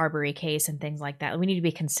the Arbery case and things like that, we need to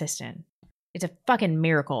be consistent. It's a fucking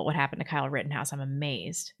miracle what happened to Kyle Rittenhouse. I'm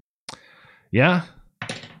amazed. Yeah.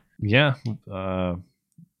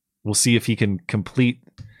 We'll see if he can complete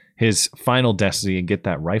his final destiny and get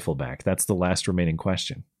that rifle back. That's the last remaining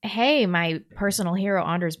question. Hey, my personal hero,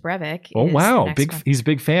 Anders Breivik. Oh, wow. He's a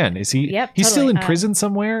big fan. Is he? Yep, he's still in prison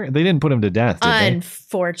somewhere? They didn't put him to death, did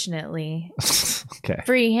Unfortunately. Okay.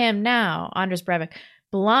 Free him now, Anders Breivik.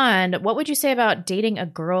 Blonde, what would you say about dating a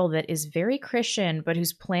girl that is very Christian, but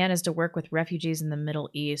whose plan is to work with refugees in the Middle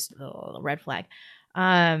East? Red flag.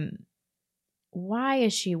 Why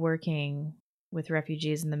is she working with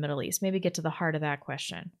refugees in the Middle East? Maybe get to the heart of that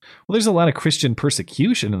question. Well, there's a lot of Christian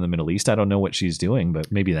persecution in the Middle East. I don't know what she's doing,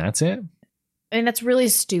 but maybe that's it. I mean, that's really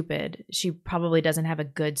stupid. She probably doesn't have a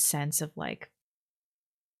good sense of like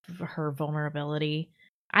her vulnerability.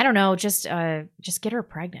 I don't know. Just get her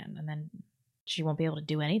pregnant and then she won't be able to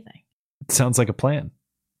do anything. It sounds like a plan.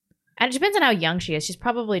 And it depends on how young she is. She's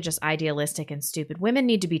probably just idealistic and stupid. Women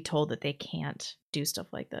need to be told that they can't do stuff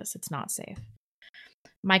like this. It's not safe.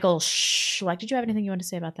 Michael Schlecht, did you have anything you want to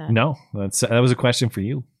say about that? No, that was a question for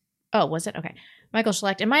you. Oh, was it? Okay. Michael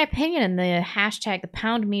Schlecht, in my opinion, the hashtag, the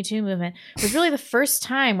Pound Me Too movement was really the first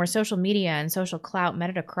time where social media and social clout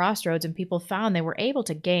met at a crossroads and people found they were able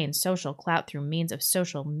to gain social clout through means of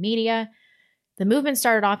social media. The movement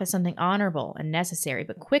started off as something honorable and necessary,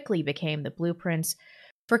 but quickly became the blueprints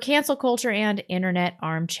for cancel culture and internet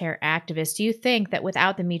armchair activists. Do you think that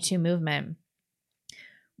without the Me Too movement,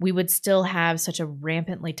 we would still have such a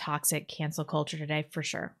rampantly toxic cancel culture today? For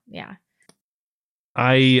sure. Yeah.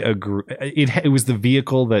 I agree. It was the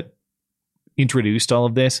vehicle that introduced all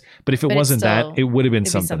of this, but if it wasn't that, it would have been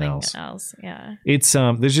something else. Yeah. It's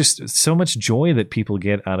there's just so much joy that people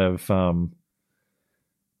get out of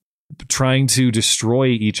trying to destroy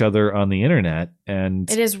each other on the internet, and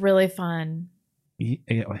it is really fun.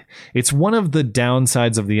 It's one of the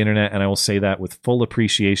downsides of the internet, and I will say that with full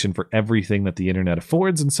appreciation for everything that the internet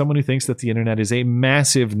affords, and someone who thinks that the internet is a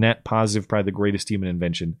massive net positive, probably the greatest human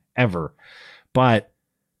invention ever. But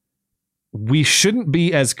we shouldn't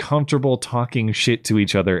be as comfortable talking shit to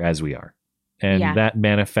each other as we are. And that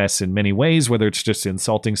manifests in many ways, whether it's just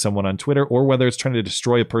insulting someone on Twitter or whether it's trying to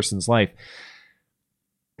destroy a person's life.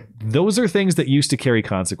 Those are things that used to carry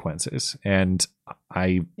consequences. And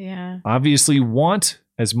I obviously want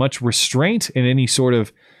as much restraint in any sort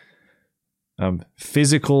of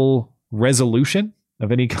physical resolution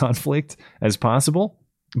of any conflict as possible.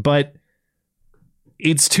 But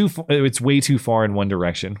it's way too far in one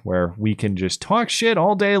direction, where we can just talk shit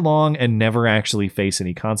all day long and never actually face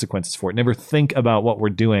any consequences for it. Never think about what we're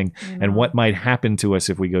doing and what might happen to us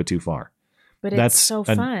if we go too far. But it's so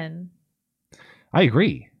fun. I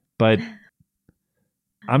agree. But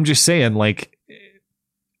I'm just saying, like,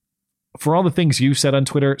 for all the things you said on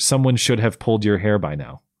Twitter, someone should have pulled your hair by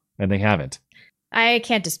now, and they haven't. I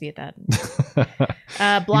can't dispute that.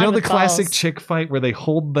 You know the classic chick fight where they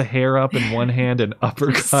hold the hair up in one hand and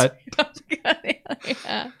uppercut?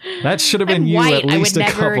 That should have been you at least a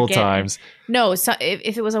couple times. No, so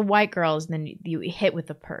if it was a white girl, then you hit with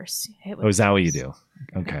the purse. Is that what you do?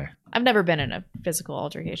 Okay. I've never been in a physical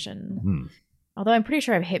altercation. Although I'm pretty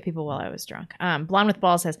sure I've hit people while I was drunk. Blonde with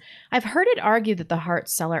Ball says, I've heard it argued that the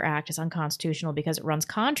Hart-Celler Act is unconstitutional because it runs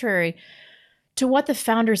contrary to what the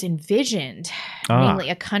founders envisioned, namely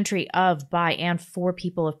a country of, by, and for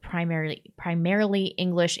people of primarily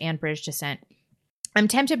English and British descent. I'm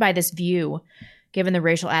tempted by this view, given the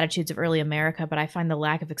racial attitudes of early America, but I find the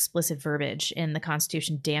lack of explicit verbiage in the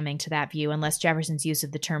Constitution damning to that view, unless Jefferson's use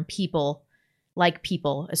of the term people, like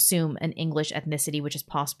people, assume an English ethnicity, which is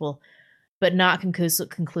possible, but not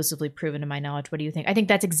conclusively proven to my knowledge. What do you think? I think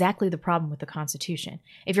that's exactly the problem with the Constitution.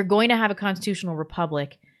 If you're going to have a constitutional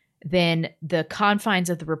republic, then the confines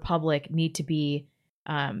of the republic need to be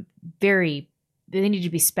they need to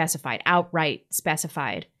be specified, outright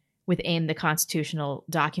specified within the constitutional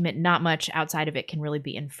document. Not much outside of it can really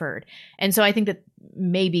be inferred. And so I think that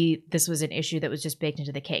maybe this was an issue that was just baked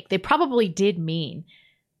into the cake. They probably did mean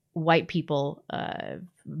white people,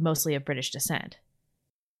 mostly of British descent.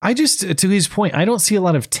 I just, to his point, I don't see a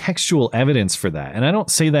lot of textual evidence for that. And I don't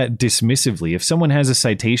say that dismissively. If someone has a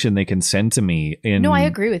citation they can send to me I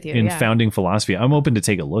agree with you. In founding philosophy, I'm open to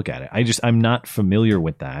take a look at it. I'm not familiar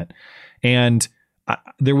with that. And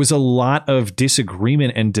there was a lot of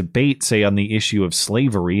disagreement and debate, say, on the issue of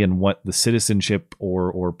slavery and what the citizenship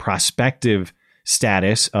or prospective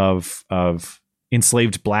status of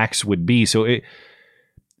enslaved blacks would be. So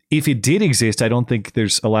if it did exist, I don't think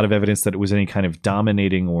there's a lot of evidence that it was any kind of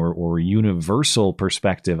dominating or universal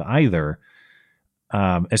perspective either.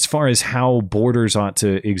 As far as how borders ought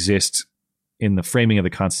to exist in the framing of the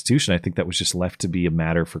Constitution, I think that was just left to be a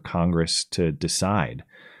matter for Congress to decide.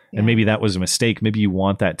 And maybe that was a mistake. Maybe you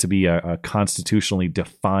want that to be a constitutionally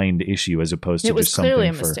defined issue as opposed to just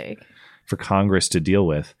something for Congress to deal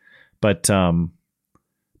with. But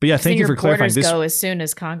yeah, thank you for clarifying this. Go as soon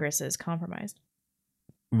as Congress is compromised,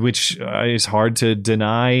 which is hard to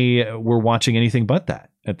deny. We're watching anything but that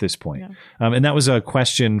at this point. Yeah. And that was a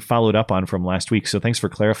question followed up on from last week. So thanks for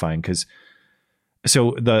clarifying,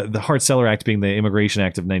 so the Hart-Celler Act being the Immigration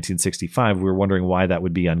Act of 1965, we were wondering why that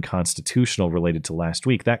would be unconstitutional related to last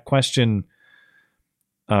week. That question,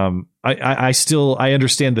 I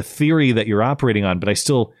understand the theory that you're operating on, but I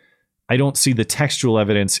don't see the textual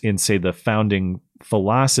evidence in, say, the founding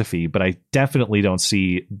philosophy, but I definitely don't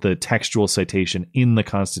see the textual citation in the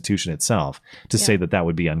Constitution itself to say that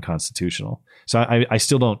would be unconstitutional. So I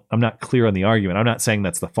still don't, I'm not clear on the argument. I'm not saying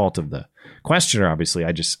that's the fault of the questioner, obviously.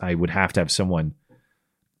 I would have to have someone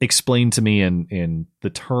explain to me in the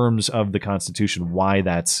terms of the Constitution why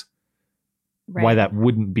that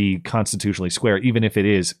wouldn't be constitutionally square, even if it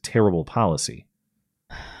is terrible policy.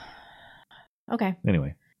 Okay.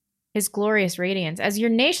 Anyway. His Glorious Radiance. As your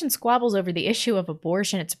nation squabbles over the issue of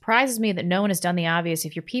abortion, it surprises me that no one has done the obvious.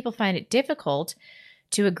 If your people find it difficult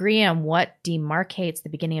to agree on what demarcates the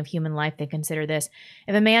beginning of human life, they consider this.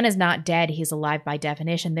 If a man is not dead, he is alive by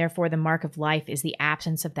definition. Therefore, the mark of life is the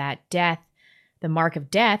absence of that death. The mark of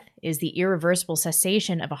death is the irreversible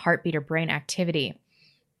cessation of a heartbeat or brain activity.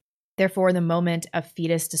 Therefore, the moment a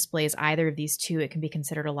fetus displays either of these two, it can be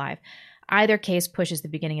considered alive. Either case pushes the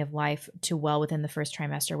beginning of life to well within the first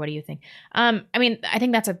trimester. What do you think? I mean, I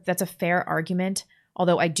think that's a fair argument,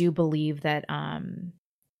 although I do believe that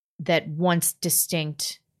that once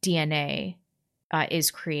distinct DNA is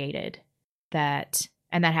created, and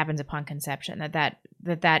that happens upon conception,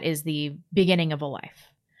 that is the beginning of a life.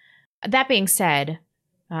 That being said,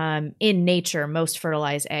 in nature, most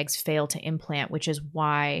fertilized eggs fail to implant, which is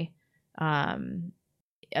why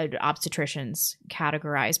obstetricians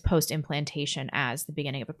categorize post-implantation as the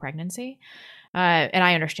beginning of a pregnancy. And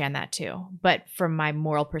I understand that too. But from my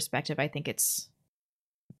moral perspective, I think it's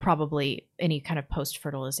probably any kind of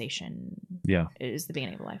post-fertilization is the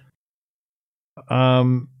beginning of life.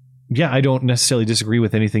 Yeah, I don't necessarily disagree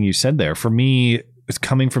with anything you said there. For me, it's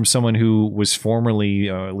coming from someone who was formerly,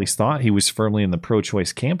 at least thought he was firmly in the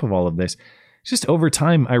pro-choice camp of all of this. Just over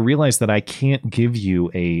time, I realized that I can't give you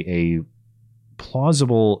a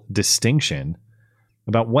plausible distinction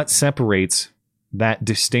about what separates that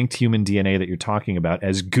distinct human DNA that you're talking about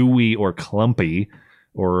as gooey or clumpy,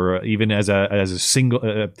 or even as a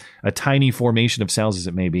single, a tiny formation of cells as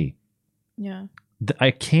it may be. Yeah.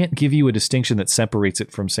 I can't give you a distinction that separates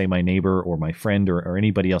it from, say, my neighbor or my friend or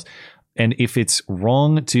anybody else. And if it's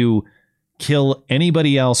wrong to kill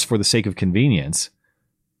anybody else for the sake of convenience,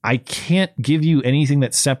 I can't give you anything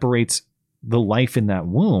that separates the life in that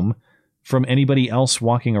womb from anybody else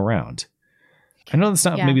walking around. I know that's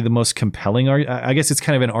not maybe the most compelling argument. I guess it's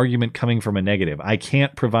kind of an argument coming from a negative. I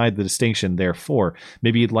can't provide the distinction, therefore,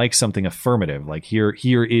 maybe you'd like something affirmative. Like here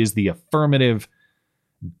is the affirmative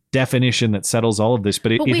definition that settles all of this.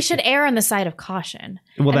 But we should err on the side of caution.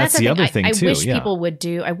 Well, that's the other thing too. I wish people would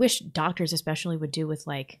do. I wish doctors especially would do with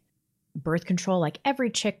like birth control. Like every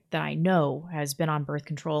chick that I know has been on birth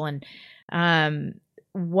control, and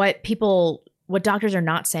what doctors are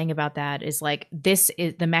not saying about that is like this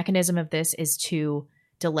is the mechanism of this is to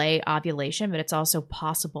delay ovulation, but it's also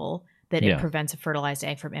possible that it prevents a fertilized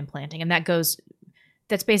egg from implanting, and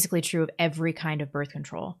that's basically true of every kind of birth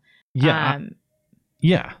control.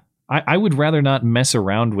 Yeah. I would rather not mess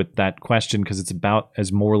around with that question because it's about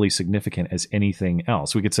as morally significant as anything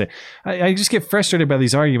else. We could say, I just get frustrated by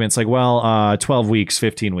these arguments like, 12 weeks,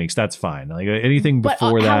 15 weeks, that's fine. Like anything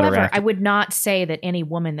before that or after. I would not say that any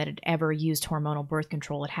woman that had ever used hormonal birth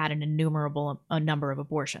control had an innumerable number of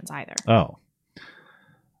abortions either. Oh.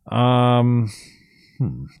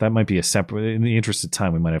 That might be a separate, in the interest of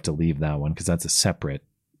time, we might have to leave that one because that's a separate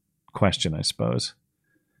question, I suppose.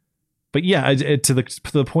 But yeah, to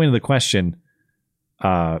the point of the question,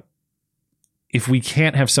 if we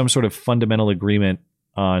can't have some sort of fundamental agreement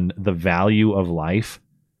on the value of life,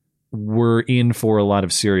 we're in for a lot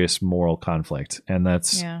of serious moral conflict. And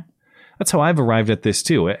that's how I've arrived at this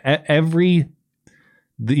too. Every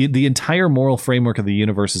The entire moral framework of the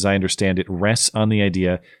universe, as I understand it, rests on the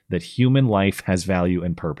idea that human life has value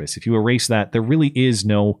and purpose. If you erase that, there really is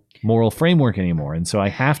no moral framework anymore. And so I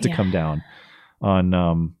have to come down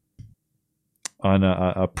on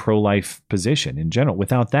a pro-life position in general.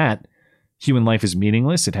 Without that, human life is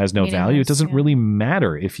meaningless. It has no value. It doesn't really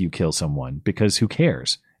matter if you kill someone, because who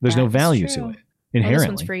cares? There's no value to it inherently. Well, this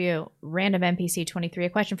one's for you. Random NPC 23. A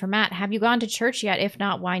question for Matt. Have you gone to church yet? If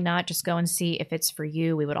not, why not? Just go and see if it's for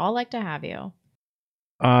you. We would all like to have you.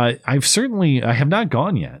 I have not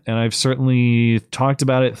gone yet, and I've certainly talked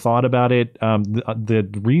about it, thought about it. The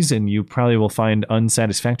reason you probably will find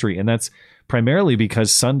unsatisfactory, and that's primarily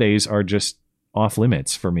because Sundays are just off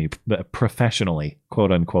limits for me professionally,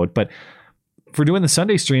 quote unquote. But for doing the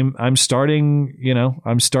Sunday stream, I'm starting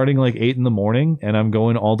like 8 a.m, and I'm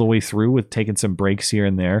going all the way through with taking some breaks here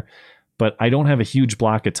and there. But I don't have a huge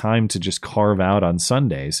block of time to just carve out on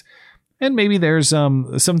Sundays. And maybe there's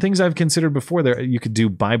some things I've considered before. There, you could do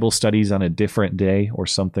Bible studies on a different day or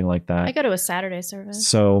something like that. I go to a Saturday service.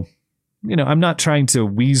 So, I'm not trying to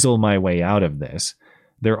weasel my way out of this.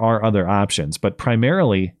 There are other options, but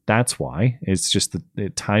primarily that's why. It's just the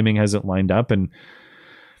timing hasn't lined up, and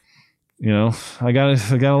I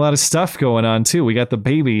got a lot of stuff going on too. We got the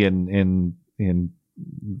baby in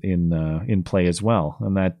play as well,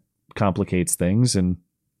 and that complicates things. And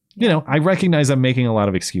I recognize I'm making a lot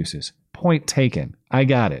of excuses. Point taken. I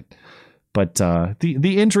got it. But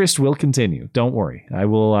the interest will continue. Don't worry. I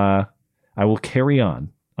will carry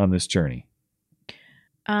on this journey.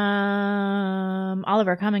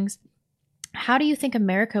 Oliver Cummings. How do you think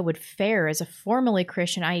America would fare as a formally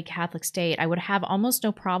Christian, i.e. Catholic state? I would have almost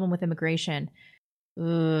no problem with immigration.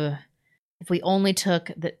 Ugh. If we only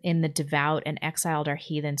took in the devout and exiled our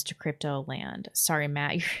heathens to crypto land. Sorry,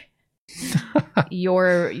 Matt.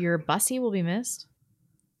 Your bussy will be missed.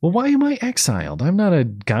 Well, why am I exiled? I'm not a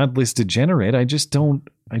godless degenerate. I'm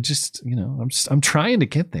trying to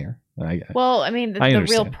get there. The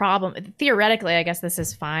real problem, theoretically, I guess this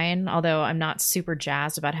is fine, although I'm not super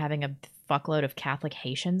jazzed about having a fuckload of Catholic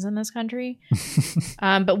Haitians in this country.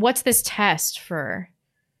 But what's this test for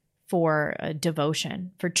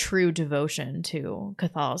devotion, for true devotion to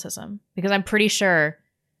Catholicism? Because I'm pretty sure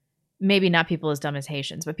maybe not people as dumb as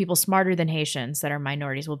Haitians, but people smarter than Haitians that are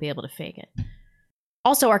minorities will be able to fake it.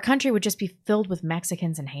 Also, our country would just be filled with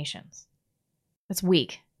Mexicans and Haitians. That's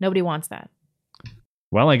weak. Nobody wants that.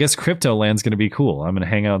 Well, I guess crypto land's going to be cool. I'm going to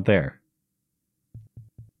hang out there.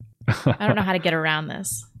 I don't know how to get around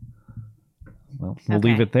this. Well, we'll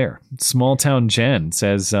leave it there. Small Town Jen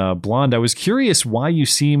says, Blonde, I was curious why you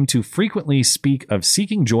seem to frequently speak of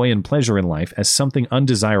seeking joy and pleasure in life as something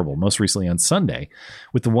undesirable, most recently on Sunday,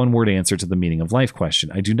 with the one-word answer to the meaning of life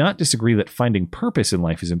question. I do not disagree that finding purpose in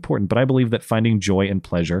life is important, but I believe that finding joy and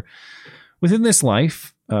pleasure within this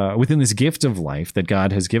life, within this gift of life that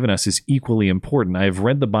God has given us, is equally important. I have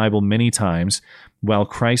read the Bible many times. While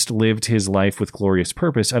Christ lived his life with glorious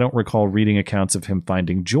purpose, I don't recall reading accounts of him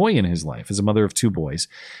finding joy in his life. As a mother of 2 boys,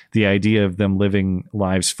 the idea of them living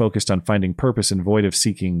lives focused on finding purpose and void of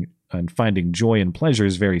seeking and finding joy and pleasure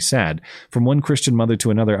is very sad. From one Christian mother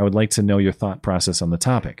to another, I would like to know your thought process on the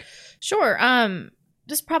topic. Sure.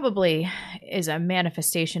 This probably is a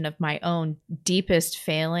manifestation of my own deepest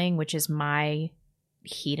failing, which is my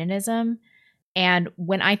hedonism. And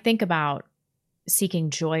when I think about seeking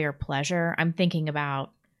joy or pleasure, I'm thinking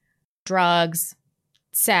about drugs,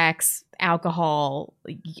 sex, alcohol,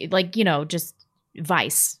 just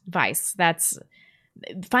vice. That's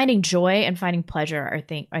finding joy and finding pleasure. I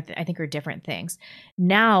think are different things.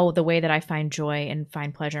 Now, the way that I find joy and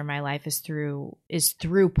find pleasure in my life is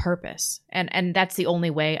through purpose, and that's the only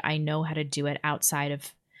way I know how to do it outside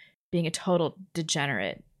of being a total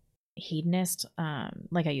degenerate hedonist,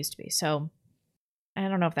 like I used to be. So, I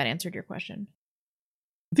don't know if that answered your question.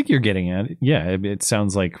 I think you're getting at it. Yeah, it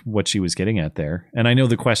sounds like what she was getting at there. And I know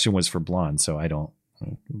the question was for Blonde, so I don't.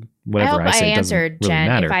 Whatever I say answered, doesn't really Jen.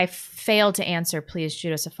 matter. If I failed to answer, please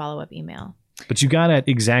shoot us a follow-up email. But you got at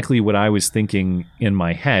exactly what I was thinking in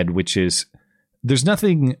my head, which is there's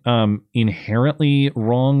nothing inherently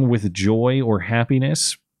wrong with joy or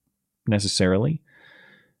happiness necessarily.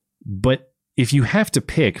 But if you have to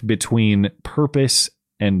pick between purpose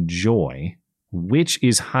and joy, which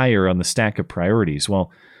is higher on the stack of priorities?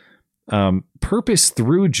 Well, purpose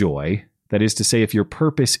through joy, that is to say, if your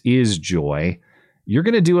purpose is joy, you're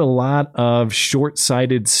going to do a lot of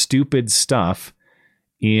short-sighted, stupid stuff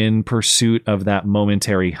in pursuit of that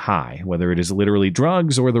momentary high, whether it is literally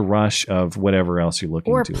drugs or the rush of whatever else you're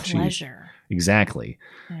looking to achieve. Or pleasure. Exactly.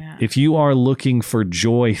 Yeah. If you are looking for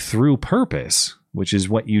joy through purpose, which is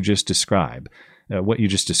what you just described, what you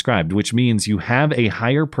just described, which means you have a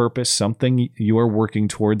higher purpose, something you are working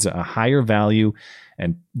towards, a higher value,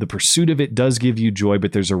 and the pursuit of it does give you joy,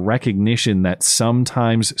 but there's a recognition that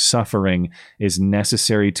sometimes suffering is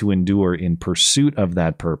necessary to endure in pursuit of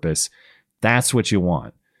that purpose. That's what you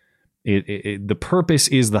want. The purpose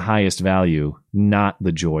is the highest value, not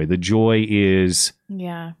the joy. The joy is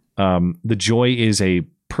a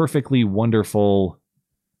perfectly wonderful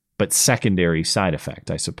but secondary side effect,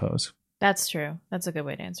 I suppose. That's true. That's a good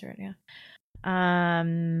way to answer it. Yeah.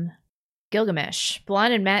 Gilgamesh,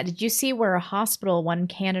 Blonde and Matt, did you see where a hospital, one in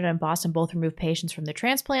Canada and Boston, both removed patients from the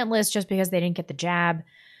transplant list just because they didn't get the jab?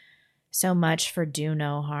 So much for do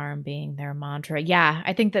no harm being their mantra. Yeah,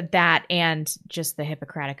 I think that and just the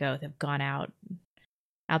Hippocratic Oath have gone out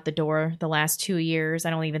the door the last 2 years. I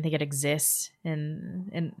don't even think it exists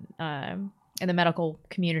in the medical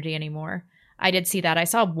community anymore. I did see that. I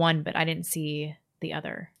saw one, but I didn't see the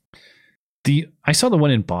other. I saw the one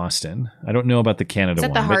in Boston. I don't know about the Canada one.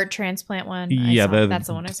 Is that the heart transplant one? Yeah, that's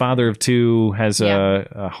the one I saw. Father of two has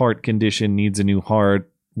a heart condition, needs a new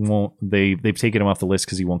heart. They've taken him off the list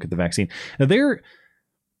because he won't get the vaccine. Now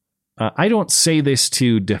I don't say this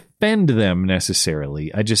to defend them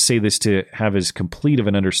necessarily. I just say this to have as complete of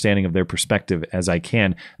an understanding of their perspective as I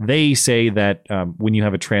can. They say that when you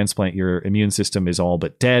have a transplant, your immune system is all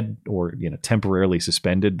but dead or temporarily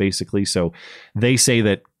suspended, basically. So they say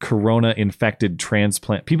that corona-infected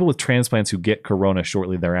people with transplants who get corona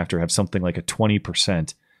shortly thereafter have something like a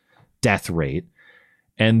 20% death rate.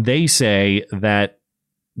 And they say that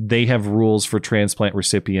they have rules for transplant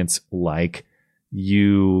recipients like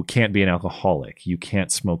you can't be an alcoholic. You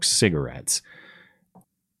can't smoke cigarettes.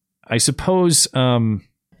 I suppose, I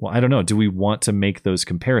don't know. Do we want to make those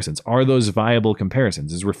comparisons? Are those viable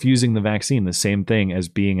comparisons? Is refusing the vaccine the same thing as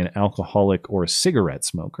being an alcoholic or a cigarette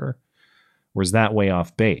smoker? Or is that way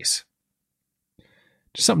off base?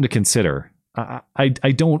 Just something to consider. I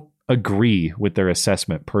don't agree with their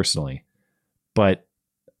assessment personally, but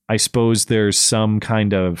I suppose there's some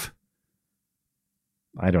kind of,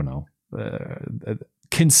 I don't know,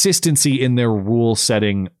 consistency in their rule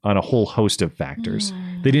setting on a whole host of factors.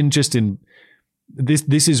 They didn't just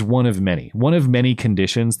this is one of many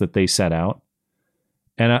conditions that they set out.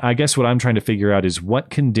 And I guess what I'm trying to figure out is what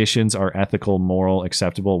conditions are ethical, moral,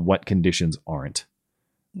 acceptable, what conditions aren't.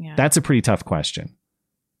 Yeah. That's a pretty tough question.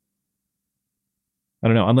 I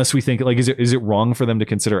don't know, unless we think is it wrong for them to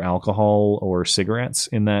consider alcohol or cigarettes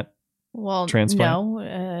in that transplant?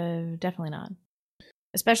 No, definitely not.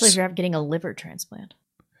 Especially if you're getting a liver transplant.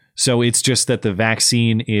 So it's just that the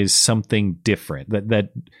vaccine is something different. That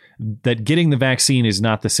getting the vaccine is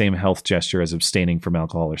not the same health gesture as abstaining from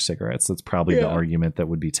alcohol or cigarettes. That's probably the argument that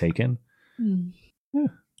would be taken. Yeah,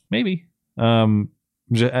 maybe. I'm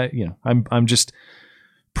just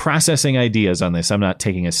processing ideas on this. I'm not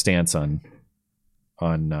taking a stance on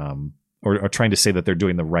or trying to say that they're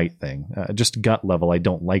doing the right thing. Just gut level, I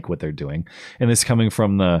don't like what they're doing, and this coming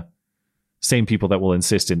from the same people that will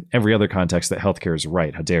insist in every other context that healthcare is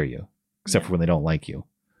right. How dare you? Except for when they don't like you.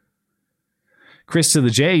 Chris to the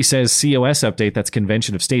J says, COS update, that's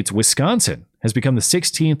Convention of States. Wisconsin has become the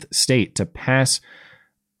 16th state to pass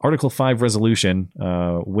Article 5 resolution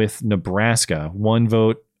with Nebraska, one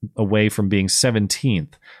vote away from being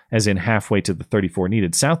 17th, as in halfway to the 34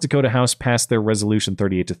 needed. South Dakota House passed their resolution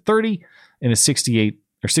 38-30 in a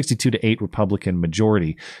 62-8 Republican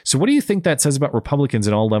majority. So what do you think that says about Republicans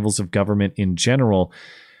at all levels of government in general?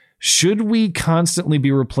 Should we constantly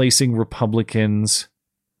be replacing Republicans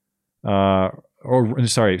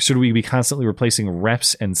should we be constantly replacing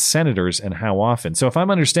reps and senators, and how often? So if I'm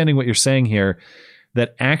understanding what you're saying here,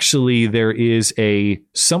 that actually there is a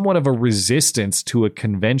somewhat of a resistance to a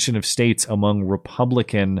convention of states among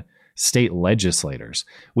Republican state legislators,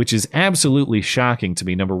 which is absolutely shocking to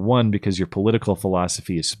me. Number one, because your political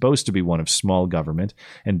philosophy is supposed to be one of small government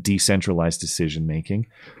and decentralized decision making.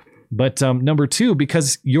 But number two,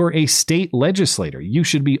 because you're a state legislator, you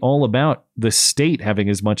should be all about the state having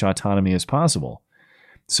as much autonomy as possible.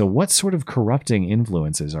 So what sort of corrupting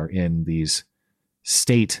influences are in these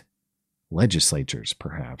state legislatures,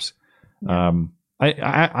 perhaps?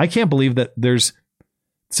 I can't believe that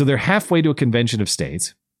they're halfway to a convention of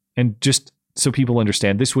states. And just so people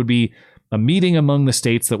understand, this would be a meeting among the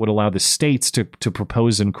states that would allow the states to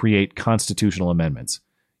propose and create constitutional amendments.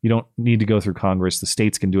 You don't need to go through Congress. The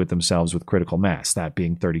states can do it themselves with critical mass, that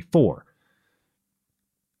being 34.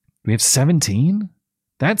 We have 17?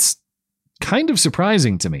 That's kind of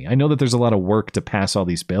surprising to me. I know that there's a lot of work to pass all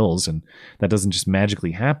these bills, and that doesn't just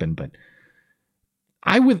magically happen, but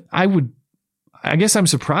I guess I'm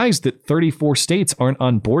surprised that 34 states aren't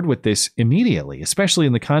on board with this immediately, especially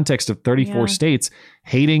in the context of 34 states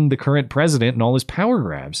hating the current president and all his power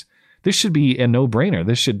grabs. This should be a no-brainer.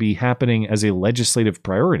 This should be happening as a legislative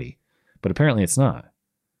priority, but apparently it's not.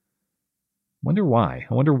 Wonder why?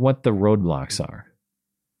 I wonder what the roadblocks are.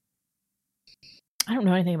 I don't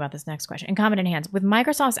know anything about this next question. Incompetent hands. With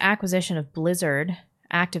Microsoft's acquisition of Blizzard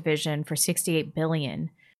Activision for $68 billion,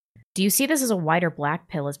 do you see this as a white or black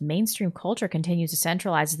pill as mainstream culture continues to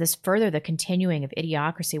centralize? Does this further the continuing of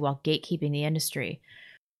idiocracy while gatekeeping the industry?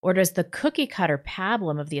 Or does the cookie cutter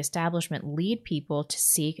pablum of the establishment lead people to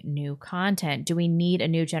seek new content? Do we need a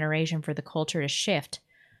new generation for the culture to shift?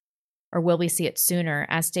 Or will we see it sooner?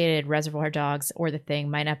 As stated, Reservoir Dogs or The Thing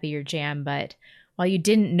might not be your jam, but while you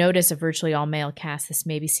didn't notice a virtually all-male cast, this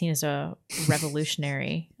may be seen as a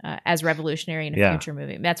revolutionary, in a future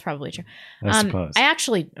movie. That's probably true. I suppose.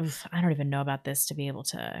 I don't even know about this to be able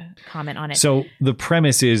to comment on it. So the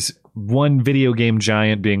premise is one video game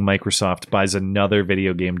giant, being Microsoft, buys another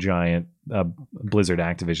video game giant, Blizzard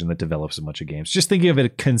Activision, that develops a bunch of games. Just thinking of it, a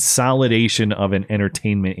consolidation of an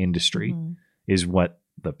entertainment industry is what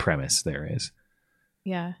the premise there is.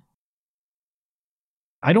 Yeah.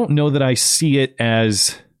 I don't know that I see it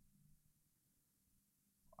as...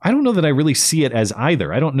 I don't know that I really see it as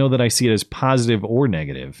either. I don't know that I see it as positive or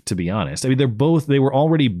negative, to be honest. I mean, they were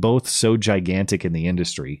already both so gigantic in the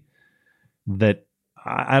industry that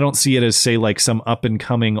I don't see it as, say, like some up and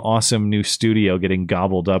coming awesome new studio getting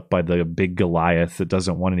gobbled up by the big Goliath that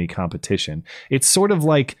doesn't want any competition. It's sort of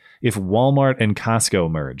like if Walmart and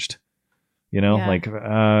Costco merged, okay.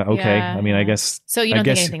 Yeah. I mean, I guess. So you don't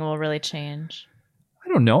think anything will really change? I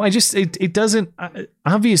don't know. It doesn't.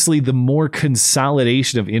 Obviously, the more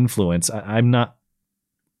consolidation of influence, I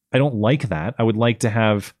don't like that. I would like to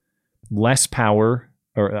have less power,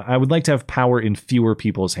 or I would like to have power in fewer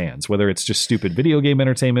people's hands, whether it's just stupid video game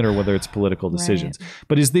entertainment or whether it's political decisions. Right.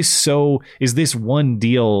 But is this one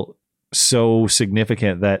deal so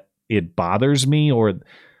significant that it bothers me? Or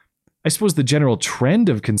I suppose the general trend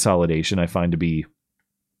of consolidation I find to be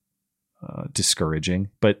discouraging,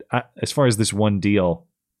 but as far as this one deal,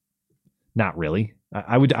 not really.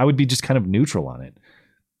 I would be just kind of neutral on it,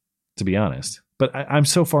 to be honest. But I'm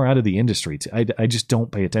so far out of the industry. I just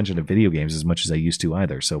don't pay attention to video games as much as I used to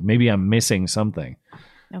either. So maybe I'm missing something.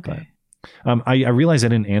 Okay. But, I realize I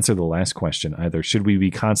didn't answer the last question either. Should we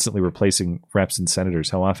be constantly replacing reps and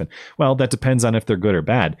senators? How often? Well, that depends on if they're good or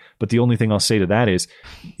bad. But the only thing I'll say to that is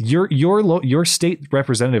your state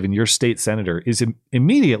representative and your state senator is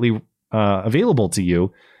immediately available to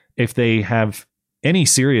you if they have any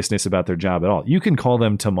seriousness about their job at all. You can call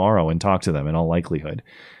them tomorrow and talk to them in all likelihood.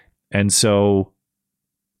 And so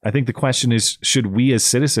I think the question is, should we as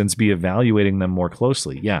citizens be evaluating them more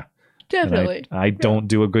closely? Yeah. Definitely. I don't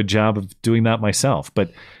do a good job of doing that myself,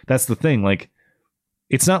 but that's the thing. Like,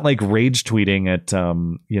 it's not like rage tweeting at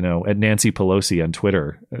Nancy Pelosi on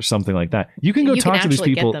Twitter or something like that. You can talk to these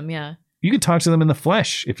people. Get them, yeah. You can talk to them in the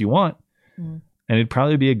flesh if you want. And it'd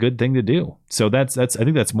probably be a good thing to do. So I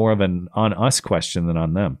think that's more of an on us question than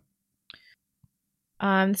on them.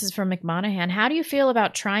 This is from McMonahan. How do you feel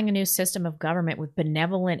about trying a new system of government with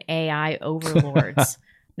benevolent AI overlords?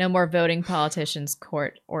 No more voting, politicians,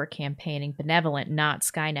 court, or campaigning. Benevolent, not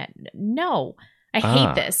Skynet. No, I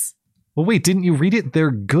hate this. Well, wait, didn't you read it?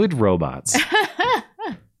 They're good robots.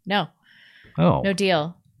 No. Oh. No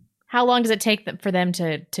deal. How long does it take for them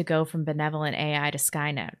to go from benevolent AI to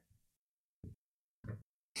Skynet?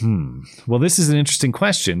 Well, this is an interesting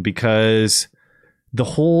question because the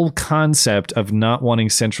whole concept of not wanting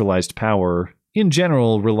centralized power in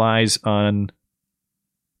general relies on,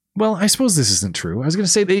 well, I suppose this isn't true. I was going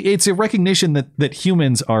to say it's a recognition that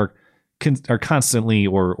humans are constantly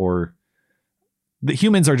or the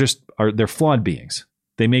humans they're flawed beings.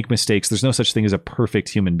 They make mistakes. There's no such thing as a perfect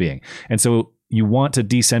human being. And so you want to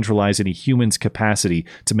decentralize any human's capacity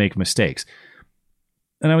to make mistakes.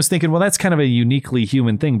 And I was thinking, well, that's kind of a uniquely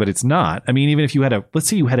human thing, but it's not. I mean, even if let's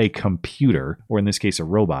say you had a computer, or in this case, a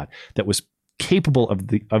robot that was capable of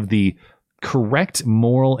the correct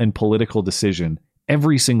moral and political decision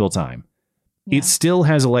every single time. Yeah. It still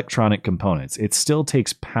has electronic components. It still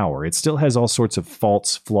takes power. It still has all sorts of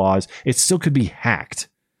faults, flaws. It still could be hacked.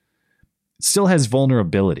 It still has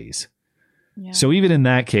vulnerabilities. Yeah. So even in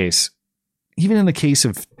that case, even in the case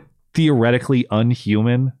of theoretically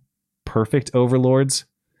unhuman, perfect overlords,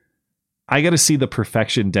 I got to see the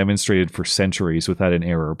perfection demonstrated for centuries without an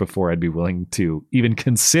error before I'd be willing to even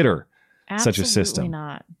consider such a system. Absolutely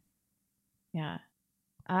not. Yeah.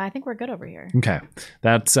 I think we're good over here. Okay.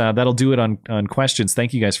 That'll do it on questions.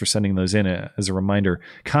 Thank you guys for sending those in. As a reminder,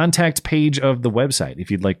 contact page of the website if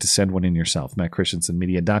you'd like to send one in yourself,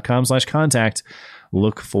 mattchristiansenmedia.com/contact.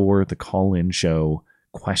 Look for the call-in show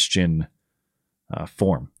question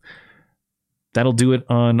form. That'll do it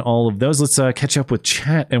on all of those. Let's catch up with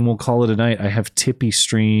chat and we'll call it a night. I have Tippy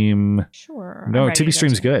Stream. Sure. No, Tippy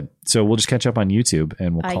Stream's good. So we'll just catch up on YouTube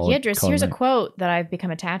and we'll call it. Yidris, here's a quote that I've become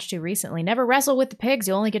attached to recently. Never wrestle with the pigs.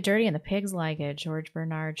 You'll only get dirty and the pigs like it. George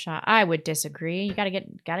Bernard Shaw. I would disagree. You gotta get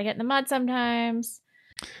in the mud sometimes.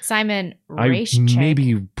 Simon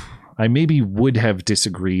Raischek. I maybe would have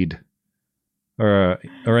disagreed. Or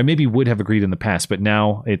I maybe would have agreed in the past, but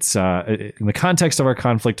now it's in the context of our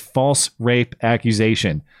conflict, false rape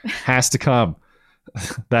accusation has to come.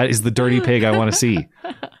 That is the dirty pig I want to see.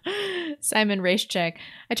 Simon Raischek.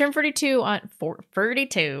 I turned 42 on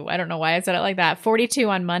 42. I don't know why I said it like that. 42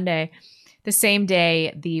 on Monday. The same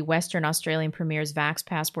day the Western Australian premier's Vax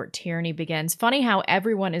Passport tyranny begins. Funny how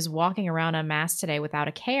everyone is walking around unmasked today without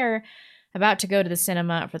a care, about to go to the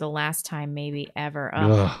cinema for the last time maybe ever.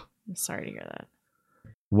 Oh, I'm sorry to hear that.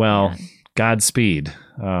 Well, Godspeed.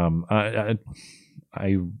 I'm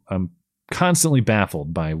constantly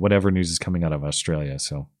baffled by whatever news is coming out of Australia.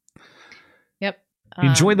 So, yep.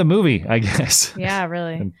 Enjoy the movie, I guess. Yeah,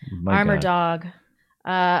 really. Armor Dog.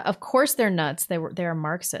 Of course they're nuts. They're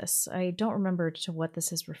Marxists. I don't remember to what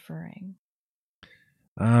this is referring.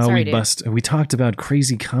 Sorry, we talked about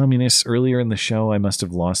crazy communists earlier in the show. I must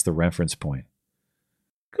have lost the reference point.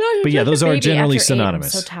 But yeah, those are generally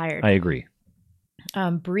synonymous. I'm so tired. I agree.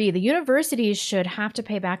 Bree, the universities should have to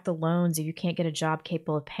pay back the loans if you can't get a job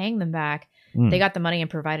capable of paying them back. They got the money and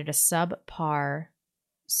provided a subpar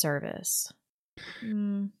service.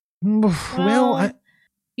 Well,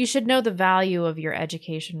 you should know the value of your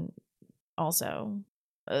education also.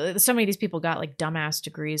 So many of these people got like dumbass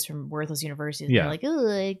degrees from worthless universities. Yeah. They're like, oh,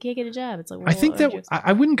 I can't get a job. It's like, well, I think that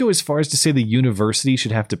I wouldn't go as far as to say the university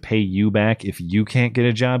should have to pay you back if you can't get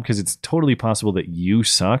a job, because it's totally possible that you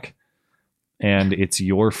suck and it's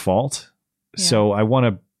your fault. Yeah. So I want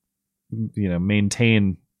to,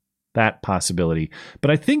 maintain that possibility.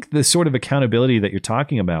 But I think the sort of accountability that you're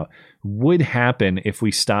talking about would happen if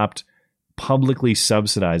we stopped publicly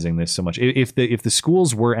subsidizing this so much. If the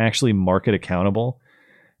schools were actually market accountable,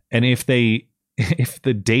 and if the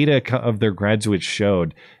data of their graduates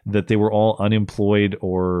showed that they were all unemployed,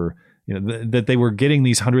 or that they were getting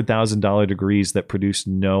these $100,000 degrees that produced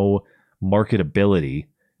no marketability,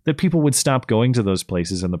 that people would stop going to those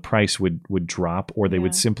places and the price would drop, or they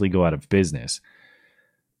would simply go out of business.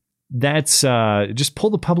 That's just pull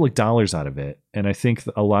the public dollars out of it. And I think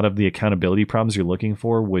a lot of the accountability problems you're looking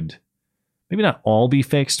for would maybe not all be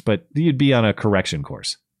fixed, but you'd be on a correction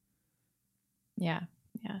course. Yeah.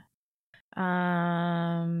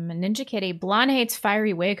 Ninja Kitty, Blonde hates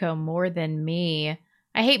Fiery Waco more than me.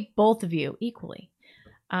 I hate both of you equally.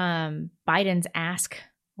 Biden's ask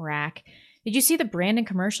rack. Did you see the Brandon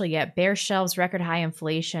commercial yet? Bare shelves, record high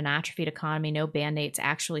inflation, atrophied economy, no band-aids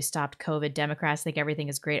actually stopped COVID. Democrats think everything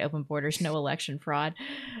is great, open borders, no election fraud.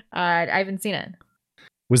 I haven't seen it.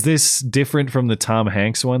 Was this different from the Tom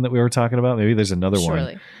Hanks one that we were talking about? Maybe there's another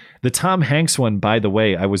one. The Tom Hanks one, by the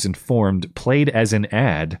way, I was informed, played as an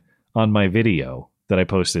ad on my video that I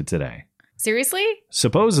posted today. Seriously?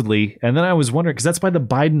 Supposedly. And then I was wondering, because that's by the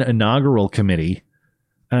Biden Inaugural Committee.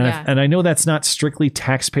 And I know that's not strictly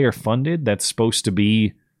taxpayer funded. That's supposed to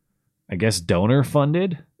be, I guess, donor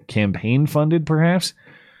funded, campaign funded, perhaps.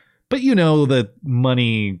 But that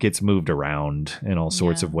money gets moved around in all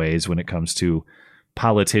sorts of ways when it comes to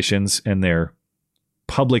politicians and their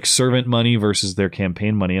public servant money versus their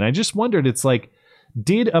campaign money. And I just wondered, it's like,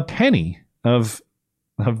 did a penny of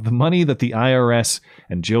the money that the IRS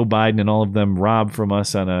and Joe Biden and all of them rob from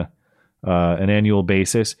us on an annual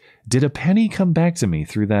basis, did a penny come back to me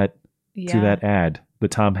through that ad, the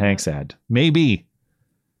Tom Hanks ad? Maybe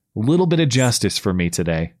a little bit of justice for me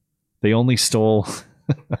today. They only stole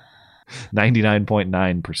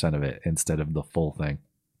 99.9% of it instead of the full thing.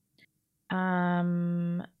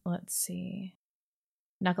 Let's see.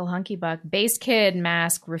 Knuckle Hunky Buck, base kid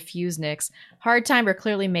mask, refuse Nicks. Hard time, we're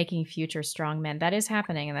clearly making future strong men. That is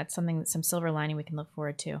happening, and that's some silver lining we can look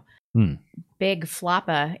forward to. Big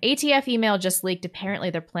Floppa. ATF email just leaked.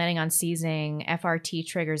 Apparently they're planning on seizing FRT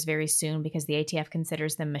triggers very soon because the ATF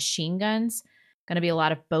considers them machine guns. Going to be a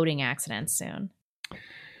lot of boating accidents soon.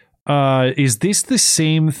 Is this the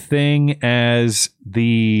same thing as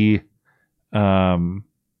the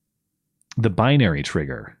binary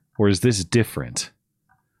trigger, or is this different?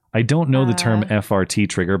 I don't know the term FRT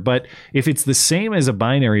trigger, but if it's the same as a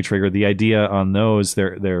binary trigger, the idea on those,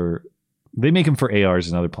 they're they make them for ARs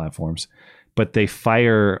and other platforms, but they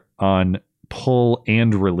fire on pull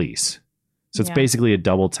and release. So it's basically a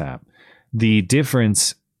double tap. The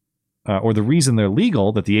difference or the reason they're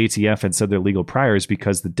legal, that the ATF had said they're legal prior, is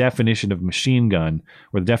because the definition of machine gun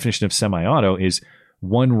or the definition of semi-auto is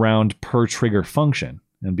 1 round per trigger function.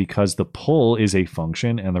 And because the pull is a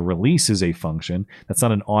function and the release is a function, that's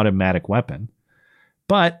not an automatic weapon.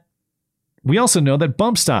 But we also know that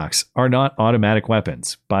bump stocks are not automatic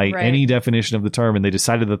weapons by any definition of the term, and they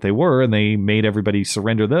decided that they were, and they made everybody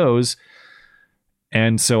surrender those.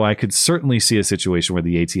 And so I could certainly see a situation where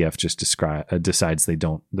the ATF just decides they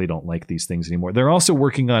don't like these things anymore. They're also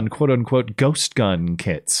working on quote unquote ghost gun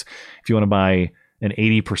kits. If you want to buy an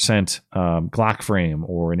 80% Glock frame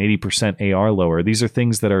or an 80% AR lower, these are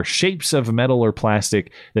things that are shapes of metal or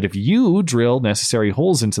plastic that if you drill necessary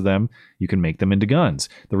holes into them, you can make them into guns.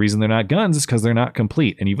 The reason they're not guns is because they're not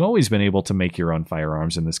complete. And you've always been able to make your own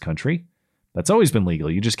firearms in this country. That's always been legal.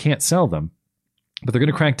 You just can't sell them. But they're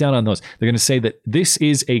going to crack down on those. They're going to say that this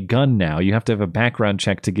is a gun now. You have to have a background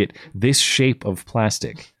check to get this shape of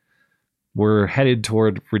plastic. We're headed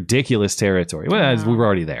toward ridiculous territory. Well, we were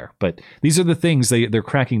already there. But these are the things they're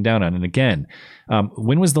cracking down on. And again,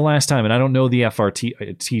 when was the last time, and I don't know the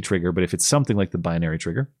FRT trigger, but if it's something like the binary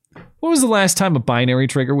trigger, when was the last time a binary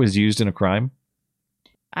trigger was used in a crime?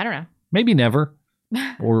 I don't know. Maybe never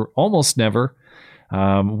or almost never.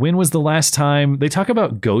 When was the last time they talk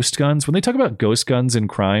about ghost guns? When they talk about ghost guns in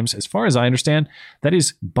crimes, as far as I understand, that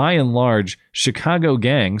is by and large Chicago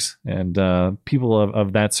gangs and people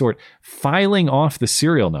of that sort filing off the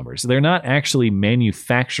serial numbers. They're not actually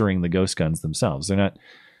manufacturing the ghost guns themselves. They're not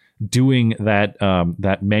doing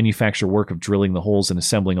that manufacture work of drilling the holes and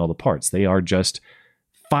assembling all the parts. They are just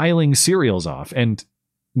filing serials off. And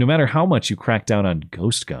no matter how much you crack down on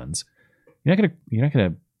ghost guns, you're not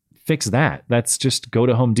gonna fix that. That's just go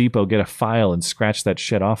to Home Depot, get a file, and scratch that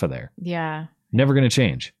shit off of there. Yeah. Never going to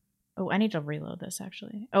change. Oh, I need to reload this,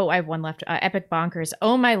 actually. Oh, I have one left. Epic Bonkers.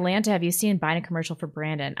 Oh, my Lanta, have you seen Biden commercial for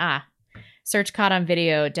Brandon? Search caught on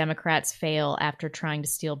video. Democrats fail after trying to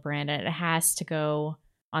steal Brandon. It has to go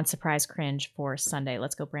on Surprise Cringe for Sunday.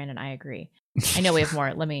 Let's go, Brandon. I agree. I know we have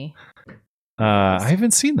more. Let me... I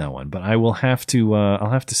haven't seen that one, but I will have to.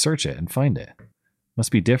 I'll have to search it and find it.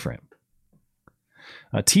 Must be different.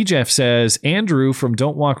 T-Jeff says, Andrew from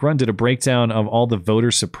Don't Walk Run did a breakdown of all the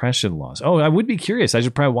voter suppression laws. Oh, I would be curious. I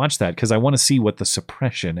should probably watch that because I want to see what the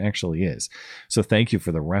suppression actually is. So thank you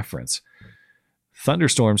for the reference.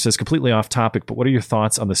 Thunderstorm says, completely off topic, but what are your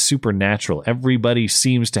thoughts on the supernatural? Everybody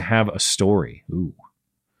seems to have a story. Ooh.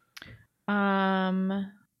 I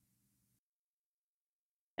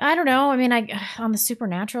don't know. I mean, on the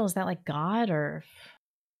supernatural, is that like God or...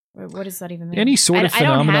 What does that even mean? Any sort of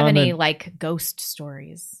phenomenon. I don't have any like ghost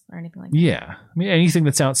stories or anything like that. Yeah. I mean, anything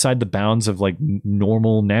that's outside the bounds of like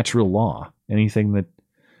normal natural law. Anything that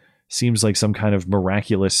seems like some kind of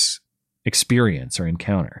miraculous experience or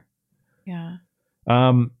encounter. Yeah.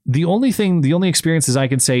 The only experiences I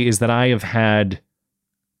can say is that I have had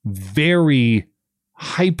very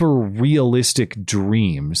hyper realistic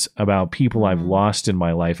dreams about people I've lost in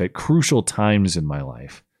my life at crucial times in my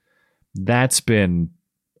life. That's been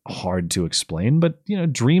hard to explain, but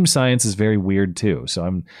dream science is very weird too.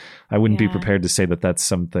 So I wouldn't be prepared to say that that's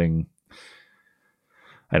something.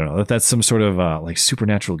 I don't know that's some sort of like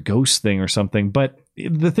supernatural ghost thing or something. But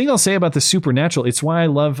the thing I'll say about the supernatural, it's why I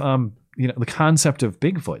love the concept of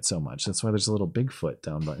Bigfoot so much. That's why there's a little Bigfoot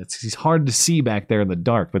down by. He's hard to see back there in the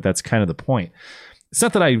dark, but that's kind of the point. It's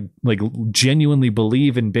not that I like genuinely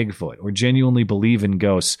believe in Bigfoot or genuinely believe in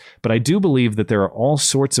ghosts, but I do believe that there are all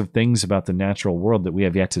sorts of things about the natural world that we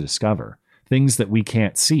have yet to discover. Things that we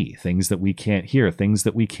can't see, things that we can't hear, things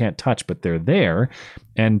that we can't touch, but they're there.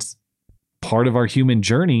 And part of our human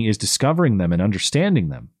journey is discovering them and understanding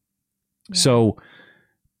them. Yeah. So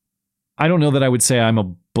I don't know that I would say I'm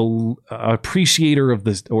a appreciator of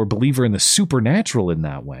this or believer in the supernatural in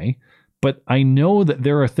that way, but I know that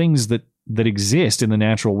there are things that exist in the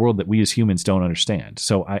natural world that we as humans don't understand.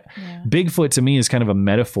 So Bigfoot to me is kind of a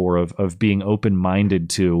metaphor of being open-minded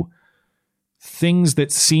to things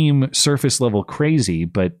that seem surface level crazy,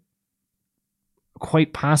 but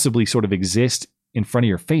quite possibly sort of exist in front of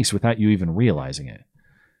your face without you even realizing it.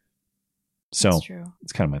 So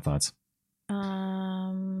it's kind of my thoughts.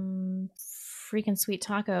 Freaking Sweet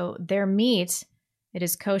Taco, their meat, it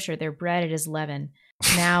is kosher. Their bread, it is leaven.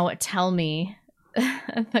 Now tell me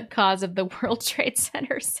the cause of the World Trade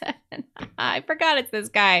Center 7. I forgot it's this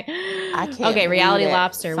guy. Okay, Reality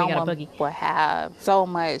Lobster. We got a boogie. Will have so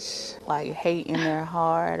much like hate in their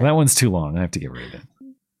heart. That one's too long. I have to get rid of it.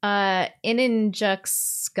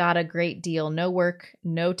 Inninjux got a great deal. No work,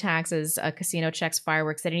 no taxes. Casino checks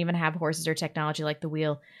fireworks. They didn't even have horses or technology like the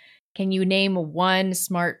wheel. Can you name one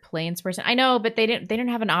smart Plains person? I know, but they didn't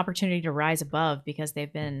have an opportunity to rise above because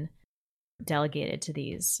they've been delegated to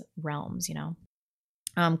these realms, you know.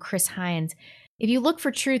 Chris Hines, if you look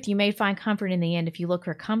for truth, you may find comfort in the end. If you look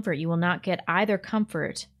for comfort, you will not get either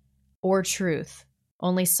comfort or truth.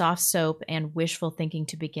 Only soft soap and wishful thinking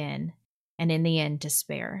to begin, and in the end,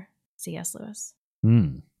 despair. C.S. Lewis.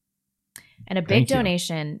 And a big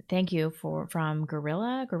donation, thank you, from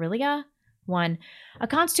Guerrilla. 1. A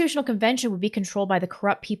constitutional convention would be controlled by the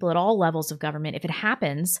corrupt people at all levels of government. If it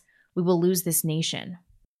happens, we will lose this nation.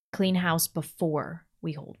 Clean house before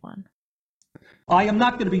we hold one. I am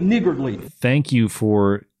not going to be niggardly. Thank you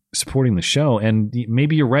for supporting the show. And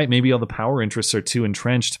maybe you're right. Maybe all the power interests are too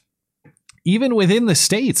entrenched. Even within the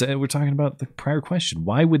states, we're talking about the prior question.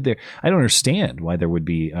 Why would there? I don't understand why there would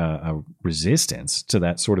be a resistance to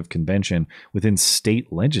that sort of convention within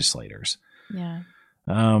state legislators. Yeah.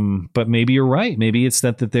 But maybe you're right. Maybe it's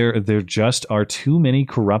that there just are too many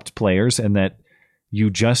corrupt players, and that you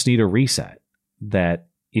just need a reset. That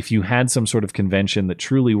if you had some sort of convention that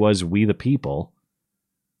truly was we the people.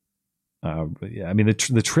 I mean,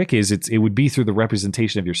 the trick is it would be through the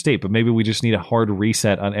representation of your state, but maybe we just need a hard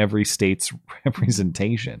reset on every state's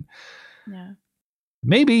representation. Yeah.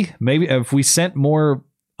 Maybe if we sent more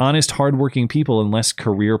honest, hardworking people and less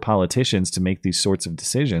career politicians to make these sorts of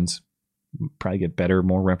decisions, we'd probably get better,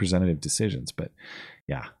 more representative decisions. But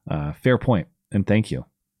yeah, fair point. And thank you.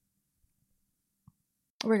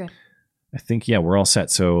 We're good. I think, yeah, we're all set.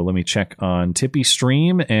 So let me check on Tippy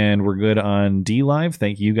Stream, and we're good on D Live.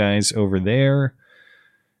 Thank you guys over there.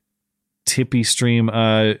 Tippy Stream,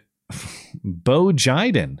 Bo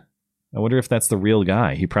Jiden. I wonder if that's the real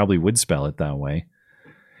guy. He probably would spell it that way.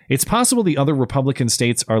 It's possible the other Republican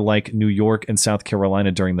states are like New York and South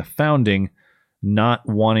Carolina during the founding, not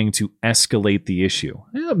wanting to escalate the issue.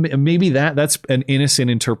 Yeah, maybe that's an innocent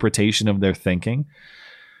interpretation of their thinking.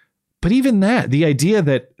 But even that, the idea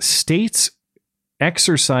that states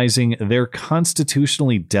exercising their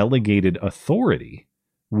constitutionally delegated authority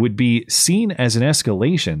would be seen as an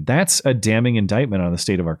escalation, that's a damning indictment on the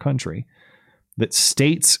state of our country. That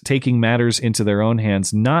states taking matters into their own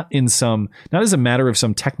hands, not as a matter of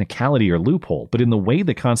some technicality or loophole, but in the way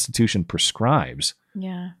the Constitution prescribes.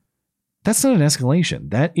 Yeah. That's not an escalation.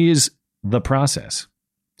 That is the process.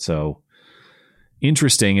 So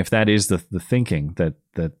interesting if that is the thinking that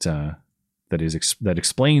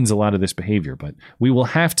explains a lot of this behavior, but we will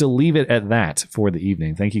have to leave it at that for the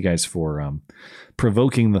evening. Thank you guys for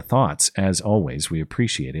provoking the thoughts as always. We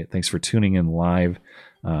appreciate it. Thanks for tuning in live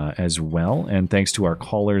as well, and thanks to our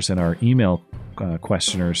callers and our email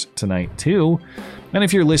questioners tonight too. And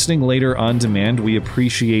if you're listening later on demand, we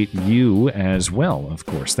appreciate you as well, of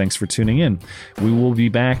course. Thanks for tuning in. We will be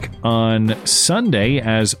back on Sunday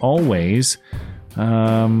as always.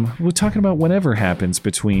 We're talking about whatever happens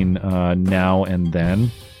between now and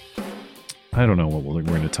then. I don't know what we're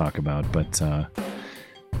going to talk about, but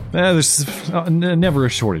there's never a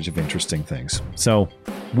shortage of interesting things. So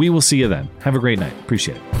we will see you then. Have a great night.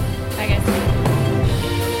 Appreciate it.